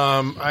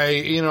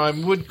 I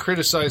would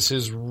criticize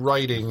his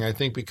writing, I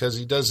think, because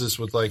he does this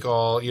with like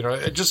all, you know,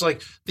 just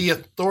like the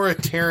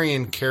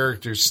authoritarian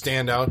characters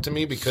stand out to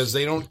me because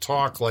they don't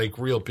talk like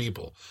real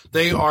people.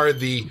 They are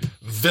the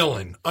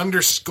villain,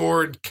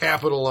 underscored,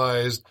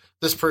 capitalized.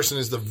 This person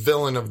is the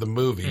villain of the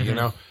movie, you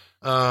know?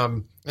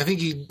 I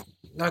think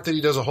not that he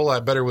does a whole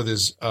lot better with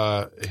his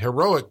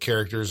heroic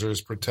characters or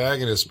his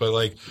protagonists, but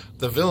like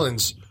the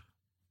villains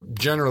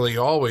generally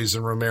always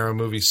in Romero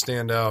movies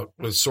stand out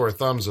with sore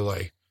thumbs of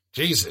like,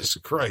 Jesus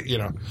Christ,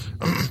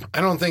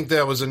 I don't think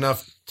that was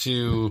enough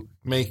to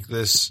make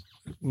this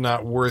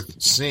not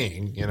worth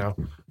seeing,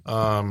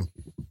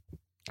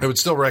 I would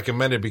still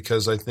recommend it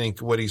because I think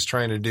what he's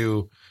trying to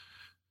do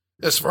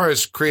as far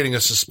as creating a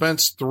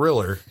suspense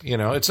thriller,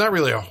 it's not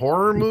really a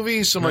horror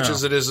movie so much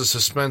as it is a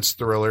suspense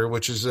thriller,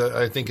 which is,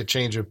 I think, a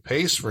change of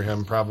pace for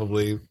him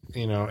probably,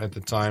 at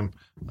the time,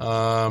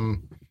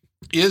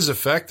 is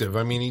effective.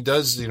 I mean, he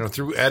does,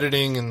 through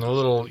editing and the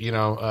little,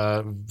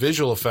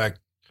 visual effect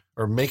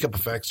or makeup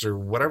effects or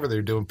whatever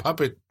they're doing,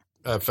 puppet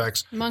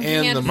effects, Monkey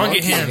and hand. the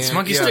Monkey hands,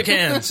 monkey stick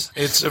hands.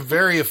 It's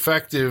very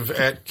effective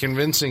at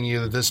convincing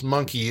you that this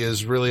monkey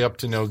is really up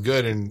to no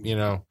good and,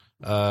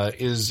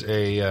 is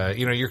a,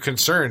 you're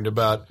concerned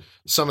about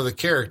some of the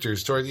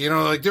characters toward,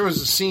 like there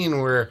was a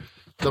scene where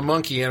the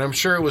monkey, and I'm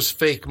sure it was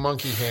fake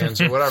monkey hands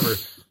or whatever,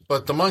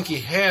 but the monkey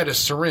had a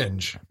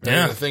syringe.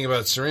 Yeah. The thing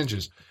about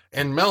syringes.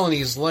 And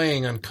Melanie's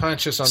laying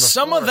unconscious on the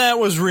Some floor. of that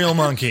was real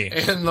monkey.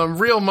 And the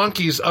real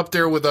monkey's up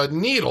there with a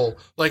needle,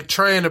 like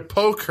trying to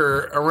poke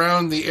her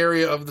around the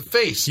area of the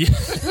face. Yeah.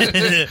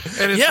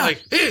 And it's Yeah.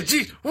 like, hey,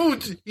 gee, ooh,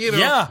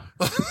 Yeah.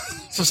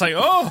 So it's like,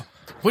 oh,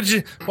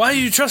 why are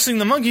you trusting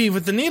the monkey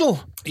with the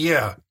needle?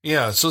 Yeah,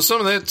 yeah. So some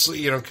of that's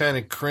kind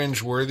of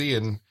cringe-worthy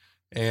and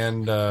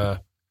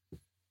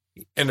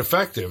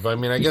effective. I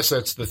mean, I guess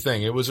that's the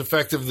thing. It was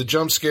effective. The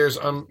jump scares.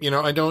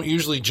 I don't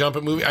usually jump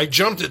at movies. I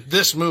jumped at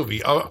this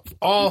movie.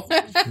 All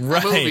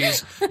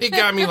movies. It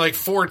got me like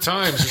 4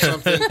 times or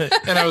something,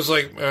 and I was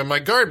like, my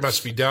guard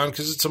must be down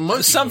because it's a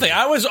monkey. Something. movie.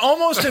 I was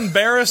almost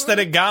embarrassed that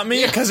it got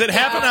me because it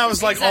happened. I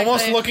was like exactly.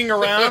 almost looking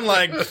around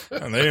like oh,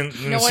 they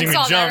didn't No see one me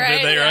saw jump, that,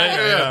 did they? right?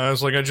 Right? Yeah. I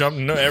was like, I jumped.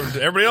 No,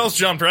 everybody else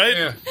jumped, right?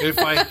 Yeah. If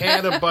I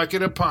had a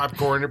bucket of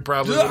popcorn, it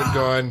probably would have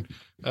gone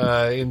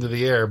into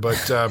the air. But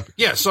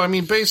so I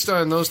mean, based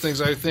on those things,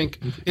 I think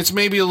it's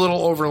maybe a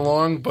little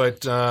overlong,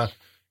 but I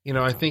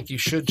think you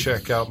should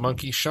check out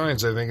Monkey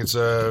Shines. I think it's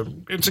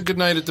a good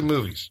night at the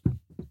movies.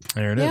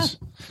 There it is.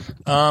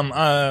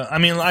 I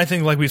mean, I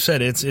think, like we've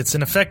said, it's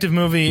an effective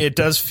movie. It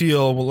does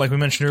feel, like we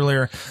mentioned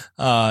earlier,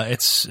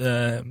 it's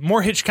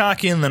more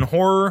Hitchcockian than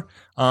horror.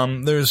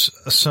 There's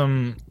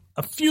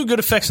a few good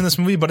effects in this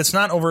movie, but it's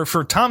not over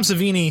for Tom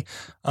Savini.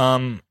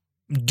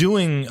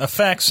 Doing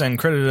effects and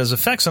credited as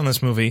effects on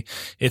this movie,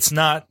 it's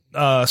not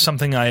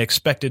something I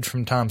expected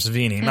from Tom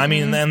Savini. Mm-hmm. I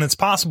mean, and it's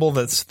possible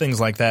that things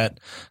like that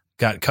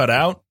got cut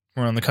out.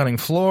 We're on the cutting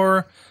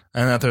floor,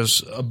 and that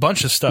there's a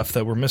bunch of stuff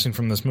that we're missing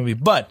from this movie.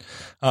 But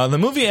the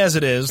movie as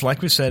it is,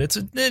 like we said,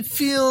 it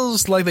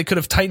feels like they could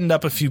have tightened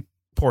up a few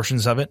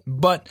portions of it,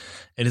 but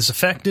it is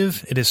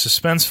effective. It is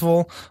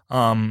suspenseful.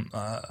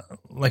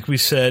 Like we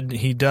said,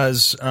 he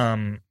does.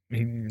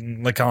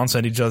 Like Colin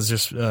said, he does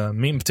just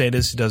meat and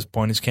potatoes. He does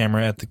point his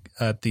camera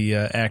at the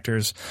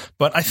actors,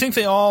 but I think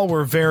they all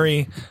were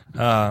very,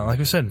 like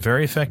we said,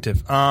 very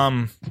effective.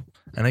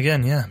 And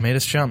again, made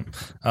us jump.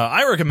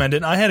 I recommend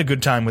it. I had a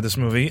good time with this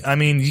movie. I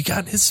mean, you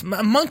got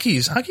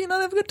monkeys. How can you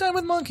not have a good time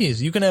with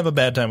monkeys? You can have a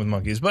bad time with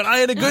monkeys, but I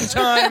had a good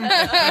time.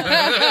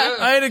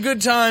 I had a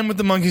good time with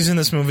the monkeys in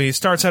this movie. It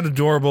starts out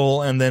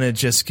adorable, and then it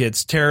just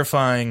gets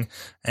terrifying.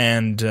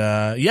 And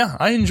I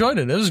enjoyed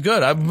it. It was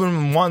good. I've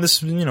been wanting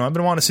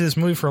to see this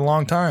movie for a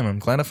long time. I'm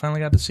glad I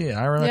finally got to see it.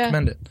 I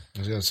recommend it. I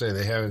was going to say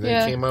they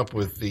came up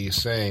with the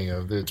saying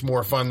of it's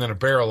more fun than a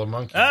barrel of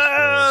monkeys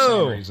Oh! for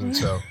some reason.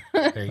 So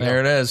there you go. There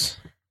it is.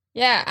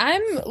 Yeah,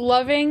 I'm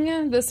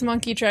loving this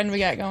monkey trend we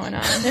got going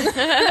on.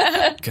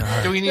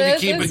 God. Do we need to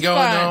This keep is it going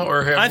fun. now,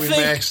 or have I we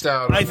think- maxed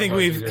out? I think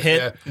we've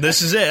hit.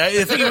 This is it.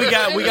 I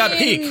think we got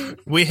peak.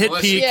 We hit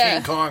Unless peak. Yeah.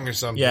 King Kong or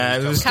something. Yeah,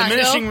 it was Congo?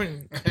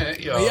 diminishing.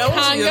 yeah,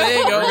 Yeah, there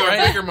you go. We're going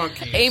Right. bigger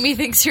monkeys. Amy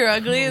thinks you're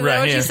ugly. Is that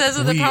what yeah. she says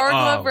with the We power are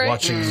glove, right?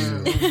 watching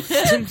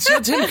you.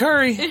 Tim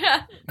Curry.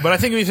 Yeah. But I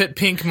think we've hit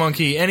pink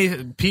monkey.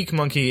 Peak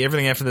monkey.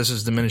 Everything after this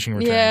is diminishing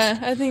returns. Yeah,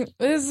 I think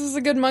this is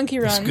a good monkey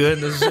run. It's good.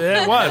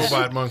 It was.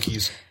 Robot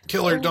monkeys,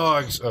 killer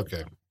dogs.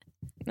 Okay.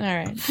 All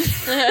right.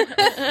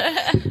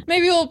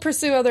 Maybe we'll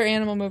pursue other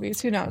animal movies.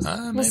 Who knows?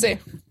 We'll see.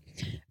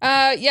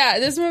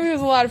 This movie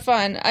was a lot of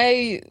fun.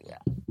 I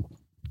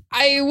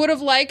would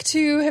have liked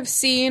to have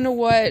seen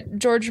what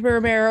George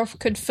Romero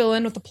could fill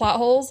in with the plot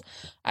holes.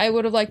 I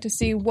would have liked to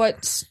see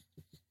what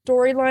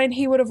storyline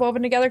he would have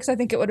woven together, because I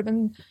think it would have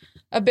been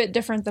a bit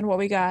different than what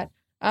we got.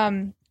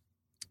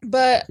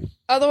 But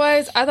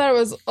otherwise, I thought it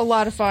was a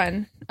lot of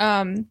fun.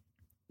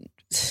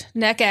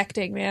 Neck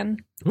acting, man.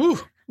 Woo.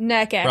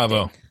 Neck acting.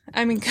 Bravo.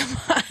 I mean, come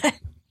on.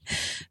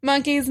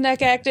 Monkeys,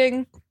 neck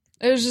acting.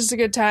 It was just a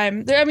good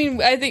time.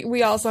 I think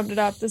we all summed it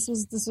up. This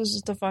was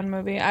just a fun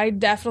movie. I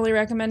definitely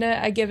recommend it.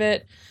 I give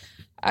it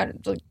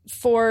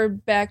 4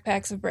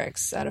 backpacks of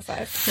bricks out of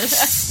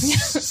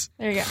 5.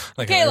 There you go.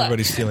 Like how Kayla.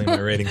 everybody's stealing my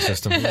rating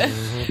system,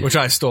 which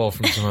I stole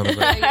from some other.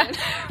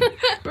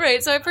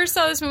 Right. So I first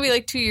saw this movie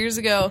like 2 years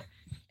ago,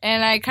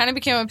 and I kind of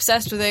became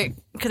obsessed with it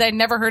because I'd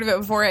never heard of it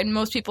before, and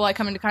most people I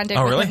come into contact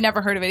with really? have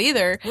never heard of it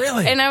either.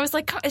 Really? And I was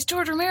like, it's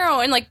George Romero,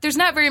 and like, there's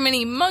not very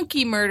many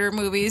monkey murder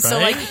movies, so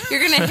Right? like,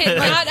 you're gonna hit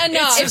like, Not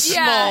enough. It's a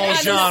small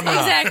genre.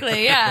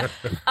 exactly, yeah.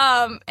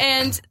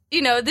 And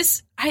you know,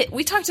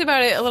 we talked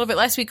about it a little bit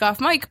last week off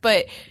mic,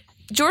 but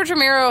George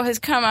Romero has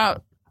come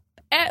out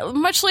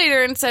much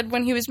later and said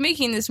when he was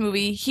making this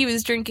movie, he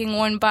was drinking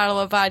 1 bottle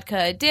of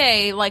vodka a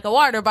day, like a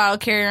water bottle,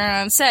 carrying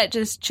around on set,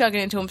 just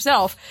chugging it to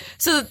himself.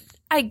 So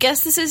I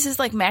guess this is his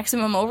like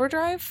maximum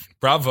overdrive.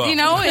 Bravo. You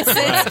know,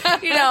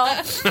 it's you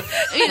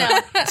know.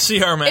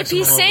 See our maximum If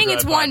he's saying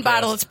it's Overdrive 1 podcast.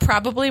 bottle, it's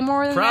probably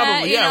more than that.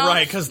 Probably, you yeah, know?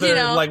 right. Because they're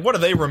You know? like, what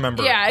do they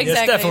remember? Yeah,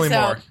 exactly. It's definitely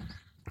So- more.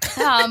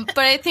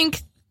 But I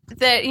think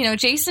that, you know,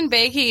 Jason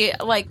Bigg, he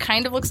like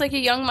kind of looks like a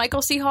young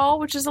Michael C. Hall,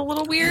 which is a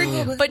little weird,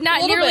 but not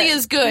A little nearly bit.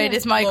 as good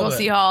as Michael little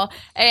C. bit. Hall.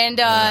 And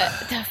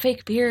the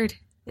fake beard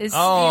is,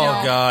 Oh, you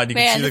know, God. You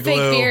man, can see the fake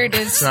glue. beard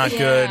is It's not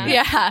good.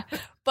 Yeah.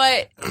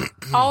 But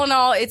all in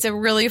all, it's a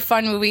really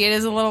fun movie. It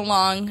is a little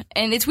long.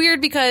 And it's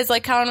weird because,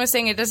 like Colin was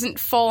saying, it doesn't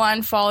full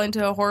on fall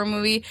into a horror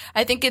movie.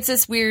 I think it's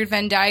this weird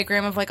Venn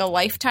diagram of like a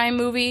Lifetime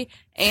movie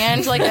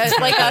and like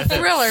a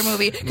thriller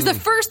movie. Because the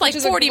first like Which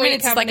is a 40 great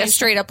minutes is like a combination.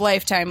 straight up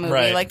Lifetime movie.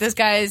 Right. Like this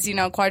guy is, you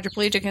know,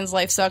 quadriplegic and his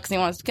life sucks and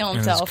he wants to kill And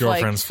his himself.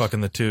 girlfriend's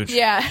fucking the tooch.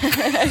 Yeah.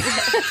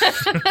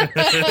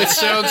 It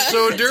sounds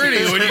so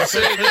dirty when you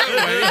say it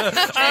that way.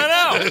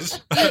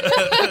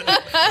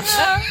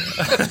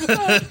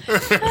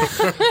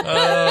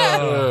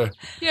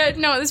 Yeah,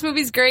 no, this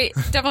movie's great.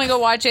 Definitely go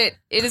watch it.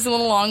 It is a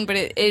little long, but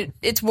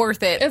it's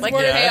worth it. It's like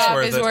worth the it. Yeah, it's payoff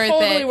worth is it. worth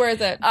Totally it.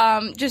 worth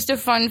it. Just a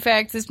fun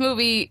fact: this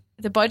movie,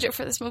 the budget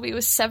for this movie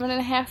was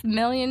 $7.5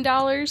 million in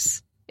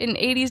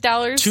 80s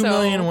dollars. $2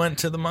 million went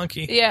to the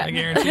monkey. Yeah. I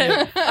guarantee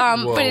you.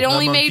 But it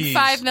only The made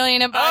monkeys. $5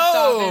 million at box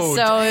Oh, office,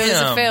 so it was a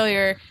damn.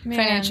 failure Man.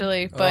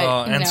 financially. But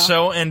you And know.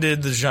 so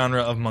ended the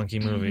genre of monkey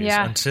movies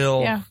Yeah.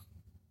 until Yeah.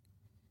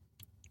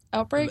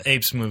 Outbreak.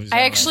 apes movies.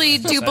 I actually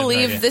don't know. do I have no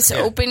believe idea. this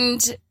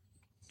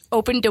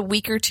opened a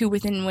week or two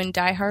within when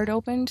Die Hard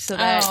opened, so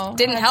that Oh,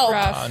 didn't that's help.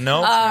 rough.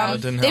 No,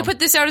 it didn't They help. put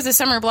this out as a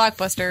summer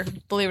blockbuster,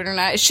 believe it or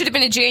not. It should have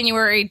been a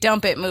January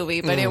dump it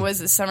movie, but it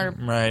was a summer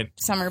right.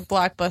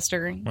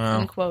 blockbuster Wow.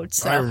 in quotes.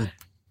 So. I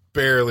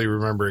barely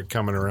remember it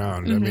coming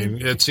around. I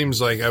mean, it seems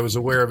like I was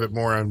aware of it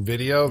more on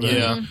video than,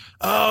 Yeah.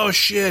 oh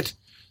shit.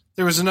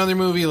 There was another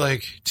movie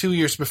like 2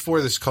 years before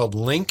this called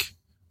Link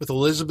with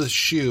Elizabeth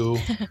Shue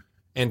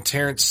and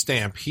Terrence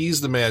Stamp.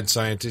 He's the mad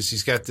scientist.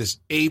 He's got this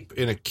ape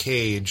in a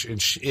cage,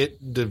 and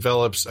it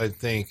develops, I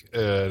think,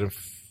 an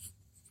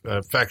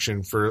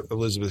affection for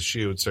Elizabeth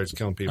Shue and starts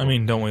killing people. I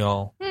mean, don't we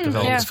all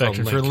develop yeah. this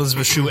affection for Link.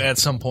 Elizabeth Shue at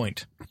some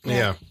point?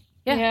 yeah.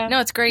 Yeah. No,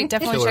 it's great.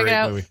 Definitely Killer check it ape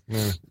out. movie.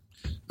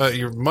 Yeah.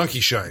 Your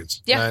Monkey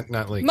Shines. Yeah.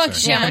 Not Link. Monkey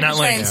sorry. Shines. Yeah, Not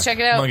Monkey Link. Shines. Check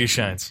it out. Monkey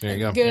Shines. There you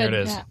go. Good. There it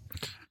is. Yeah.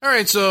 All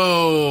right,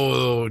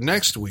 so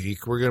next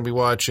week we're going to be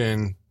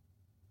watching.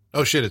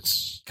 Oh shit,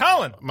 it's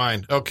Colin.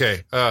 mine.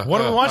 Okay. What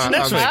are we watching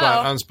next on week?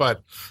 Spot, Wow. on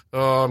spot.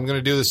 Oh, I'm going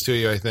to do this to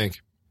you, I think.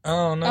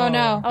 Oh no. Oh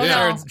no. Oh,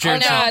 Yeah. no.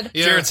 Jaredson. Oh, God.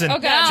 Yeah. Jaredson. Oh,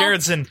 God.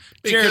 Jaredson.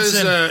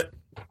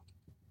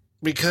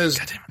 Because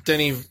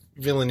Denny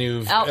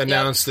Villeneuve Oh, yep.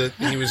 announced that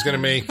he was going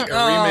to make a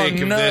Oh,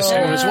 remake of no. this,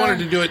 and has wanted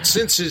to do it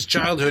since his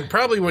childhood,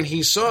 probably when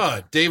he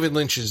saw David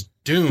Lynch's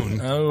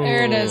Dune. Oh.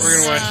 There it is. We're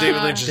going to watch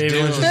David Lynch's David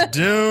Dune. Lynch's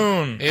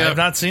Dune. Yeah. I have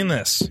not seen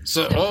this.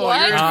 So, What?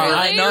 you're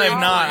Really? No, I have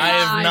not. I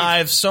have God. not. I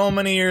have so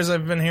many years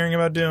I've been hearing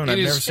about Dune. I've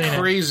It never is seen it.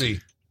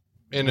 crazy.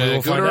 In We a will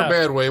good find or a out.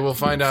 bad way, we'll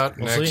find out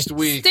We'll next see.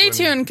 week. Stay when-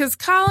 tuned, because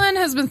Colin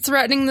has been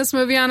threatening this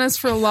movie on us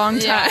for a long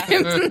time.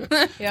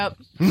 Yep.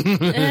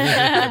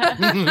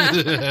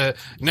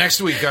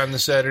 Next week on the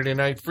Saturday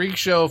Night Freak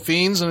Show,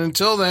 Fiends. And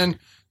until then,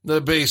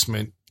 the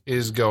basement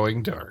is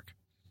going dark.